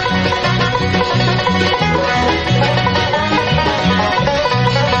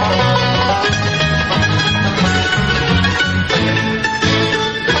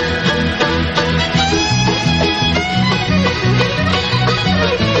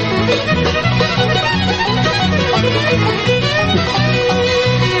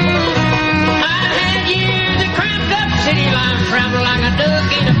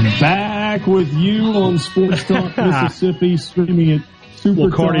 Back with you on Sports Talk Mississippi, streaming at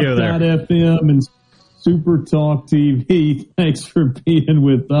supertalk.fm and Supertalk TV. Thanks for being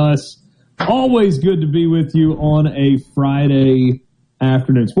with us. Always good to be with you on a Friday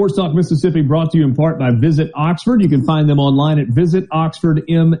afternoon. Sports Talk Mississippi brought to you in part by Visit Oxford. You can find them online at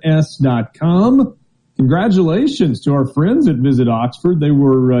visitoxfordms.com. Congratulations to our friends at Visit Oxford. They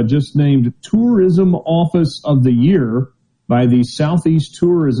were just named Tourism Office of the Year by the Southeast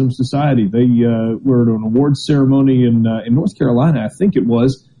Tourism Society. They were at an awards ceremony in North Carolina, I think it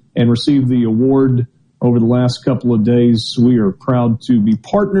was, and received the award over the last couple of days. We are proud to be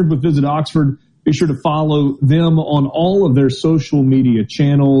partnered with Visit Oxford. Be sure to follow them on all of their social media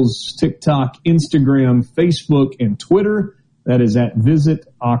channels, TikTok, Instagram, Facebook, and Twitter. That is at Visit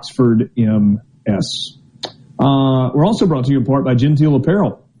Oxford MS. We're also brought to you in part by Genteel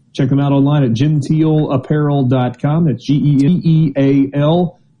Apparel. Check them out online at genteelapparel.com. That's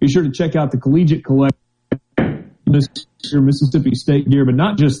Geeal. Be sure to check out the Collegiate Collection, Mississippi State gear, but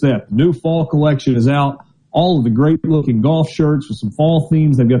not just that. The new fall collection is out. All of the great-looking golf shirts with some fall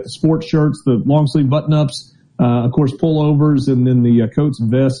themes. They've got the sports shirts, the long-sleeve button-ups, of course, pullovers, and then the coats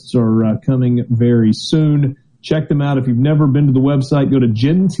and vests are coming very soon. Check them out. If you've never been to the website, go to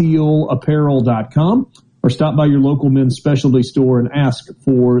genteelapparel.com or stop by your local men's specialty store and ask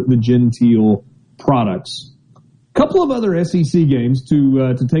for the Genteel products. A couple of other SEC games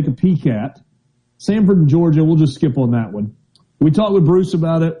to take a peek at. Samford and Georgia, we'll just skip on that one. We talked with Bruce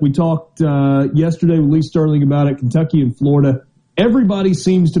about it. We talked yesterday with Lee Sterling about it, Kentucky and Florida. Everybody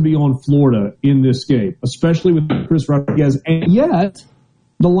seems to be on Florida in this game, especially with Chris Rodriguez. And yet,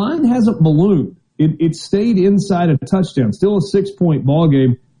 the line hasn't ballooned. It stayed inside a touchdown. Still a 6-point ball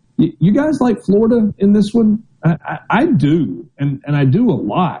game. You guys like Florida in this one? I do, and I do a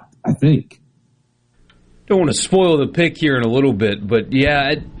lot, I think. Don't want to spoil the pick here in a little bit, but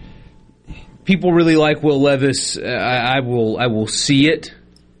yeah, people really like Will Levis. I will see it,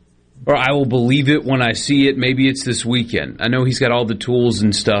 or I will believe it when I see it. Maybe it's this weekend. I know he's got all the tools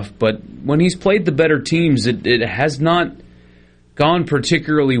and stuff, but when he's played the better teams, it has not gone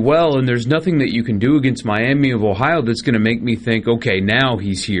particularly well, and there's nothing that you can do against Miami of Ohio that's going to make me think, okay, now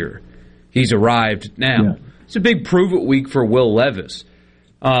he's here. He's arrived now. Yeah. It's a big prove-it week for Will Levis.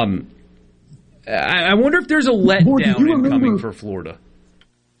 I wonder if there's a letdown incoming for Florida.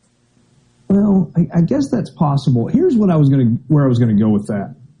 Well, I guess that's possible. Here's where I was going to go with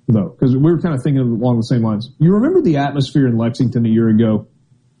that, though, because we were kind of thinking along the same lines. You remember the atmosphere in Lexington a year ago?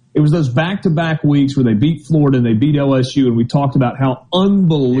 It was those back-to-back weeks where they beat Florida and they beat LSU, and we talked about how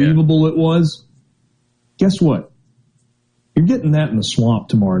unbelievable it was. Guess what? You're getting that in the Swamp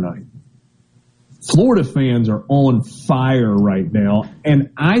tomorrow night. Florida fans are on fire right now,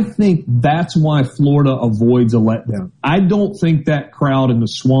 and I think that's why Florida avoids a letdown. I don't think that crowd in the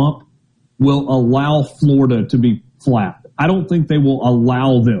Swamp will allow Florida to be flat. I don't think they will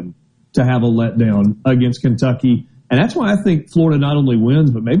allow them to have a letdown against Kentucky. And that's why I think Florida not only wins,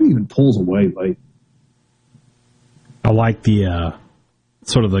 but maybe even pulls away late. I like the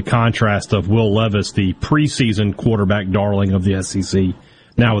sort of the contrast of Will Levis, the preseason quarterback darling of the SEC,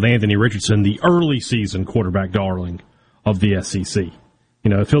 now with Anthony Richardson, the early season quarterback darling of the SEC. You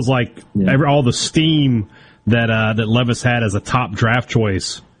know, it feels like all the steam that Levis had as a top draft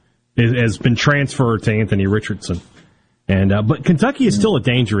choice has been transferred to Anthony Richardson. And but Kentucky is still a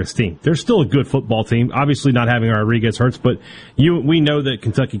dangerous team. They're still a good football team. Obviously, not having Rodriguez hurts, but we know that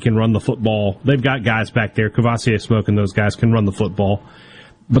Kentucky can run the football. They've got guys back there. Kavasier Smoke and those guys can run the football.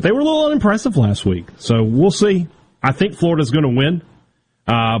 But they were a little unimpressive last week. So we'll see. I think Florida's going to win.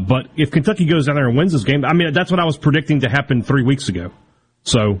 But if Kentucky goes down there and wins this game, I mean, that's what I was predicting to happen 3 weeks ago.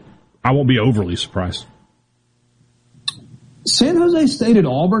 So I won't be overly surprised. San Jose State at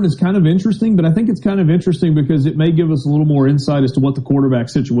Auburn is kind of interesting, but I think it's kind of interesting because it may give us a little more insight as to what the quarterback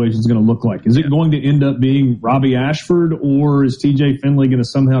situation is going to look like. Is it going to end up being Robbie Ashford, or is TJ Finley going to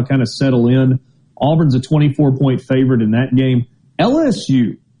somehow kind of settle in? Auburn's a 24-point favorite in that game.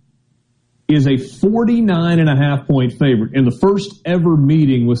 LSU is a 49.5-point favorite in the first ever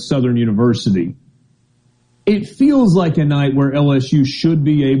meeting with Southern University. It feels like a night where LSU should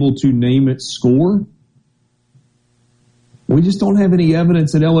be able to name its score. We just don't have any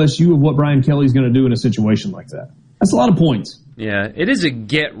evidence at LSU of what Brian Kelly's going to do in a situation like that. That's a lot of points. Yeah, it is a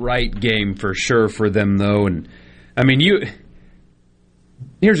get-right game for sure for them, though. And I mean,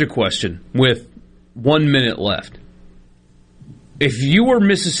 here's a question with 1 minute left. If you were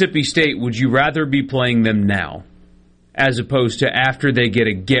Mississippi State, would you rather be playing them now as opposed to after they get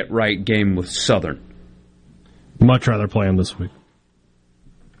a get-right game with Southern? Much rather play them this week.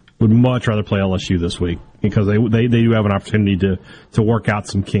 Would much rather play LSU this week because they do have an opportunity to work out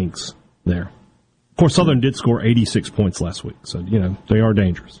some kinks there. Of course, Southern did score 86 points last week, so, they are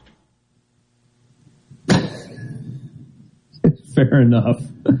dangerous. Fair enough.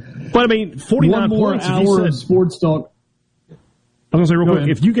 But, 49 One more points. hour of sports talk. I was going to say real quick, ahead.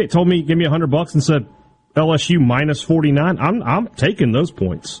 if you told me, give me $100 and said LSU minus 49, I'm taking those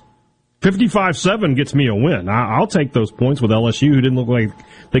points. 55-7 gets me a win. I'll take those points with LSU, who didn't look like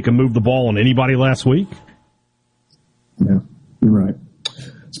they could move the ball on anybody last week. Yeah, you're right.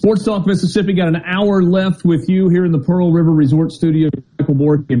 Sports Talk Mississippi got an hour left with you here in the Pearl River Resort Studio. Michael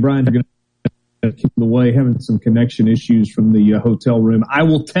Borky and Brian are going to keep the way, having some connection issues from the hotel room. I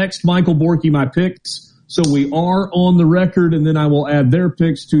will text Michael Borky my picks, so we are on the record, and then I will add their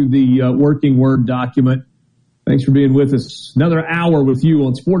picks to the working Word document. Thanks for being with us. Another hour with you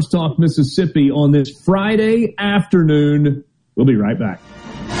on Sports Talk Mississippi on this Friday afternoon. We'll be right back.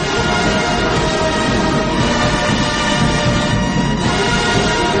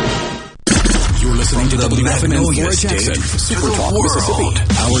 You're listening to WFMN Flora Jackson, Super Talk Mississippi,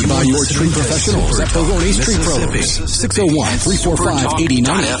 powered by your tree professionals at Peroni's Tree Pros,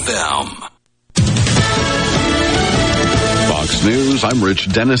 601-345-89FM. Fox News, I'm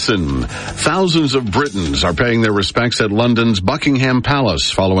Rich Dennison. Thousands of Britons are paying their respects at London's Buckingham Palace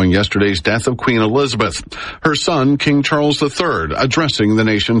following yesterday's death of Queen Elizabeth. Her son, King Charles III, addressing the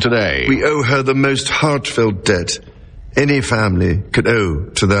nation today. We owe her the most heartfelt debt any family could owe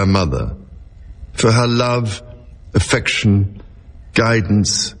to their mother, for her love, affection,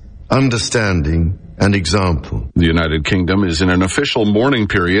 guidance, understanding, and example. The United Kingdom is in an official mourning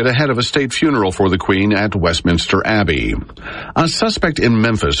period ahead of a state funeral for the Queen at Westminster Abbey. A suspect in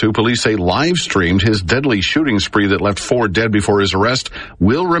Memphis who police say live-streamed his deadly shooting spree that left 4 dead before his arrest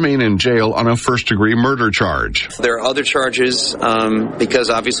will remain in jail on a first-degree murder charge. There are other charges because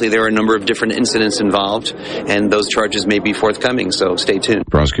obviously there are a number of different incidents involved, and those charges may be forthcoming, so stay tuned.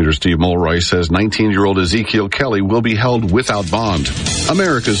 Prosecutor Steve Mulroy says 19-year-old Ezekiel Kelly will be held without bond.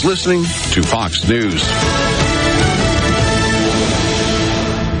 America's listening to Fox News.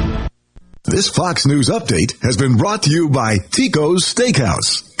 This Fox News update has been brought to you by Tico's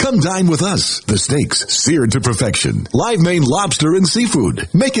Steakhouse. Come dine with us. The steaks seared to perfection. Live Maine lobster and seafood.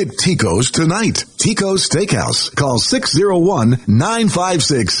 Make it Tico's tonight. Tico's Steakhouse. Call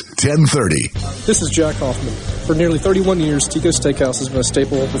 601-956-1030. This is Jack Hoffman. For nearly 31 years, Tico's Steakhouse has been a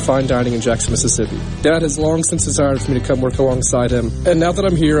staple of fine dining in Jackson, Mississippi. Dad has long since desired for me to come work alongside him. And now that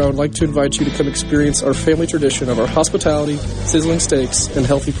I'm here, I would like to invite you to come experience our family tradition of our hospitality, sizzling steaks, and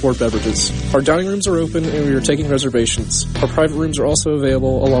healthy poured beverages. Our dining rooms are open and we are taking reservations. Our private rooms are also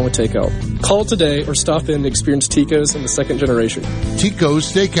available along with takeout. Call today or stop in to experience Tico's in the second generation.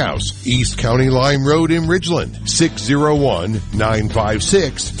 Tico's Steakhouse, East County Line Road in Ridgeland,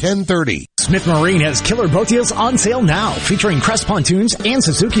 601-956-1030. Smith Marine has killer boat deals on sale now, featuring Crest Pontoons and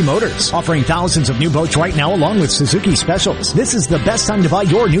Suzuki Motors, offering thousands of new boats right now along with Suzuki specials. This is the best time to buy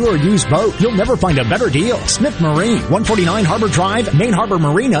your new or used boat. You'll never find a better deal. Smith Marine, 149 Harbor Drive, Main Harbor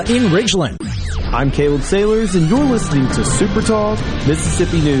Marina in Ridgeland. I'm Caleb Sailors, and you're listening to Super Talk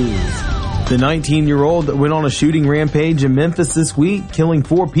Mississippi News. The 19-year-old that went on a shooting rampage in Memphis this week, killing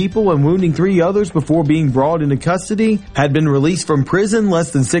 4 people and wounding 3 others before being brought into custody, had been released from prison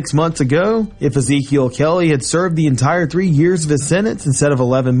less than 6 months ago. If Ezekiel Kelly had served the entire 3 years of his sentence instead of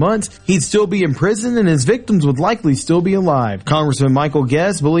 11 months, he'd still be in prison and his victims would likely still be alive. Congressman Michael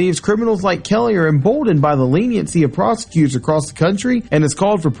Guest believes criminals like Kelly are emboldened by the leniency of prosecutors across the country and has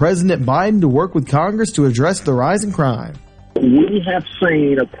called for President Biden to work with Congress to address the rise in crime. We have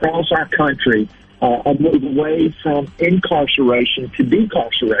seen across our country a move away from incarceration to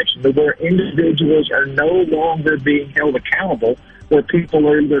decarceration, where individuals are no longer being held accountable, where people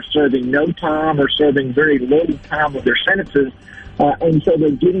are either serving no time or serving very little time of their sentences, and so they're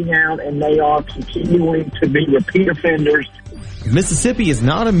getting out and they are continuing to be repeat offenders. Mississippi is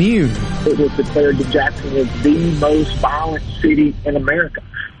not immune. It was declared that Jackson was the most violent city in America.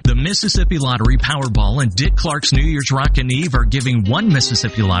 The Mississippi Lottery Powerball and Dick Clark's New Year's Rockin' Eve are giving one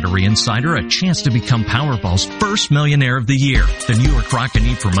Mississippi Lottery insider a chance to become Powerball's first millionaire of the year. The New York Rockin'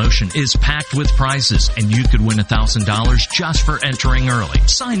 Eve promotion is packed with prizes, and you could win $1,000 just for entering early.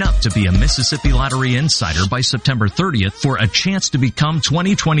 Sign up to be a Mississippi Lottery insider by September 30th for a chance to become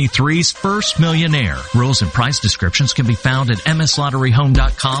 2023's first millionaire. Rules and prize descriptions can be found at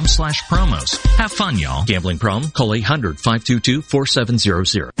mslotteryhome.com/promos. Have fun, y'all. Gambling problem? Call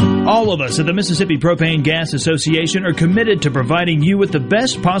 800-522-4700. All of us at the Mississippi Propane Gas Association are committed to providing you with the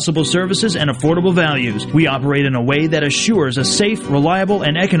best possible services and affordable values. We operate in a way that assures a safe, reliable,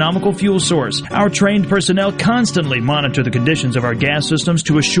 and economical fuel source. Our trained personnel constantly monitor the conditions of our gas systems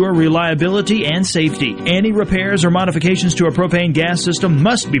to assure reliability and safety. Any repairs or modifications to a propane gas system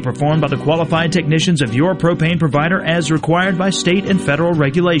must be performed by the qualified technicians of your propane provider as required by state and federal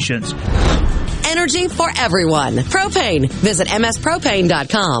regulations. Energy for everyone. Propane. Visit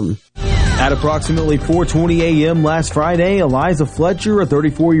mspropane.com. At approximately 4:20 a.m. last Friday, Eliza Fletcher, a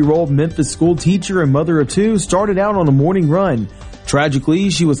 34-year-old Memphis school teacher and mother of two, started out on a morning run. Tragically,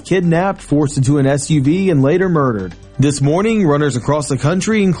 she was kidnapped, forced into an SUV, and later murdered. This morning, runners across the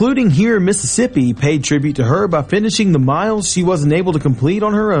country, including here in Mississippi, paid tribute to her by finishing the miles she wasn't able to complete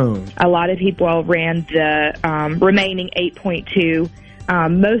on her own. A lot of people ran the remaining 8.2.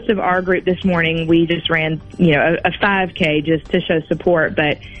 Most of our group this morning, we just ran, a 5K just to show support,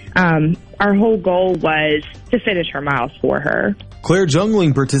 but our whole goal was to finish her miles for her. Claire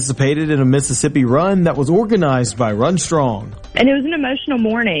Jungling participated in a Mississippi run that was organized by Run Strong. And it was an emotional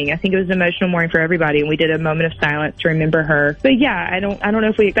morning. I think it was an emotional morning for everybody, and we did a moment of silence to remember her. But yeah, I don't know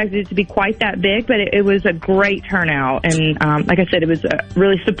if we expected it to be quite that big, but it was a great turnout. And like I said, it was a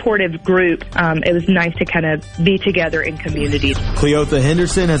really supportive group. It was nice to kind of be together in community. Cleotha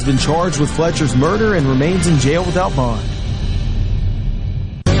Henderson has been charged with Fletcher's murder and remains in jail without bond.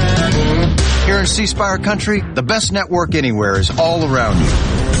 Here in C Spire country, the best network anywhere is all around you.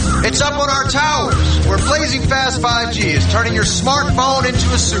 It's up on our towers, where blazing fast 5G is turning your smartphone into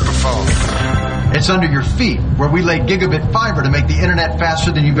a superphone. It's under your feet, where we lay gigabit fiber to make the internet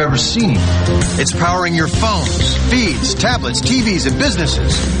faster than you've ever seen. It's powering your phones, feeds, tablets, TVs, and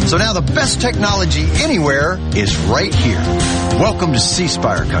businesses. So now the best technology anywhere is right here. Welcome to C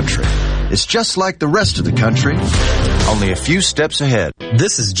Spire country. It's just like the rest of the country, only a few steps ahead.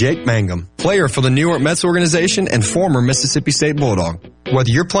 This is Jake Mangum, player for the New York Mets organization and former Mississippi State Bulldog.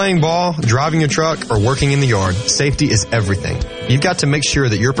 Whether you're playing ball, driving your truck, or working in the yard, safety is everything. You've got to make sure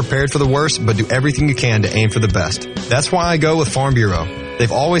that you're prepared for the worst, but do everything you can to aim for the best. That's why I go with Farm Bureau.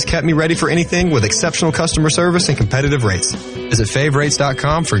 They've always kept me ready for anything with exceptional customer service and competitive rates. Visit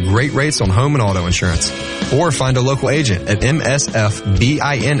favrates.com for great rates on home and auto insurance. Or find a local agent at msfbins.com.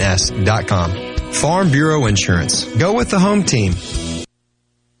 Farm Bureau Insurance. Go with the home team.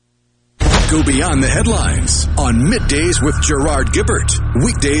 Go beyond the headlines on Middays with Gerard Gibbert.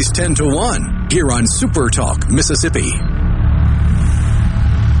 Weekdays 10 to 1 here on Super Talk Mississippi.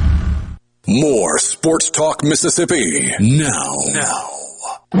 More Sports Talk Mississippi now.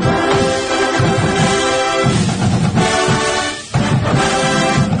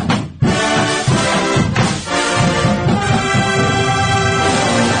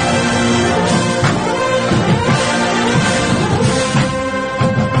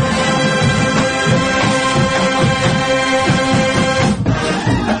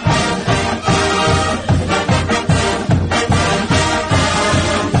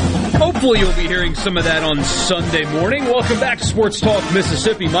 Hopefully you'll be hearing some of that on Sunday morning. Welcome back to Sports Talk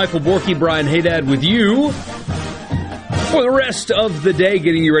Mississippi. Michael Borky, Brian Haydad with you for the rest of the day,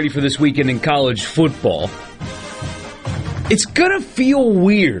 getting you ready for this weekend in college football. It's going to feel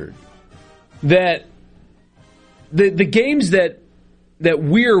weird that the games that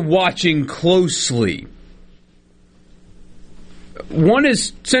we're watching closely, one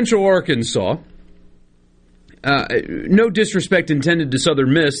is Central Arkansas. No disrespect intended to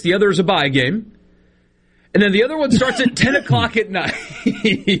Southern Miss. The other is a bye game. And then the other one starts at 10 o'clock at night.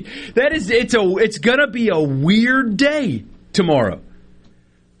 It's going to be a weird day tomorrow.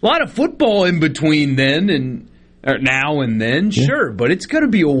 A lot of football in between then or now and then, sure. But it's going to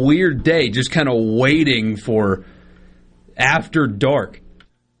be a weird day just kind of waiting for after dark.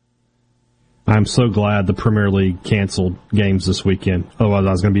 I'm so glad the Premier League canceled games this weekend. Otherwise, I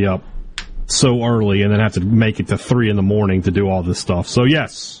was going to be up so early and then have to make it to 3 in the morning to do all this stuff. So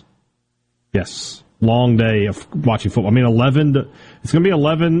yes, long day of watching football. I mean, it's going to be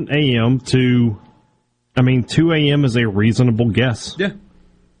 11 a.m. to, 2 a.m. is a reasonable guess. Yeah.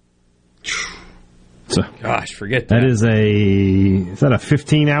 So, gosh, forget that. Is that a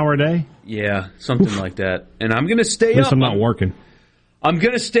 15-hour day? Yeah, something like that. And I'm going to stay up. At least I'm not working. I'm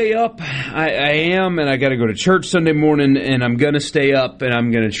going to stay up. I am, and I got to go to church Sunday morning, and I'm going to stay up, and I'm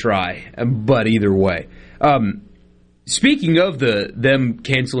going to try. But either way. Speaking of them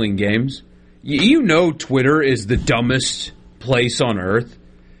canceling games, you know Twitter is the dumbest place on earth.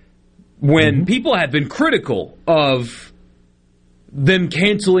 When people have been critical of them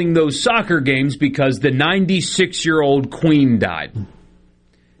canceling those soccer games because the 96-year-old queen died.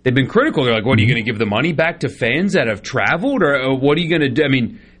 they've been critical. They're like, what, are you going to give the money back to fans that have traveled? Or what are you going to do? I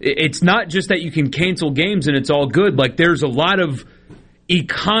mean, it's not just that you can cancel games and it's all good. Like, there's a lot of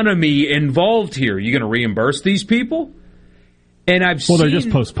economy involved here. You're going to reimburse these people? And they're just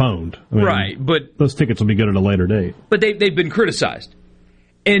postponed. I mean, right, but those tickets will be good at a later date. But they've been criticized.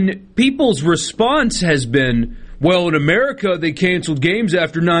 And people's response has been, well, in America, they canceled games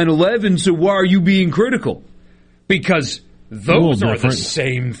after 9/11, so why are you being critical? Because those are the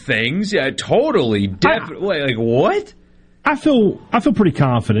same things. Yeah, totally. Definitely. Like, what? I feel pretty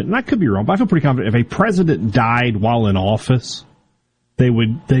confident, and I could be wrong, but I feel pretty confident if a president died while in office, they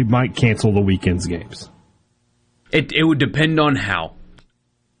might cancel the weekend's games. It would depend on how.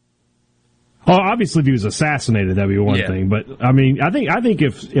 Well, obviously, if he was assassinated, that'd be one thing. But I mean, I think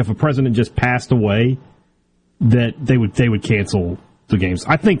if a president just passed away, that they would cancel the games.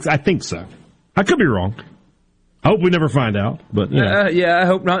 I think so. I could be wrong. I hope we never find out. But I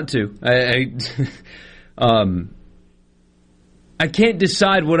hope not too. I can't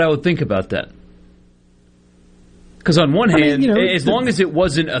decide what I would think about that. Because on one hand, as long as it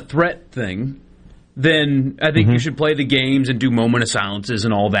wasn't a threat thing, then I think you should play the games and do moment of silences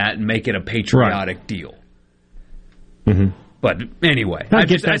and all that and make it a patriotic deal. Mm-hmm. But anyway, I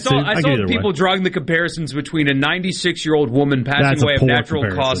saw people drawing the comparisons between a 96-year-old woman passing away of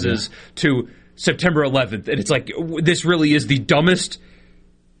natural causes to September 11th. And it's like, this really is the dumbest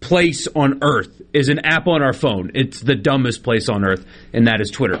place on earth, is an app on our phone. It's the dumbest place on earth, and that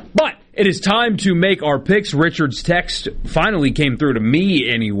is Twitter. But it is time to make our picks. Richard's text finally came through to me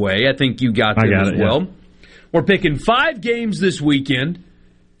anyway. I think you got them as well. Yeah. We're picking 5 games this weekend.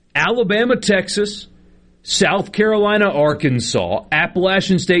 Alabama, Texas, South Carolina, Arkansas,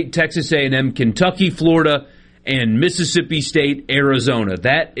 Appalachian State, Texas A&M, Kentucky, Florida, and Mississippi State, Arizona.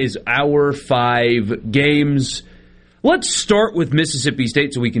 That is our 5 games. Let's start with Mississippi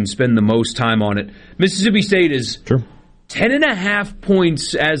State so we can spend the most time on it. Mississippi State is 10.5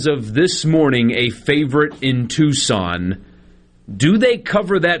 points as of this morning, a favorite in Tucson. Do they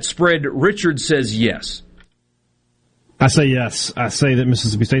cover that spread? Richard says yes. I say yes. I say that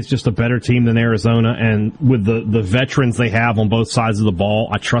Mississippi State's just a better team than Arizona, and with the veterans they have on both sides of the ball,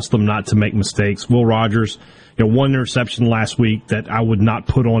 I trust them not to make mistakes. Will Rogers, one interception last week that I would not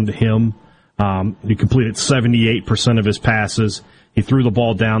put onto him. He completed 78% of his passes. He threw the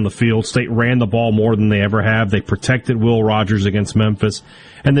ball down the field. State ran the ball more than they ever have. They protected Will Rogers against Memphis.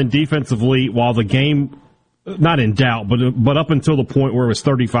 And then defensively, while the game, not in doubt, but up until the point where it was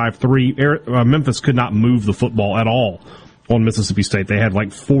 35-3, Memphis could not move the football at all on Mississippi State. They had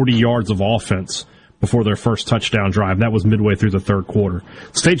like 40 yards of offense before their first touchdown drive. That was midway through the third quarter.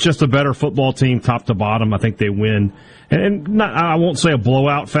 State's just a better football team, top to bottom. I think they win. And not, I won't say a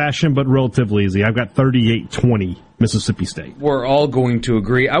blowout fashion, but relatively easy. I've got 38-20 Mississippi State. We're all going to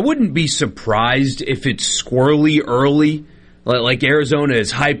agree. I wouldn't be surprised if it's squirrely early. Like Arizona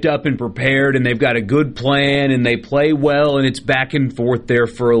is hyped up and prepared, and they've got a good plan, and they play well, and it's back and forth there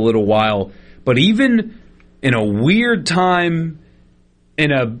for a little while. But even in a weird time,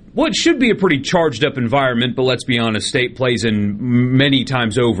 in what should be a pretty charged up environment, but let's be honest, State plays in many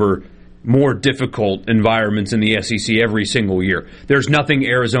times over more difficult environments in the SEC every single year. There's nothing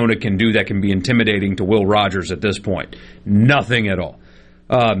Arizona can do that can be intimidating to Will Rogers at this point. Nothing at all.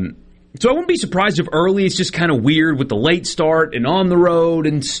 So I wouldn't be surprised if early it's just kind of weird with the late start and on the road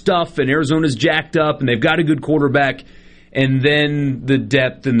and stuff, and Arizona's jacked up and they've got a good quarterback, and then the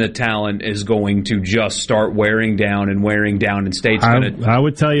depth and the talent is going to just start wearing down, and State's going to... I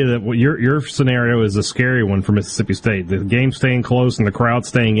would tell you that your scenario is a scary one for Mississippi State. The game staying close and the crowd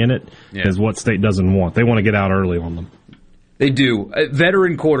staying in it is what State doesn't want. They want to get out early on them. They do.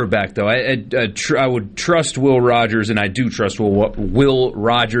 Veteran quarterback, though. I would trust Will Rogers, and I do trust Will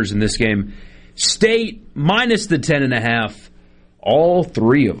Rogers in this game. State minus the 10.5. All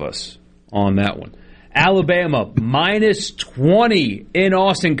 3 of us on that one. Alabama minus 20 in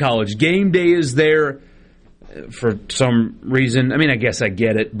Austin College. Game day is there for some reason. I mean, I guess I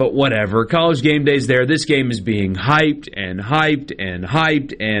get it, but whatever. College game day is there. This game is being hyped and hyped and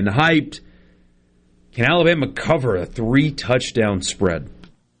hyped and hyped. Can Alabama cover a 3-touchdown spread?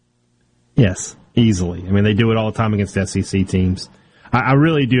 Yes, easily. I mean, they do it all the time against SEC teams. I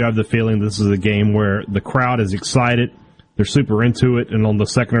really do have the feeling this is a game where the crowd is excited. They're super into it, and on the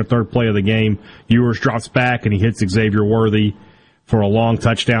second or third play of the game, Ewers drops back and he hits Xavier Worthy for a long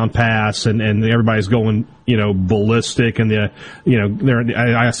touchdown pass, and everybody's going, ballistic, and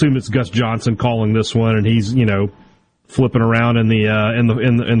I assume it's Gus Johnson calling this one, and he's flipping around in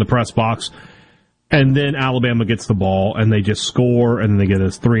the press box. And then Alabama gets the ball, and they just score, and then they get a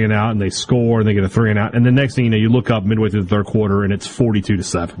 3-and-out, and they score, and they get a 3-and-out. And the next thing you know, you look up midway through the third quarter, and it's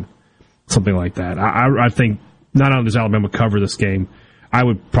 42-7, something like that. I think not only does Alabama cover this game, I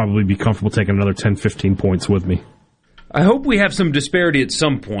would probably be comfortable taking another 10, 15 points with me. I hope we have some disparity at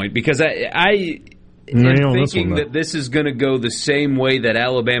some point, because I am thinking that this is going to go the same way that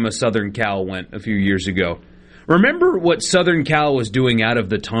Alabama-Southern Cal went a few years ago. Remember what Southern Cal was doing out of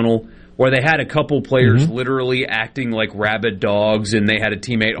the tunnel, where they had a couple players literally acting like rabid dogs, and they had a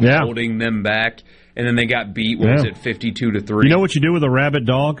teammate holding them back, and then they got beat, was it 52-3? You know what you do with a rabid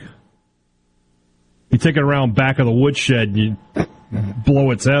dog? You take it around back of the woodshed, and you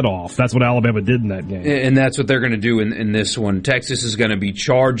blow its head off. That's what Alabama did in that game. And that's what they're going to do in this one. Texas is going to be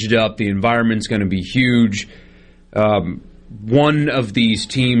charged up. The environment's going to be huge. One of these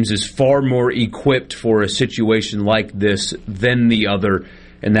teams is far more equipped for a situation like this than the other,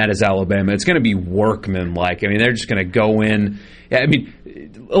 and that is Alabama. It's going to be workmanlike. I mean, they're just going to go in. I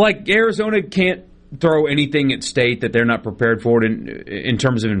mean, like Arizona can't throw anything at State that they're not prepared for it in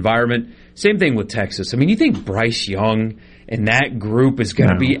terms of environment. Same thing with Texas. I mean, you think Bryce Young and that group is going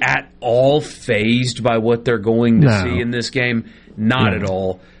to be at all fazed by what they're going to see in this game? Not at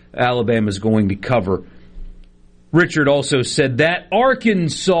all. Alabama's going to cover. Richard also said that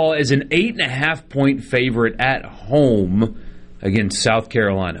Arkansas is an 8.5-point favorite at home against South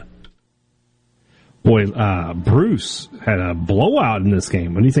Carolina. Boy, Bruce had a blowout in this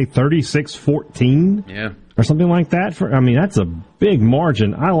game. What do you say, 36-14? Yeah. Or something like that? That's a big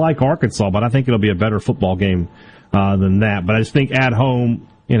margin. I like Arkansas, but I think it'll be a better football game than that. But I just think at home,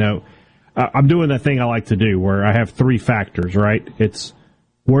 I'm doing that thing I like to do where I have three factors, right? It's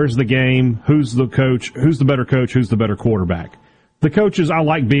where's the game, who's the coach, who's the better coach, who's the better quarterback. The coaches, I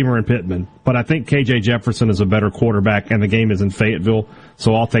like Beamer and Pittman, but I think KJ Jefferson is a better quarterback, and the game is in Fayetteville,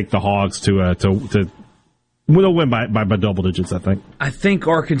 so I'll take the Hogs to we'll win by double digits, I think. I think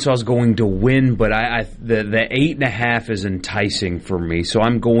Arkansas is going to win, but the 8.5 is enticing for me, so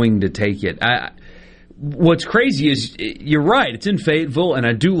I'm going to take it. What's crazy is, you're right, it's in Fayetteville, and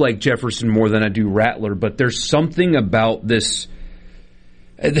I do like Jefferson more than I do Rattler, but there's something about this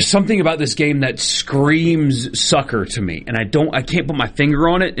game that screams sucker to me, and I can't put my finger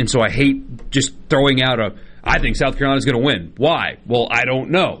on it, and so I hate just throwing out I think South Carolina's going to win. Why? Well, I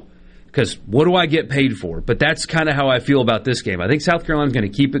don't know, because what do I get paid for? But that's kind of how I feel about this game. I think South Carolina's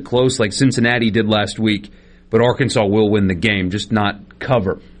going to keep it close like Cincinnati did last week, but Arkansas will win the game, just not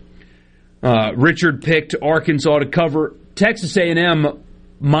cover. Richard picked Arkansas to cover. Texas A&M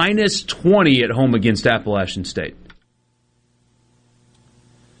minus 20 at home against Appalachian State.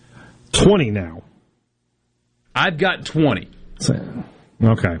 20 now. I've got 20.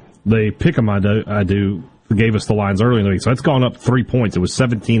 Okay. The pick 'em I do gave us the lines early in the week, so it's gone up 3 points. It was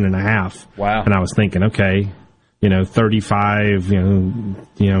 17.5. Wow. And I was thinking, okay, 35,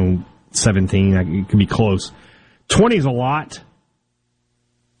 17, it could be close. 20 is a lot.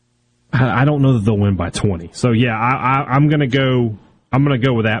 I don't know that they'll win by 20. So yeah, I'm going to go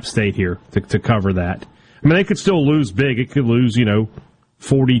with App State here to cover that. I mean, they could still lose big. It could lose,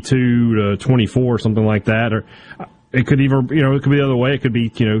 42-24 or something like that, or it could even, it could be the other way. It could be,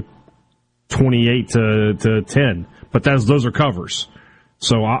 28-10. But those are covers.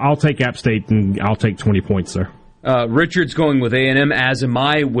 So I'll take App State and I'll take 20 points there. Richard's going with A&M, as am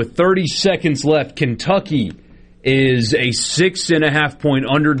I. With 30 seconds left, Kentucky is a 6.5-point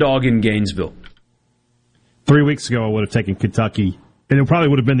underdog in Gainesville. 3 weeks ago, I would have taken Kentucky, and it probably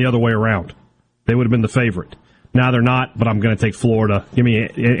would have been the other way around. They would have been the favorite. Now they're not, but I'm going to take Florida. Give me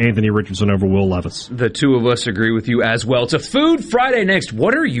Anthony Richardson over Will Levis. The two of us agree with you as well. It's a Food Friday next.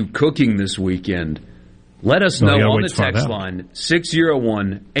 What are you cooking this weekend? Let us know on the text line,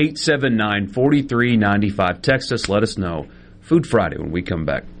 601-879-4395. Text us, let us know. Food Friday when we come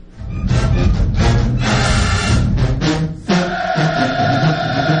back.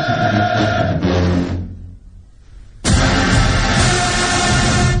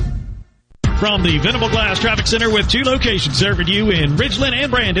 From the Venable Glass Traffic Center with two locations serving you in Ridgeland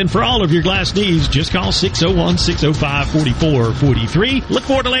and Brandon. For all of your glass needs, just call 601-605-4443. Look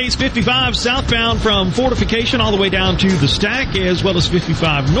for delays 55 southbound from Fortification all the way down to the Stack, as well as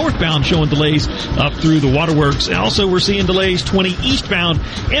 55 northbound showing delays up through the Waterworks. Also, we're seeing delays 20 eastbound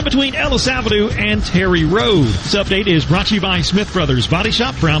in between Ellis Avenue and Terry Road. This update is brought to you by Smith Brothers Body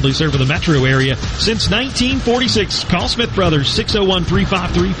Shop, proudly serving the metro area since 1946. Call Smith Brothers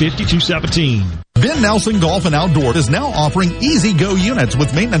 601-353-5217. Ben Nelson Golf and Outdoor is now offering easy-go units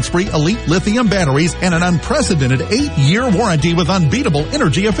with maintenance-free elite lithium batteries and an unprecedented 8-year warranty with unbeatable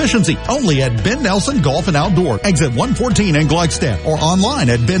energy efficiency. Only at Ben Nelson Golf and Outdoor, exit 114 in Gluckstadt, or online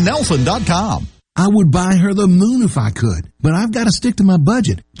at bennelson.com. I would buy her the moon if I could, but I've got to stick to my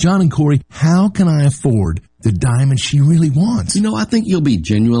budget. John and Corey, how can I afford the diamond she really wants? You know, I think you'll be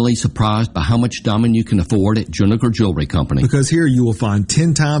genuinely surprised by how much diamond you can afford at Juniker Jewelry Company. Because here you will find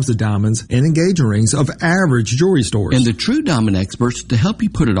 10 times the diamonds and engagement rings of average jewelry stores. And the true diamond experts to help you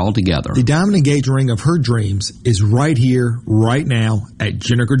put it all together. The diamond engagement ring of her dreams is right here, right now at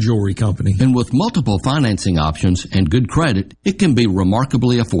Juniker Jewelry Company. And with multiple financing options and good credit, it can be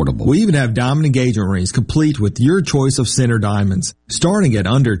remarkably affordable. We even have diamond engagement rings complete with your choice of center diamonds, starting at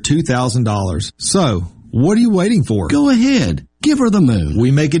under $2,000. So, what are you waiting for? Go ahead. Give her the moon.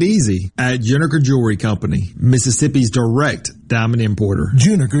 We make it easy at Juniker Jewelry Company, Mississippi's direct diamond importer.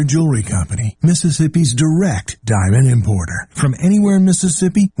 Juniker Jewelry Company, Mississippi's direct diamond importer. From anywhere in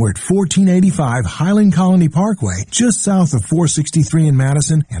Mississippi, we're at 1485 Highland Colony Parkway, just south of 463 in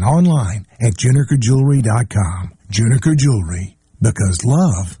Madison, and online at JunikerJewelry.com. Juniker Jewelry, because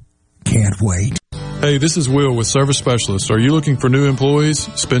love can't wait. Hey, this is Will with Service Specialists. Are you looking for new employees,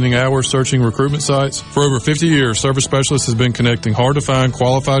 spending hours searching recruitment sites? For over 50 years, Service Specialists has been connecting hard-to-find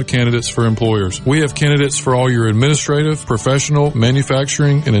qualified candidates for employers. We have candidates for all your administrative, professional,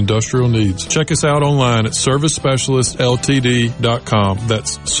 manufacturing, and industrial needs. Check us out online at ServiceSpecialistLTD.com.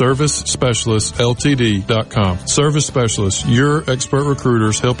 That's ServiceSpecialistLTD.com. Service Specialists, your expert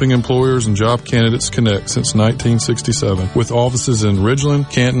recruiters helping employers and job candidates connect since 1967, with offices in Ridgeland,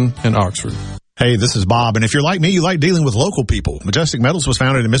 Canton, and Oxford. Hey, this is Bob, and if you're like me, you like dealing with local people. Majestic Metals was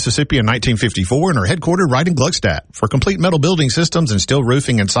founded in Mississippi in 1954 and are headquartered right in Gluckstadt. For complete metal building systems and steel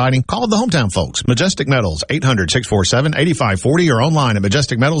roofing and siding, call the hometown folks. Majestic Metals, 800-647-8540 or online at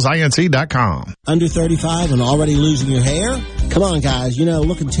majesticmetalsinc.com. Under 35 and already losing your hair? Come on, guys. You know,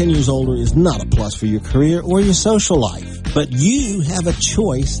 looking 10 years older is not a plus for your career or your social life. But you have a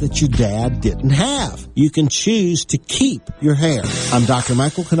choice that your dad didn't have. You can choose to keep your hair. I'm Dr.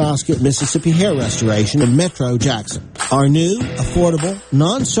 Michael Konoski at Mississippi Hair Restoration in Metro Jackson. Our new, affordable,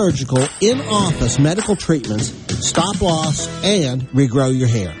 non-surgical, in-office medical treatments stop loss and regrow your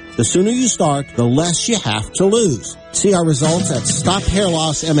hair. The sooner you start, the less you have to lose. See our results at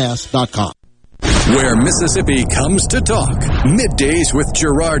stophairlossms.com. Where Mississippi comes to talk. Middays with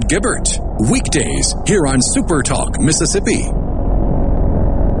Gerard Gibbert. Weekdays here on Super Talk Mississippi.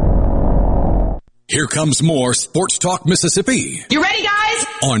 Here comes more Sports Talk Mississippi. You ready, guys?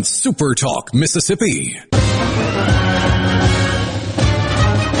 On Super Talk Mississippi.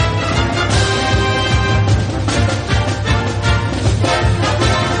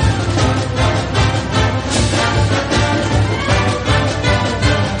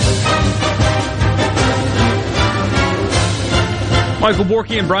 Michael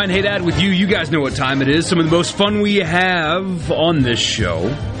Borky and Brian Haydad with you. You guys know what time it is. Some of the most fun we have on this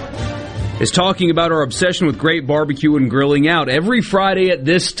show is talking about our obsession with great barbecue and grilling out. Every Friday at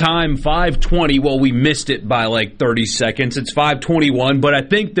this time, 5:20. Well, we missed it by like 30 seconds. It's 5:21, but I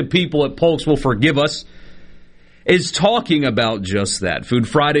think the people at Polk's will forgive us. Is talking about just that. Food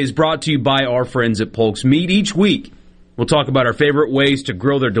Friday is brought to you by our friends at Polk's Meat. Each week, we'll talk about our favorite ways to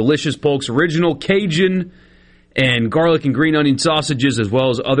grill their delicious Polk's Original Cajun and garlic and green onion sausages, as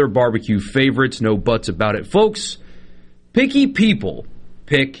well as other barbecue favorites. No buts about it. Folks, picky people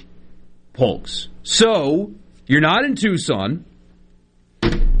pick Polk's. So, you're not in Tucson,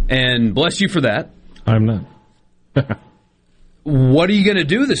 and bless you for that. I'm not. What are you going to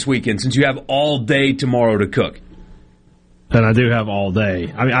do this weekend since you have all day tomorrow to cook? And I do have all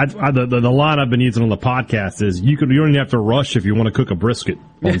day. I mean, the line I've been using on the podcast is you don't even have to rush if you want to cook a brisket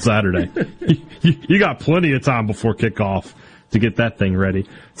on Saturday. you got plenty of time before kickoff to get that thing ready.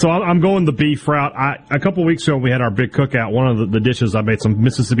 So I'm going the beef route. A couple weeks ago, we had our big cookout. One of the dishes, I made some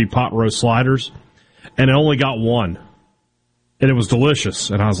Mississippi pot roast sliders, and I only got one, and it was delicious.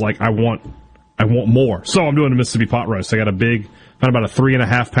 And I was like, I want more. So I'm doing a Mississippi pot roast. I got about a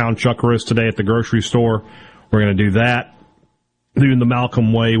 3.5 pound chuck roast today at the grocery store. We're going to do that. Doing the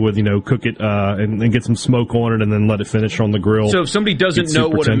Malcolm way with, cook it and get some smoke on it and then let it finish on the grill. So if somebody doesn't know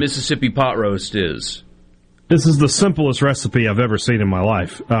what a Mississippi pot roast is. This is the simplest recipe I've ever seen in my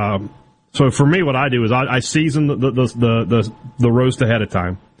life. So for me, what I do is I season the roast ahead of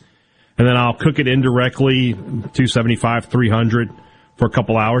time. And then I'll cook it indirectly, 275, 300 for a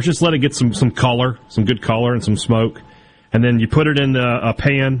couple hours. Just let it get some color, some good color and some smoke. And then you put it in a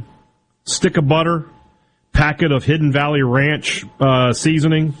pan, stick of butter, packet of Hidden Valley Ranch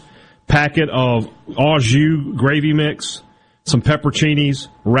seasoning, packet of au jus gravy mix, some pepperoncinis,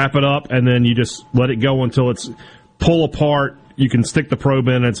 wrap it up, and then you just let it go until it's pull apart. You can stick the probe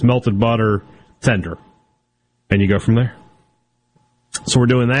in, and it's melted butter, tender. And you go from there. So we're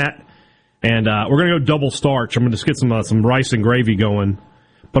doing that, and we're going to go double starch. I'm going to just get some rice and gravy going.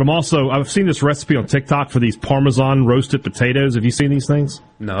 But I've seen this recipe on TikTok for these Parmesan roasted potatoes. Have you seen these things?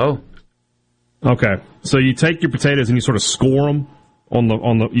 No. Okay. So you take your potatoes and you sort of score them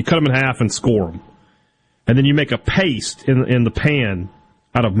you cut them in half and score them. And then you make a paste in the pan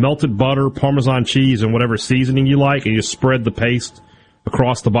out of melted butter, Parmesan cheese, and whatever seasoning you like, and you spread the paste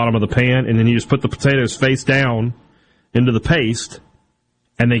across the bottom of the pan, and then you just put the potatoes face down into the paste,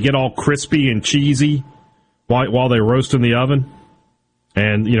 and they get all crispy and cheesy while they roast in the oven.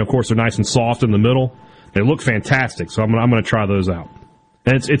 And, of course, they're nice and soft in the middle. They look fantastic, so I'm going to try those out.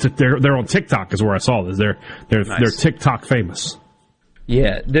 And they're on TikTok is where I saw this. They're TikTok famous.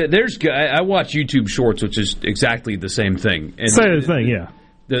 Yeah, I watch YouTube Shorts, which is exactly the same thing. And same thing, yeah.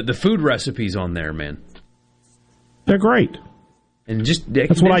 The food recipes on there, man, they're great. And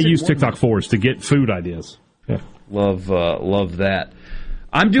that's what I use TikTok for, is to get food ideas. Yeah, love that.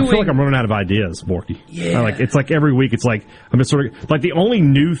 I feel like I'm running out of ideas, Borky. Yeah, it's like every week. It's like I'm just sort of like the only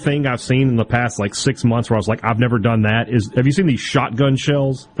new thing I've seen in the past 6 months where I was like, I've never done that. Have you seen these shotgun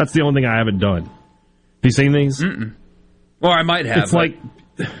shells? That's the only thing I haven't done. Have you seen these? Mm-mm. Or I might have. It's like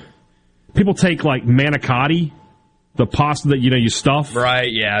people take manicotti, the pasta that you stuff. Right?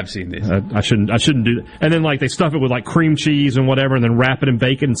 Yeah, I've seen these. I shouldn't do that. And then they stuff it with cream cheese and whatever, and then wrap it in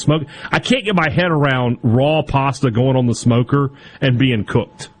bacon and smoke. I can't get my head around raw pasta going on the smoker and being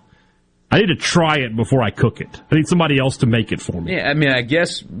cooked. I need to try it before I cook it. I need somebody else to make it for me. Yeah, I mean, I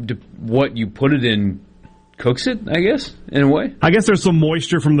guess what you put it in cooks it. I guess in a way. I guess there's some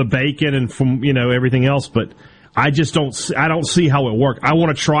moisture from the bacon and from everything else, but I just don't see how it works. I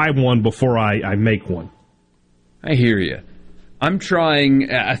want to try one before I make one. I hear you. I'm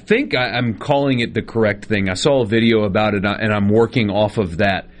trying. I think I'm calling it the correct thing. I saw a video about it, and I'm working off of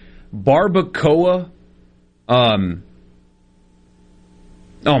that. Barbacoa. Oh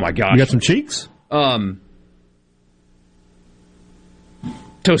my gosh! You got some cheeks?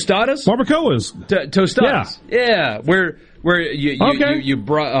 Tostadas. Barbacoas. Tostadas. Yeah. Where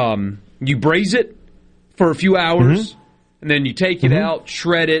you braise it for a few hours, and then you take it out,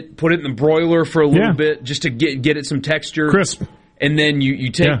 shred it, put it in the broiler for a little bit just to get it some texture. Crisp. And then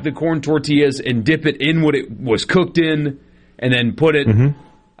you take the corn tortillas and dip it in what it was cooked in, and then put it...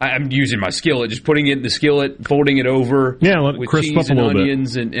 I'm using my skillet, just putting it in the skillet, folding it over let it with crisp cheese up a and little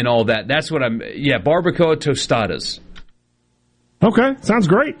onions and all that. That's what I'm... Yeah, barbacoa tostadas. Okay, sounds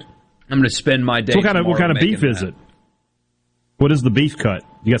great. I'm going to spend my day What kind of beef is it? What is the beef cut?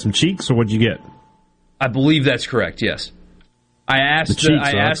 You got some cheeks, or what'd you get? I believe that's correct, yes. I asked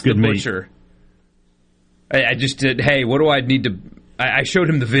the butcher. I just did, hey, what do I need to... I showed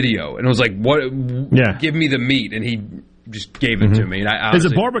him the video, and I was like, "What? Yeah. Give me the meat," and he just gave it to me. And is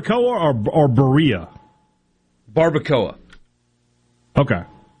it barbacoa or birria? Barbacoa. Okay.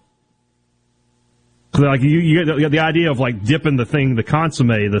 So you get the idea of dipping the consomme,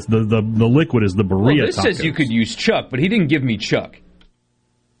 the liquid is the birria. Well, this tacos. says you could use chuck, but he didn't give me chuck.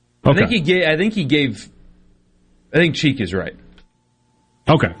 Okay. I think cheek is right.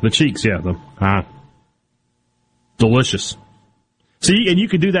 Okay, the cheeks, delicious. See, and you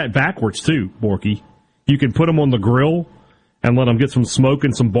can do that backwards too, Borky. You can put them on the grill and let them get some smoke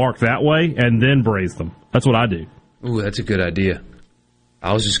and some bark that way, and then braise them. That's what I do. Ooh, that's a good idea.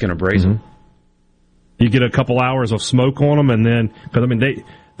 I was just going to braise them. You get a couple hours of smoke on them, and then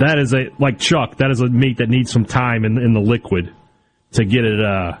that is chuck. That is a meat that needs some time in the liquid to get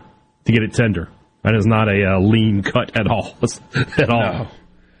it tender. That is not a lean cut at all. No,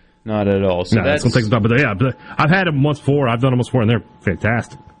 not at all. So that's some things about, but I've had them once before. I've done them once before, and they're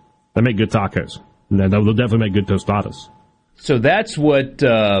fantastic. They make good tacos. And they'll definitely make good tostadas. So that's what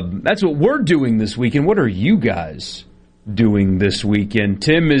we're doing this weekend. What are you guys doing this weekend?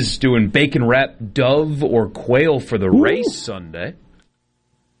 Tim is doing bacon wrapped dove or quail for the race Sunday.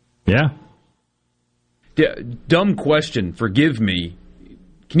 Yeah. Dumb question. Forgive me.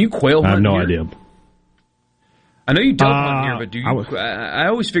 Can you quail hunt? I have no here? idea. I know you don't hunt here, but do you? I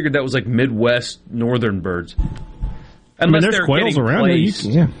always figured that was like Midwest northern birds. Unless there's quails around there.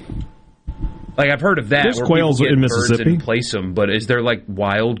 Yeah. Like I've heard of that. There's quails in Mississippi. And place them, but is there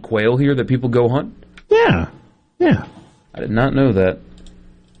wild quail here that people go hunt? Yeah. I did not know that.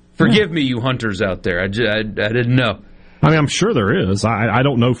 Forgive me, you hunters out there. I didn't know. I mean, I'm sure there is. I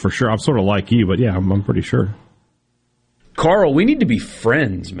don't know for sure. I'm sort of like you, but yeah, I'm pretty sure. Carl, we need to be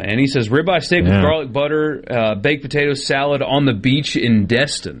friends, man. He says ribeye steak with garlic butter, baked potato salad on the beach in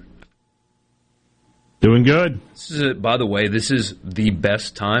Destin. Doing good. By the way, this is the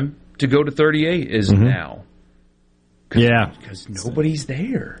best time to go to 38 is now. Because nobody's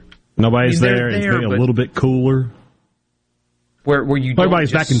there. Nobody's there. It's getting a little bit cooler. where you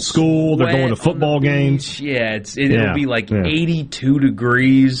everybody's back in school, they're going to football games. Yeah, it'll be like 82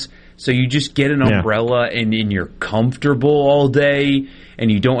 degrees, so you just get an umbrella and you're comfortable all day,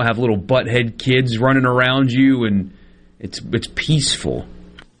 and you don't have little butthead kids running around you, and it's peaceful.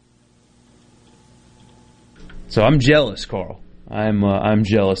 So I'm jealous, Carl. I'm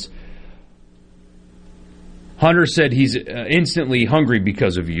jealous. Hunter said he's instantly hungry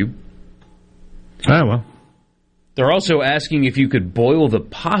because of you. Oh, well. They're also asking if you could boil the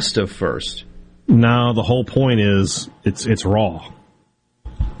pasta first. No, the whole point is it's raw.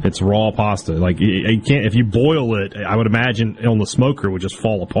 It's raw pasta. Like you can't, if you boil it, I would imagine on the smoker it would just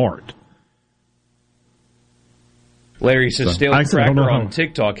fall apart. Larry says Stale Cracker on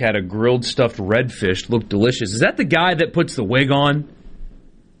TikTok had a grilled stuffed redfish. Looked delicious. Is that the guy that puts the wig on?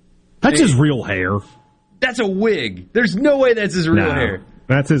 That's his real hair. That's a wig. There's no way that's his real hair.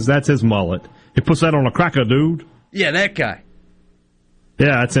 That's his mullet. He puts that on a cracker, dude. Yeah, that guy.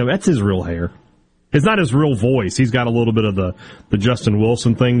 Yeah, that's him. That's his real hair. It's not his real voice. He's got a little bit of the Justin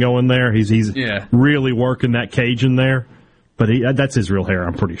Wilson thing going there. He's really working that Cajun there. But that's his real hair,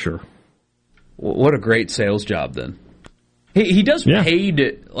 I'm pretty sure. What a great sales job, then. He does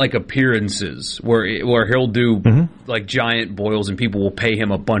paid like appearances where he'll do like giant boils and people will pay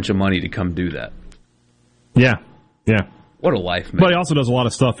him a bunch of money to come do that. Yeah. What a life, man. But he also does a lot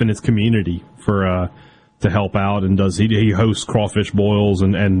of stuff in his community for to help out, and he hosts crawfish boils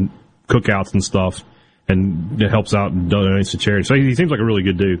and cookouts and stuff, and it helps out and donates to charity. So he seems like a really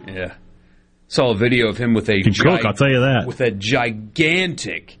good dude. Yeah. Saw a video of him with a cook, I'll tell you that. With a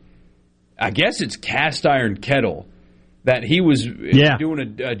gigantic, I guess it's cast iron kettle that he was doing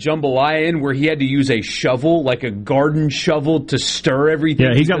a jambalaya in, where he had to use a shovel, like a garden shovel, to stir everything.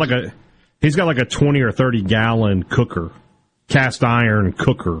 Yeah, he's got like a 20 or 30 gallon cooker, cast iron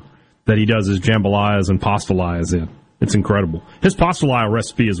cooker that he does his jambalayas and pastalayas in. It's incredible. His pastalaya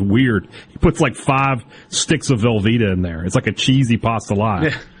recipe is weird. He puts like 5 sticks of Velveeta in there. It's like a cheesy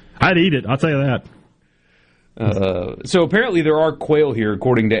pastalaya. Yeah. I'd eat it, I'll tell you that. So apparently there are quail here,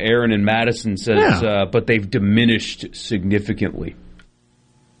 according to Aaron and Madison says, but they've diminished significantly.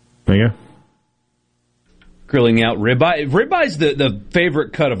 There you go. Grilling out ribeye. Ribeye's the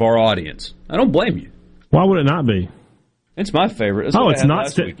favorite cut of our audience. I don't blame you. Why would it not be? It's my favorite. That's it's not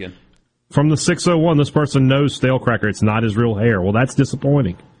last weekend. From the 601, this person knows Stale Cracker. It's not his real hair. Well, that's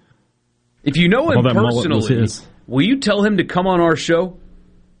disappointing. If you know him personally, will you tell him to come on our show?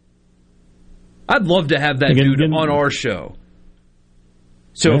 I'd love to have that dude on our show.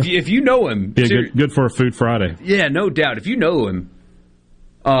 So if you know him... Yeah, good for a Food Friday. Yeah, no doubt. If you know him,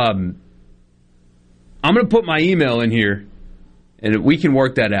 I'm going to put my email in here, and we can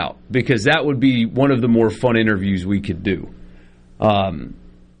work that out, because that would be one of the more fun interviews we could do.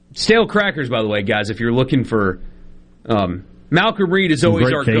 Stale Crackers, by the way, guys, if you're looking for... Malcolm Reed is always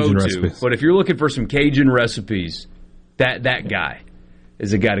our go-to, recipes. But if you're looking for some Cajun recipes, that guy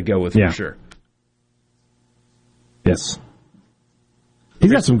is a guy to go with for sure. Yes.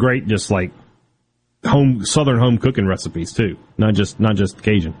 He's got some great, just like southern home cooking recipes too. Not just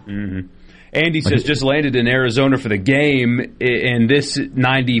Cajun. Mm-hmm. Andy says just landed in Arizona for the game, and this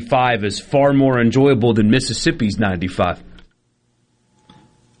 95 is far more enjoyable than Mississippi's 95.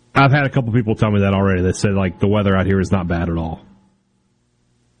 I've had a couple people tell me that already. They said like the weather out here is not bad at all.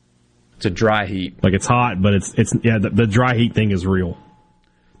 It's a dry heat. Like it's hot, but it's the dry heat thing is real.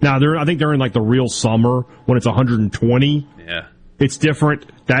 Now, I think they're in like the real summer when it's 120. Yeah. It's different.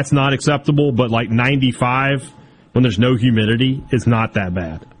 That's not acceptable, but like 95 when there's no humidity is not that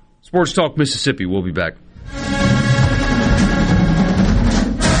bad. Sports Talk Mississippi. We'll be back.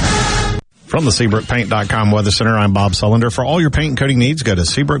 From the SeabrookPaint.com Weather Center, I'm Bob Sullender. For all your paint and coating needs, go to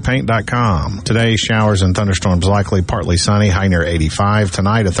SeabrookPaint.com. Today, showers and thunderstorms likely, partly sunny, high near 85.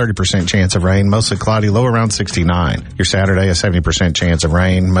 Tonight, a 30% chance of rain, mostly cloudy, low around 69. Your Saturday, a 70% chance of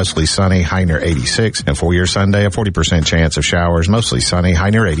rain, mostly sunny, high near 86. And for your Sunday, a 40% chance of showers, mostly sunny, high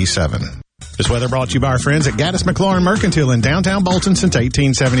near 87. This weather brought to you by our friends at Gaddis McLaurin Mercantile in downtown Bolton since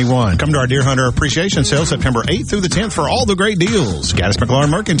 1871. Come to our Deer Hunter Appreciation Sale September 8th through the 10th for all the great deals. Gaddis McLaurin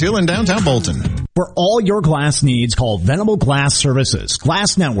Mercantile in downtown Bolton. For all your glass needs, call Venable Glass Services.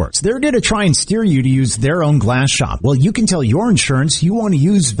 Glass Networks. They're going to try and steer you to use their own glass shop. Well, you can tell your insurance you want to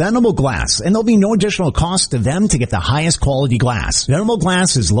use Venable Glass, and there'll be no additional cost to them to get the highest quality glass. Venable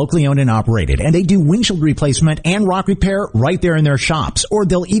Glass is locally owned and operated, and they do windshield replacement and rock repair right there in their shops, or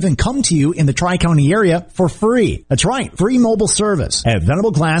they'll even come to you in the the Tri-County area for free. That's right, free mobile service. At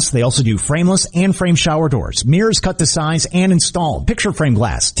Venable Glass, they also do frameless and frame shower doors, mirrors cut to size and installed, picture frame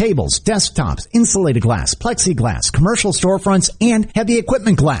glass, tables, desktops, insulated glass, plexiglass, commercial storefronts, and heavy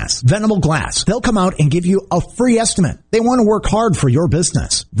equipment glass. Venable Glass. They'll come out and give you a free estimate. They want to work hard for your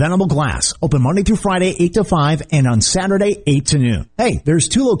business. Venable Glass. Open Monday through Friday, 8 to 5, and on Saturday, 8 to noon. Hey, there's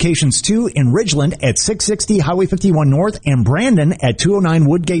 2 locations too in Ridgeland at 660 Highway 51 North and Brandon at 209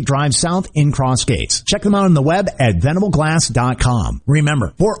 Woodgate Drive South in Cross Gates. Check them out on the web at venableglass.com.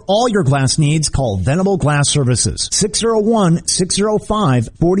 Remember, for all your glass needs, call Venable Glass Services,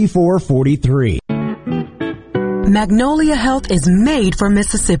 601-605-4443. Magnolia Health is made for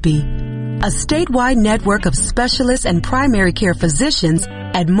Mississippi. A statewide network of specialists and primary care physicians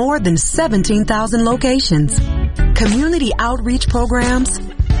at more than 17,000 locations, community outreach programs,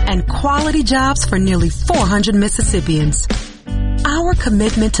 and quality jobs for nearly 400 Mississippians. Our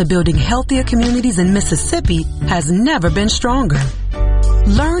commitment to building healthier communities in Mississippi has never been stronger.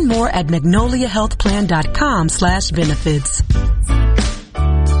 Learn more at magnoliahealthplan.com/benefits.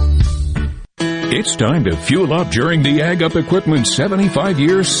 It's time to fuel up during the Ag Up Equipment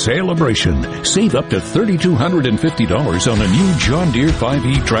 75-year celebration. Save up to $3,250 on a new John Deere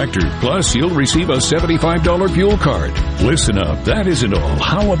 5E tractor. Plus, you'll receive a $75 fuel card. Listen up, that isn't all.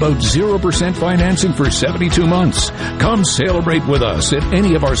 How about 0% financing for 72 months? Come celebrate with us at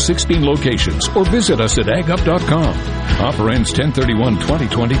any of our 16 locations or visit us at agup.com. Offer ends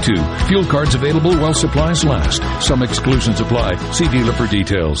 10/31/2022. Fuel cards available while supplies last. Some exclusions apply. See dealer for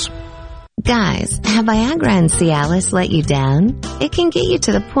details. Guys, have Viagra and Cialis let you down? It can get you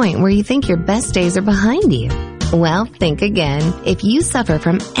to the point where you think your best days are behind you. Well, think again. If you suffer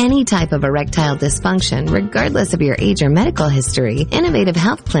from any type of erectile dysfunction, regardless of your age or medical history, Innovative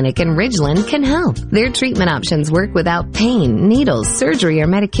Health Clinic in Ridgeland can help. Their treatment options work without pain, needles, surgery, or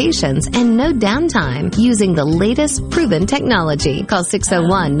medications, and no downtime, using the latest proven technology. Call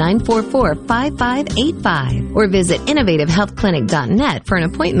 601-944-5585 or visit innovativehealthclinic.net for an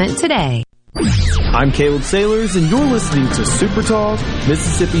appointment today. I'm Caleb Sailors, and you're listening to Super Talk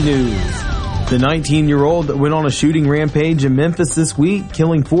Mississippi News. The 19-year-old that went on a shooting rampage in Memphis this week,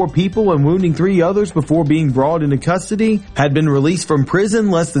 killing 4 people and wounding 3 others before being brought into custody, had been released from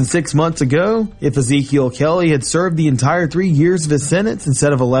prison less than 6 months ago. If Ezekiel Kelly had served the entire 3 years of his sentence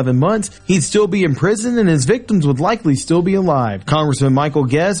instead of 11 months, he'd still be in prison and his victims would likely still be alive. Congressman Michael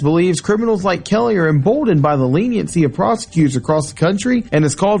Guest believes criminals like Kelly are emboldened by the leniency of prosecutors across the country and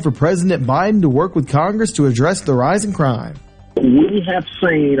has called for President Biden to work with Congress to address the rise in crime. We have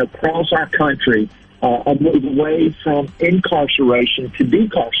seen across our country a move away from incarceration to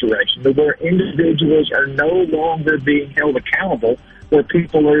decarceration, where individuals are no longer being held accountable, where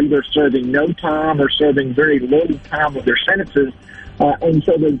people are either serving no time or serving very little time of their sentences, and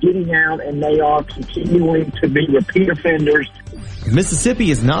so they're getting out and they are continuing to be repeat offenders. Mississippi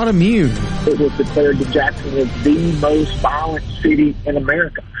is not immune. It was declared that Jackson was the most violent city in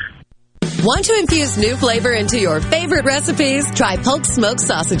America. Want to infuse new flavor into your favorite recipes? Try Polk's smoked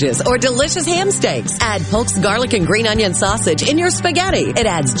sausages or delicious ham steaks. Add Polk's garlic and green onion sausage in your spaghetti. It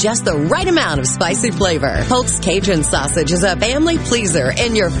adds just the right amount of spicy flavor. Polk's Cajun sausage is a family pleaser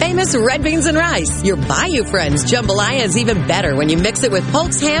in your famous red beans and rice. Your Bayou Friends jambalaya is even better when you mix it with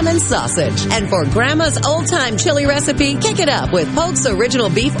Polk's ham and sausage. And for Grandma's old-time chili recipe, kick it up with Polk's original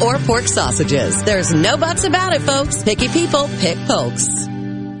beef or pork sausages. There's no buts about it, folks. Picky people pick Polk's.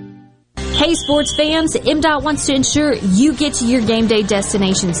 Hey sports fans, MDOT wants to ensure you get to your game day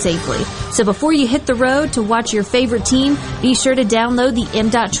destination safely. So before you hit the road to watch your favorite team, be sure to download the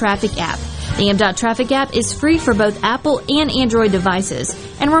MDOT Traffic app. The MDOT Traffic app is free for both Apple and Android devices.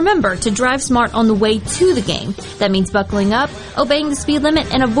 And remember to drive smart on the way to the game. That means buckling up, obeying the speed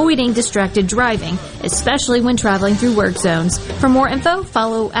limit, and avoiding distracted driving, especially when traveling through work zones. For more info,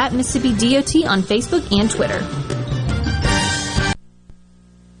 follow at Mississippi DOT on Facebook and Twitter.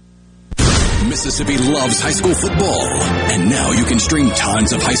 Mississippi loves high school football. And now you can stream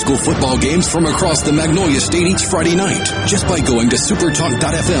tons of high school football games from across the Magnolia State each Friday night just by going to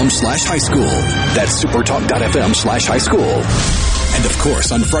supertalk.fm/high school. That's supertalk.fm/high school. And of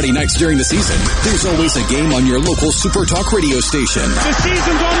course, on Friday nights during the season, there's always a game on your local Super Talk radio station. The season's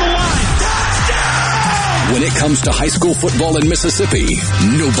on the line. Touchdown! When it comes to high school football in Mississippi,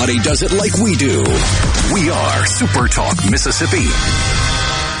 nobody does it like we do. We are Super Talk Mississippi.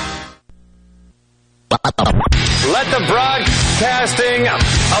 Let the broadcasting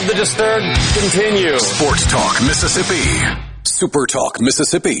of the disturbed continue. Sports Talk Mississippi. Super Talk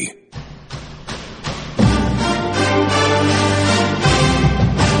Mississippi.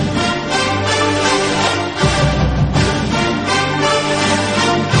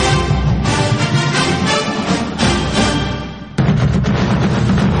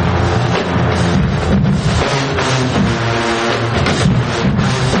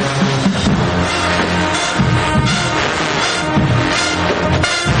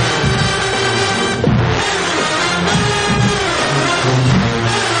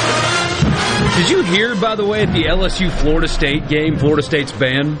 hear, by the way, at the LSU-Florida State game, Florida State's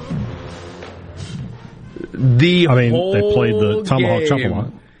band? They played the Tomahawk Chop a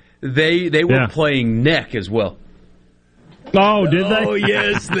lot. They were playing Neck as well. Oh, did they? Oh,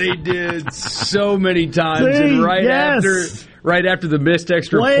 yes, they did. So many times. And right after the missed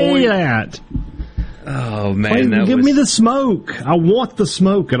extra point. That. Oh, man. Give me the smoke. I want the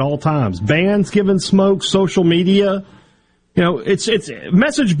smoke at all times. Bands giving smoke, social media. You know, it's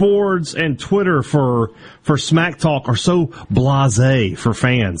message boards and Twitter for smack talk are so blasé for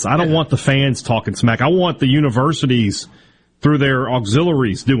fans. I don't want the fans talking smack. I want the universities through their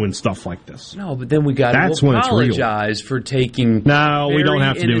auxiliaries doing stuff like this. No, but then we got to apologize for taking. No, we don't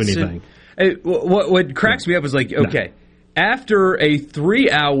have to do anything. What cracks me up is like, okay, after a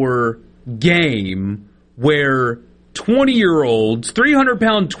 3-hour game where 20-year-olds,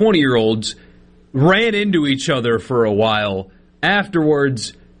 300-pound 20-year-olds ran into each other for a while,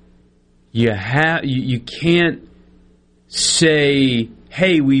 afterwards, you can't say,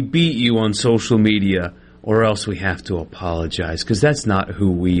 "Hey, we beat you" on social media. Or else we have to apologize, because that's not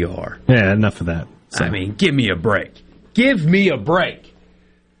who we are. Yeah, enough of that. So. I mean, give me a break. Give me a break.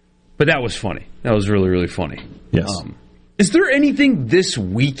 But that was funny. That was really, really funny. Yes. Is there anything this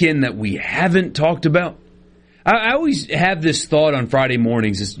weekend that we haven't talked about? I always have this thought on Friday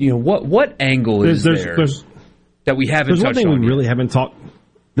mornings: is what angle is there that we haven't touched on? There's one thing we really haven't talked.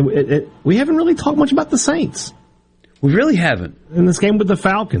 We haven't really talked much about the Saints. We really haven't in this game with the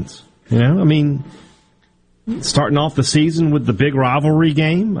Falcons. I mean. Starting off the season with the big rivalry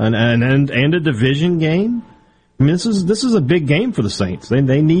game and a division game. I mean, this is a big game for the Saints.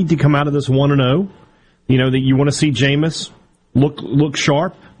 They need to come out of this 1-0. That you want to see Jameis look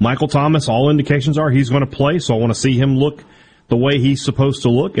sharp. Michael Thomas, all indications are he's going to play, so I want to see him look the way he's supposed to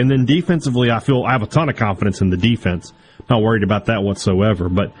look. And then defensively, I have a ton of confidence in the defense. Not worried about that whatsoever.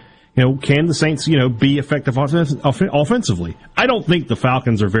 But can the Saints be effective offensively? I don't think the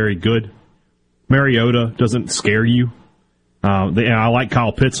Falcons are very good. Mariota doesn't scare you. I like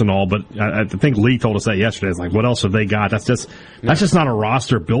Kyle Pitts and all, but I think Lee told us that yesterday. It's like, what else have they got? That's just not a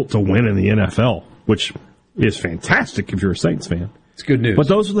roster built to win in the NFL, which is fantastic if you're a Saints fan. It's good news. But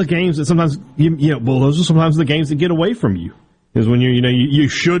those are the games that sometimes those are sometimes the games that get away from you. Is when you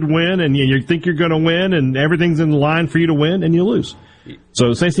should win and you think you're going to win and everything's in line for you to win and you lose. So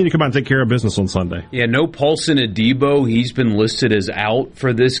the Saints need to come out and take care of business on Sunday. Yeah, no Paulson Adebo. He's been listed as out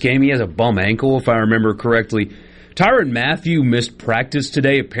for this game. He has a bum ankle, if I remember correctly. Tyrann Mathieu missed practice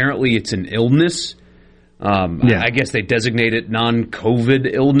today. Apparently it's an illness. I guess they designate it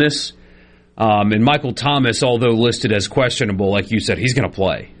non-COVID illness. And Michael Thomas, although listed as questionable, like you said, he's going to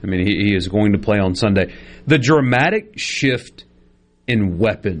play. I mean, he is going to play on Sunday. The dramatic shift in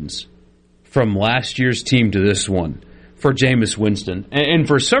weapons from last year's team to this one for Jameis Winston. And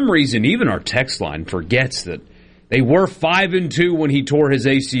for some reason, even our text line forgets that they were 5-2 when he tore his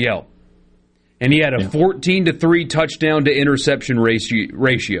ACL. And he had a 14-3 touchdown to interception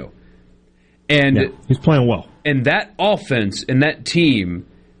ratio. And he's playing well. And that offense and that team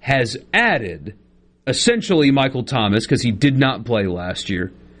has added essentially Michael Thomas, because he did not play last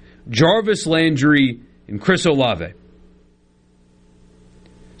year, Jarvis Landry, and Chris Olave.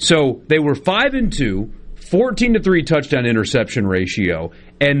 So they were 5-2, 14-3 touchdown interception ratio,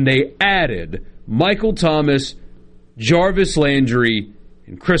 and they added Michael Thomas, Jarvis Landry,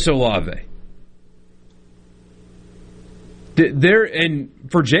 and Chris Olave. And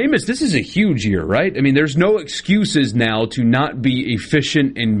for Jameis, this is a huge year, right? I mean, there's no excuses now to not be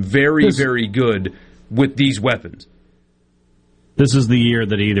efficient and very, very good with these weapons. This is the year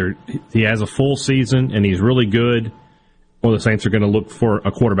that either he has a full season and he's really good, or the Saints are going to look for a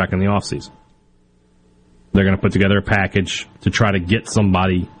quarterback in the offseason. They're going to put together a package to try to get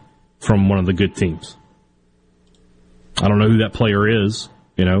somebody from one of the good teams. I don't know who that player is,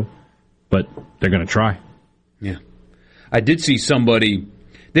 but they're going to try. Yeah. I did see somebody.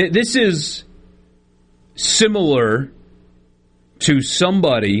 This is similar to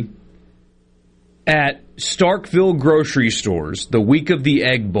somebody at Starkville grocery stores the week of the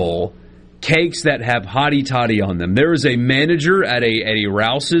Egg Bowl, cakes that have Hottie Toddy on them. There is a manager at a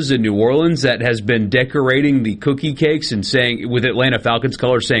Rouse's in New Orleans that has been decorating the cookie cakes and saying, with Atlanta Falcons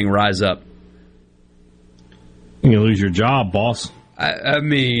colors, saying "Rise up." You're going to lose your job, boss. I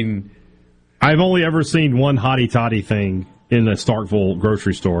mean, I've only ever seen one Hottie Toddy thing in the Starkville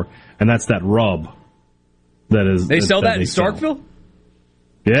grocery store, and that's that rub. They sell that in Starkville?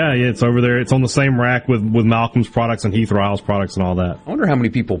 Yeah, it's over there. It's on the same rack with Malcolm's products and Heath Riles products and all that. I wonder how many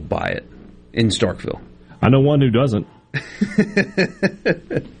people buy it in Starkville. I know one who doesn't.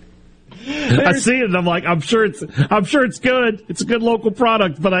 I see it and I'm like, I'm sure it's good. It's a good local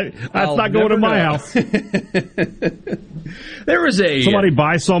product, but that's not going to my house. There was somebody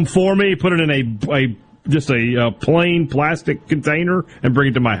buy some for me, put it in a plain plastic container and bring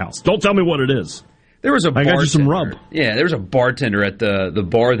it to my house. Don't tell me what it is. There was a bartender. I got you some rub. Yeah, there was a bartender at the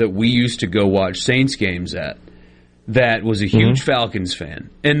bar that we used to go watch Saints games at that was a huge Falcons fan.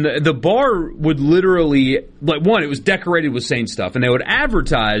 And the bar would literally, it was decorated with Saints stuff, and they would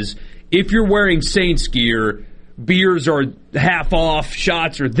advertise, if you're wearing Saints gear, beers are half off,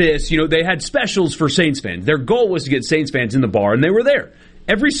 shots are this. They had specials for Saints fans. Their goal was to get Saints fans in the bar, and they were there.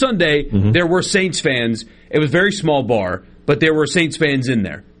 Every Sunday, there were Saints fans. It was a very small bar, but there were Saints fans in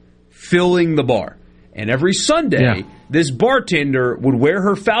there, filling the bar. And every Sunday, this bartender would wear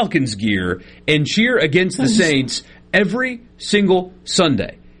her Falcons gear and cheer against the Saints every single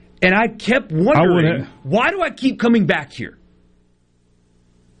Sunday. And I kept wondering, why do I keep coming back here?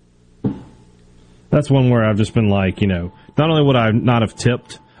 That's one where I've just been like, not only would I not have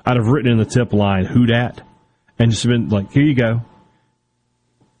tipped, I'd have written in the tip line, who dat? And just been like, here you go.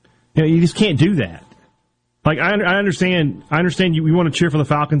 You just can't do that. Like, I understand you want to cheer for the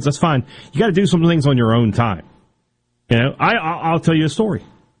Falcons. That's fine. You got to do some things on your own time. I'll tell you a story.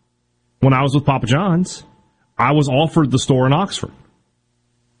 When I was with Papa John's, I was offered the store in Oxford.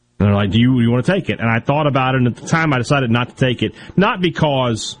 And they're like, do you want to take it? And I thought about it, and at the time I decided not to take it. Not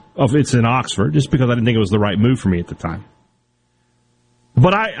because of it's in Oxford, just because I didn't think it was the right move for me at the time.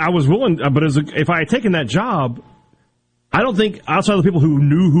 But I was willing, but if I had taken that job, I don't think, outside of the people who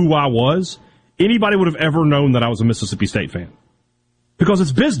knew who I was, anybody would have ever known that I was a Mississippi State fan. Because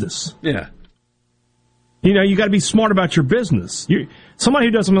it's business. Yeah. You got to be smart about your business. Somebody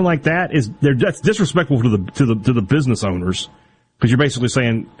who does something like that that's disrespectful to the business owners, because you're basically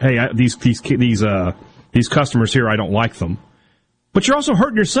saying, hey, these customers here, I don't like them. But you're also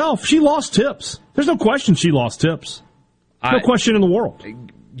hurting yourself. She lost tips. There's no question she lost tips. No question in the world.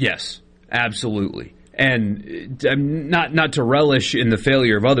 Yes, absolutely. And not to relish in the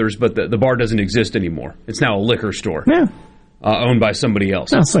failure of others, but the bar doesn't exist anymore. It's now a liquor store, owned by somebody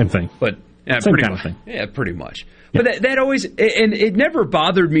else. No, same thing. But same kind of thing. Yeah, pretty much. Yeah. But that always, and it never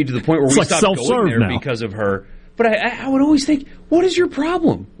bothered me to the point where we stopped going there because of her. But I would always think, what is your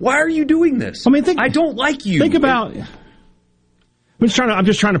problem? Why are you doing this? I don't like you. Think about. I'm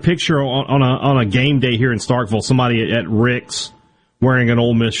just trying to picture on a game day here in Starkville, somebody at Rick's wearing an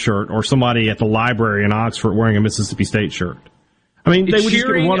Ole Miss shirt, or somebody at the library in Oxford wearing a Mississippi State shirt. They would just get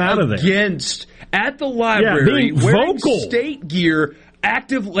run out of there. At the library, wearing State gear,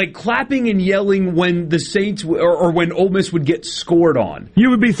 active, clapping and yelling when the Saints or when Ole Miss would get scored on.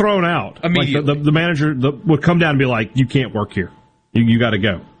 You would be thrown out. Immediately. The manager would come down and be like, you can't work here. You got to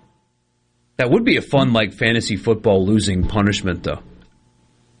go. That would be a fun, fantasy football losing punishment, though.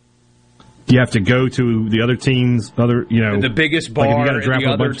 You have to go to the other team's the biggest bar in the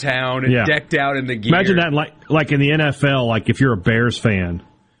other town and decked out in the gear. Imagine that, like in the NFL, if you're a Bears fan,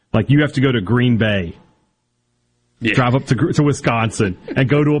 you have to go to Green Bay, drive up to Wisconsin, and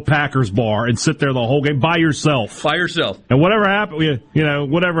go to a Packers bar and sit there the whole game by yourself. And whatever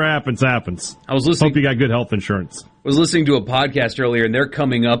happens, happens. I was listening. Hope you got good health insurance. I was listening to a podcast earlier, and they're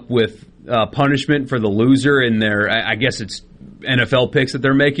coming up with punishment for the loser in their, I guess it's NFL picks that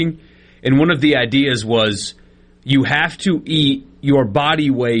they're making. And one of the ideas was you have to eat your body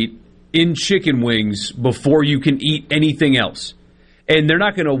weight in chicken wings before you can eat anything else. And they're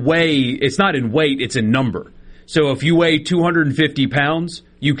not going to weigh, it's not in weight, it's in number. So if you weigh 250 pounds,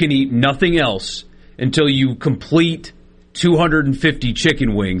 you can eat nothing else until you complete 250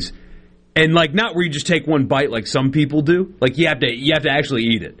 chicken wings. And not where you just take one bite like some people do. You have to actually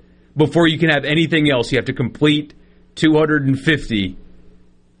eat it. Before you can have anything else, you have to complete 250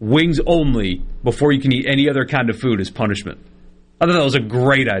 wings only before you can eat any other kind of food as punishment. I thought that was a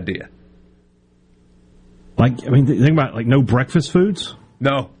great idea. Think about no breakfast foods?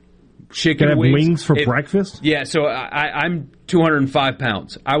 No. Chicken have wings for breakfast? Yeah, so I'm 205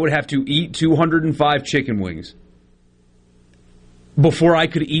 pounds. I would have to eat 205 chicken wings before I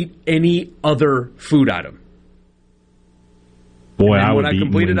could eat any other food item. Boy, I would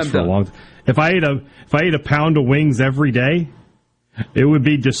eat wings for a long time. If I ate a pound of wings every day, it would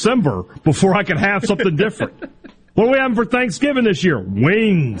be December before I could have something different. What are we having for Thanksgiving this year?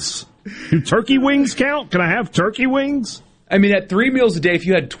 Wings. Do turkey wings count? Can I have turkey wings? At 3 meals a day, if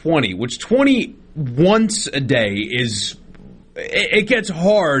you had 20, which 20 once a day it gets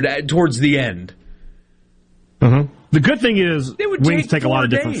hard towards the end. The good thing is wings take a lot of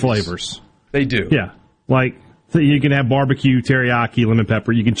different flavors. They do. Yeah. You can have barbecue, teriyaki, lemon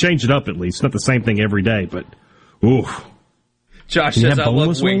pepper. You can change it up at least. It's not the same thing every day, but oof. Josh says, I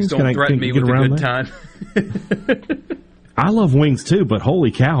love wings. Don't threaten me with a good time. I love wings too, but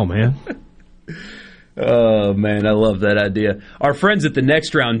holy cow, man. Oh, man, I love that idea. Our friends at the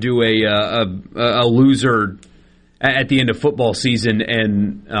Next Round do a loser at the end of football season,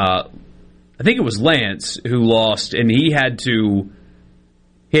 and I think it was Lance who lost, and he had to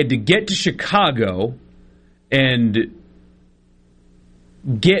get to Chicago and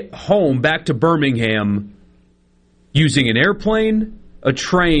get home back to Birmingham using an airplane, a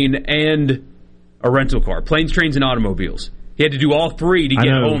train, and a rental car. Planes, trains, and automobiles. He had to do all three to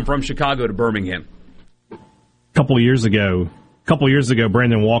get home from Chicago to Birmingham. A couple years ago,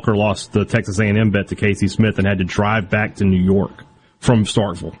 Brandon Walker lost the Texas A&M bet to Casey Smith and had to drive back to New York from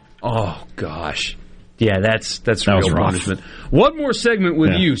Starkville. Oh, gosh. Yeah, that's real punishment. One more segment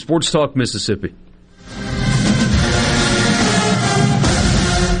with you, Sports Talk Mississippi.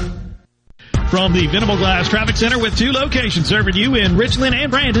 From the Venable Glass Traffic Center with 2 locations serving you in Richland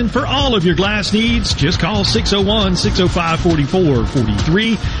and Brandon for all of your glass needs. Just call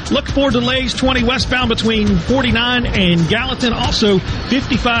 601-605-4443. Look for delays 20 westbound between 49 and Gallatin. Also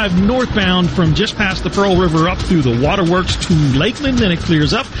 55 northbound from just past the Pearl River up through the Waterworks to Lakeland. Then it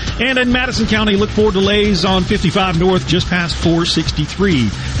clears up. And in Madison County, look for delays on 55 north just past 463.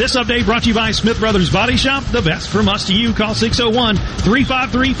 This update brought to you by Smith Brothers Body Shop. The best from us to you. Call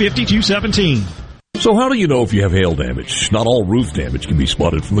 601-353-5217. So how do you know if you have hail damage? Not all roof damage can be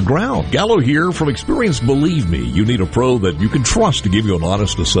spotted from the ground. Gallo here. From experience, believe me, you need a pro that you can trust to give you an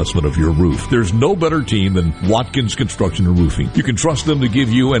honest assessment of your roof. There's no better team than Watkins Construction and Roofing. You can trust them to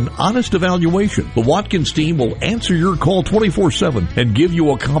give you an honest evaluation. The Watkins team will answer your call 24/7 and give you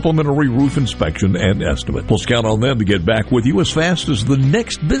a complimentary roof inspection and estimate. Plus, count on them to get back with you as fast as the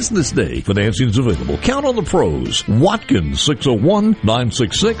next business day. Financing is available. Count on the pros. Watkins,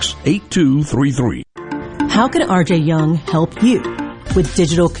 601-966-8233. How can RJ Young help you? With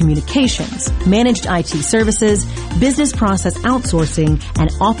digital communications, managed IT services, business process outsourcing,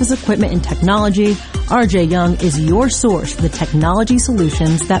 and office equipment and technology, RJ Young is your source for the technology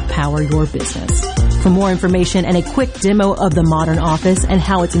solutions that power your business. For more information and a quick demo of the modern office and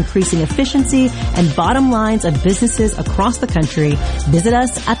how it's increasing efficiency and bottom lines of businesses across the country, visit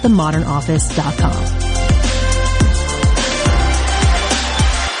us at themodernoffice.com.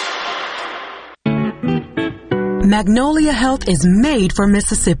 Magnolia Health is made for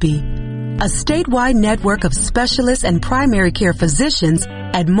Mississippi. A statewide network of specialists and primary care physicians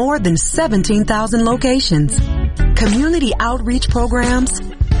at more than 17,000 locations. Community outreach programs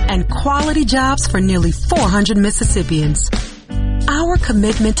and quality jobs for nearly 400 Mississippians. Our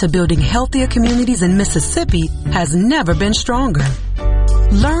commitment to building healthier communities in Mississippi has never been stronger.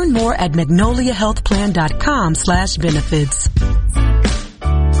 Learn more at magnoliahealthplan.com/benefits.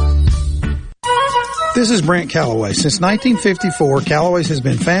 This is Brent Calloway. Since 1954, Calloway's has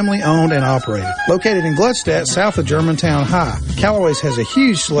been family-owned and operated. Located in Gluckstadt, south of Germantown High, Calloway's has a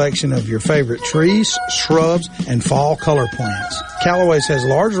huge selection of your favorite trees, shrubs, and fall color plants. Calloway's has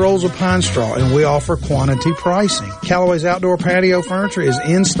large rolls of pine straw, and we offer quantity pricing. Calloway's outdoor patio furniture is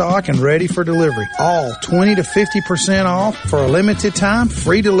in stock and ready for delivery. All 20 to 50% off for a limited time,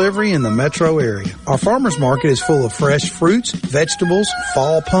 free delivery in the metro area. Our farmers market is full of fresh fruits, vegetables,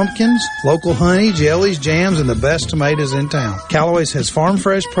 fall pumpkins, local honey, jellies, jams, and the best tomatoes in town. Calloway's has farm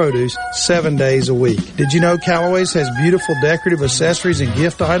fresh produce 7 days a week. Did you know Calloway's has beautiful decorative accessories and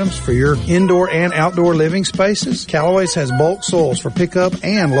gift items for your indoor and outdoor living spaces? Calloway's has bulk soils for pickup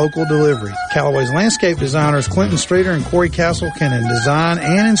and local delivery. Calloway's landscape designers Clinton Streeter and Corey Castle can design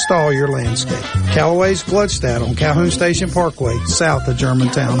and install your landscape. Calloway's Gluckstadt on Calhoun Station Parkway, south of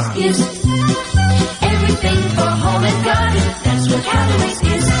Germantown High. Everything for home and garden, that's what Calloway's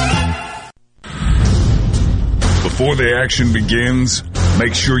is. Before the action begins,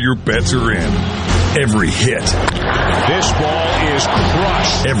 make sure your bets are in. Every hit. This ball is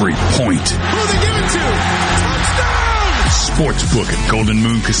crushed. Every point. Who they give it to? Touchdown! Sportsbook at Golden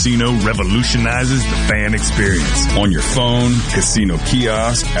Moon Casino revolutionizes the fan experience. On your phone, casino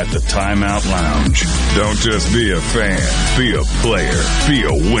kiosk, at the Timeout Lounge. Don't just be a fan. Be a player. Be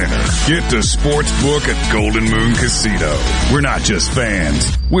a winner. Get to Sportsbook at Golden Moon Casino. We're not just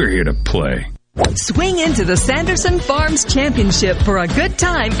fans. We're here to play. Swing into the Sanderson Farms Championship for a good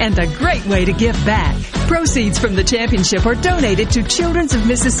time and a great way to give back. Proceeds from the championship are donated to Children's of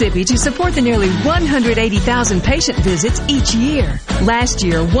Mississippi to support the nearly 180,000 patient visits each year. Last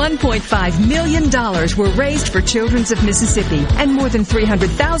year, $1.5 million were raised for Children's of Mississippi, and more than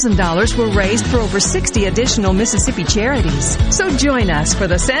 $300,000 were raised for over 60 additional Mississippi charities. So join us for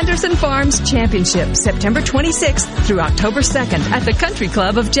the Sanderson Farms Championship, September 26th through October 2nd at the Country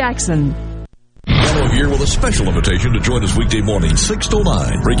Club of Jackson. Hello here with a special invitation to join us weekday morning, 6 to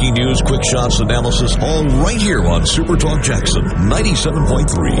 9. Breaking news, quick shots, analysis, all right here on Super Talk Jackson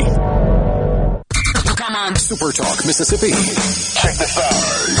 97.3. Come on, Super Talk Mississippi. Check this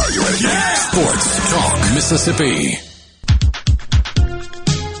out. Are you ready? Yeah. Sports Talk Mississippi.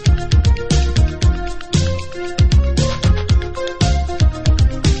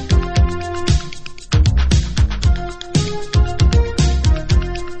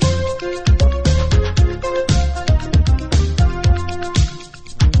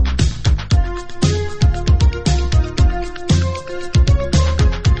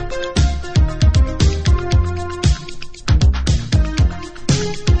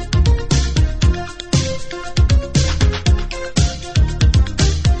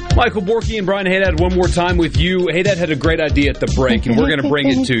 Michael Borky and Brian Haydad one more time with you. Haydad had a great idea at the break, and we're going to bring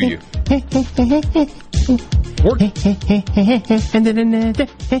it to you.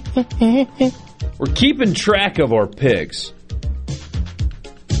 We're keeping track of our picks.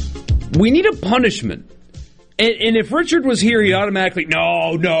 We need a punishment. And if Richard was here, he'd automatically,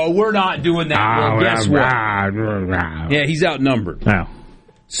 no, we're not doing that. Well, guess what? Yeah, he's outnumbered. Now,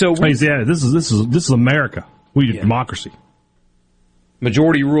 so this is America. We do democracy.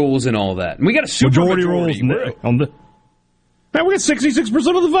 Majority rules and all that. And we got a super majority rules on the. Man, we got 66%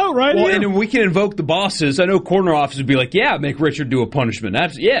 of the vote, right? Well, and we can invoke the bosses. I know corner offices would be like, yeah, make Richard do a punishment.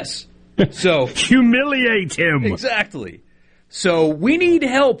 Yes. So humiliate him. Exactly. So we need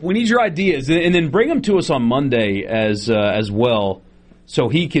help. We need your ideas, and then bring them to us on Monday as well, so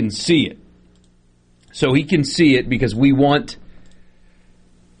he can see it. Because we want.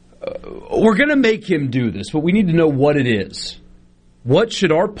 We're going to make him do this, but we need to know what it is. What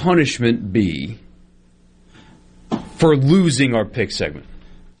should our punishment be for losing our pick segment?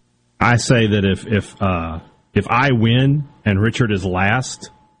 I say that if I win and Richard is last,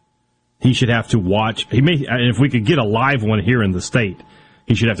 he should have to watch. If we could get a live one here in the state,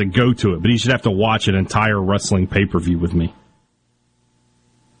 he should have to go to it. But he should have to watch an entire wrestling pay-per-view with me,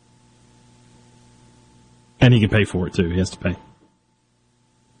 and he can pay for it too. He has to pay.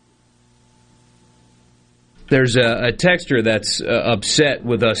 There's a texter that's upset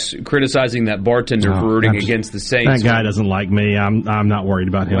with us criticizing that bartender for rooting against the Saints. That guy doesn't like me. I'm not worried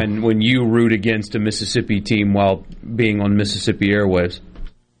about him. When you root against a Mississippi team while being on Mississippi airwaves.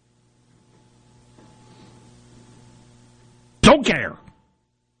 Don't care.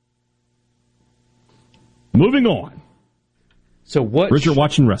 Moving on. So what? Richard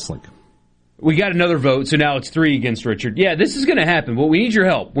watching wrestling. We got another vote, so now it's 3 against Richard. Yeah, this is going to happen, but we need your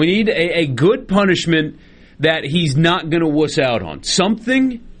help. We need a good punishment that he's not going to wuss out on.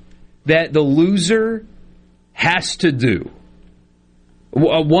 Something that the loser has to do.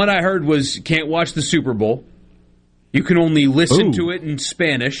 One I heard was can't watch the Super Bowl. You can only listen to it in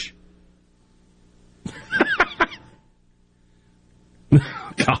Spanish.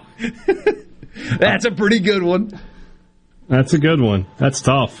 That's a pretty good one. That's a good one. That's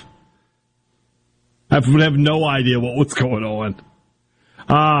tough. I would have no idea what's going on.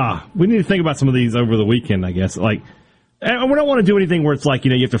 We need to think about some of these over the weekend, I guess. And we don't want to do anything where it's like,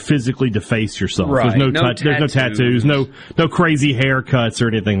 you have to physically deface yourself. Right. There's no tattoos, no crazy haircuts or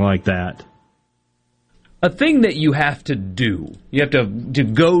anything like that. A thing that you have to do. You have to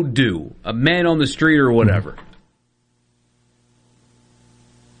go do. A man on the street or whatever.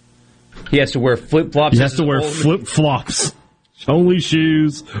 He has to wear flip-flops. He has to wear flip-flops. Only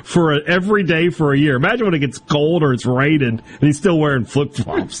shoes for every day for a year. Imagine when it gets cold or it's raining and he's still wearing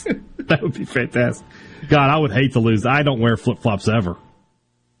flip-flops. That would be fantastic. God, I would hate to lose. I don't wear flip-flops ever.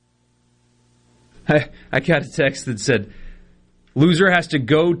 I got a text that said, loser has to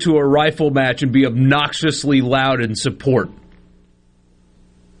go to a rifle match and be obnoxiously loud in support.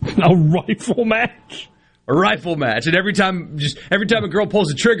 A rifle match? A rifle match. And every time a girl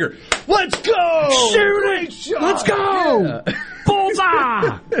pulls a trigger, let's go! Shoot it! Let's go! Yeah.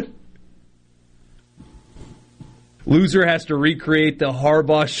 Bullseye! Loser has to recreate the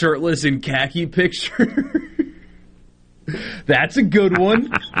Harbaugh shirtless and khaki picture. That's a good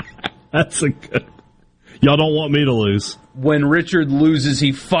one. That's a good one. Y'all don't want me to lose. When Richard loses,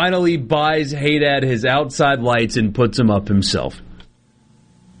 he finally buys Haydad his outside lights and puts them up himself.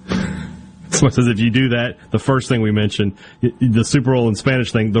 So it says if you do that, the first thing we mentioned, the Super Bowl in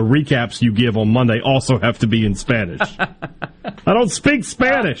Spanish thing, the recaps you give on Monday also have to be in Spanish. I don't speak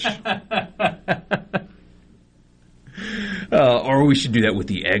Spanish. Or we should do that with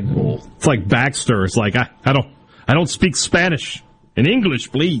the egg bowl. It's like Baxter. It's like I don't speak Spanish. In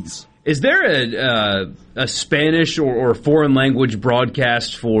English, please. Is there a Spanish or foreign language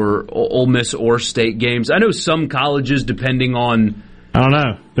broadcast for Ole Miss or state games? I know some colleges, depending on I don't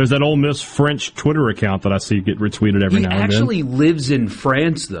know. There's that Ole Miss French Twitter account that I see get retweeted every now and then. He actually lives in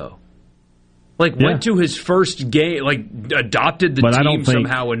France, though. Went to his first game, adopted the team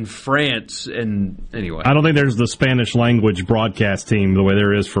somehow in France, and anyway. I don't think there's the Spanish language broadcast team the way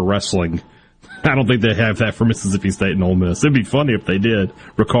there is for wrestling. I don't think they have that for Mississippi State and Ole Miss. It'd be funny if they did.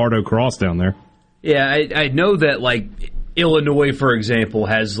 Ricardo Cross down there. Yeah, I know that, Illinois, for example,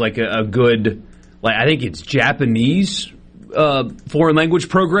 has, a good, I think it's Japanese foreign language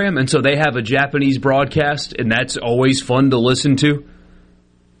program, and so they have a Japanese broadcast, and that's always fun to listen to.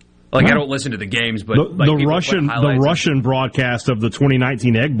 I don't listen to the games, but the Russian broadcast of the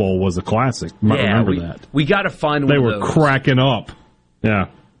 2019 Egg Bowl was a classic. You might remember that. We got to find one of those. They were cracking up. Yeah.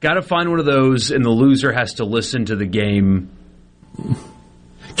 Got to find one of those, and the loser has to listen to the game.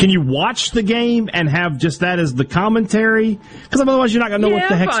 Can you watch the game and have just that as the commentary? Because otherwise you're not going to know what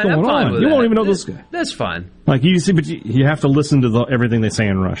the heck's going on. You won't even know this guy. That's fine. But you have to listen to everything they say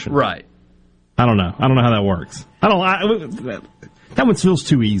in Russian. Right. I don't know. I don't know how that works. That one feels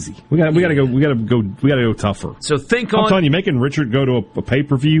too easy. We got to go tougher. So I'm telling you, making Richard go to a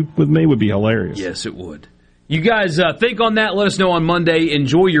pay-per-view with me would be hilarious. Yes, it would. You guys think on that. Let us know on Monday.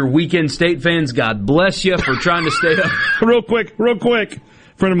 Enjoy your weekend, State fans. God bless you for trying to stay up. Real quick. A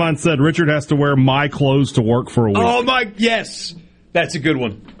friend of mine said Richard has to wear my clothes to work for a week. Oh, yes. That's a good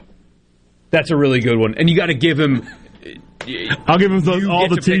one. That's a really good one. And you got to give him... I'll give him all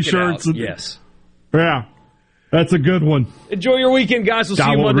the T-shirts. Yes. Yeah. That's a good one. Enjoy your weekend, guys. We'll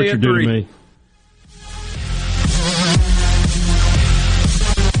see you Monday at 3.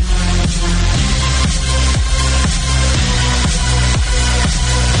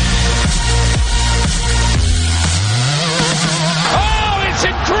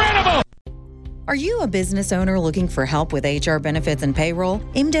 Are you a business owner looking for help with HR benefits and payroll?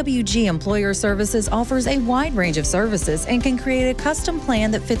 MWG Employer Services offers a wide range of services and can create a custom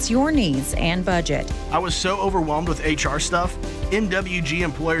plan that fits your needs and budget. I was so overwhelmed with HR stuff. MWG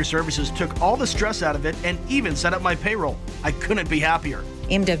Employer Services took all the stress out of it and even set up my payroll. I couldn't be happier.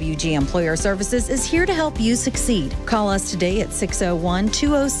 MWG Employer Services is here to help you succeed. Call us today at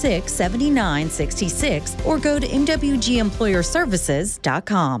 601-206-7966 or go to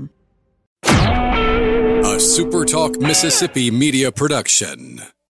MWGEmployerServices.com. A SuperTalk Mississippi media production.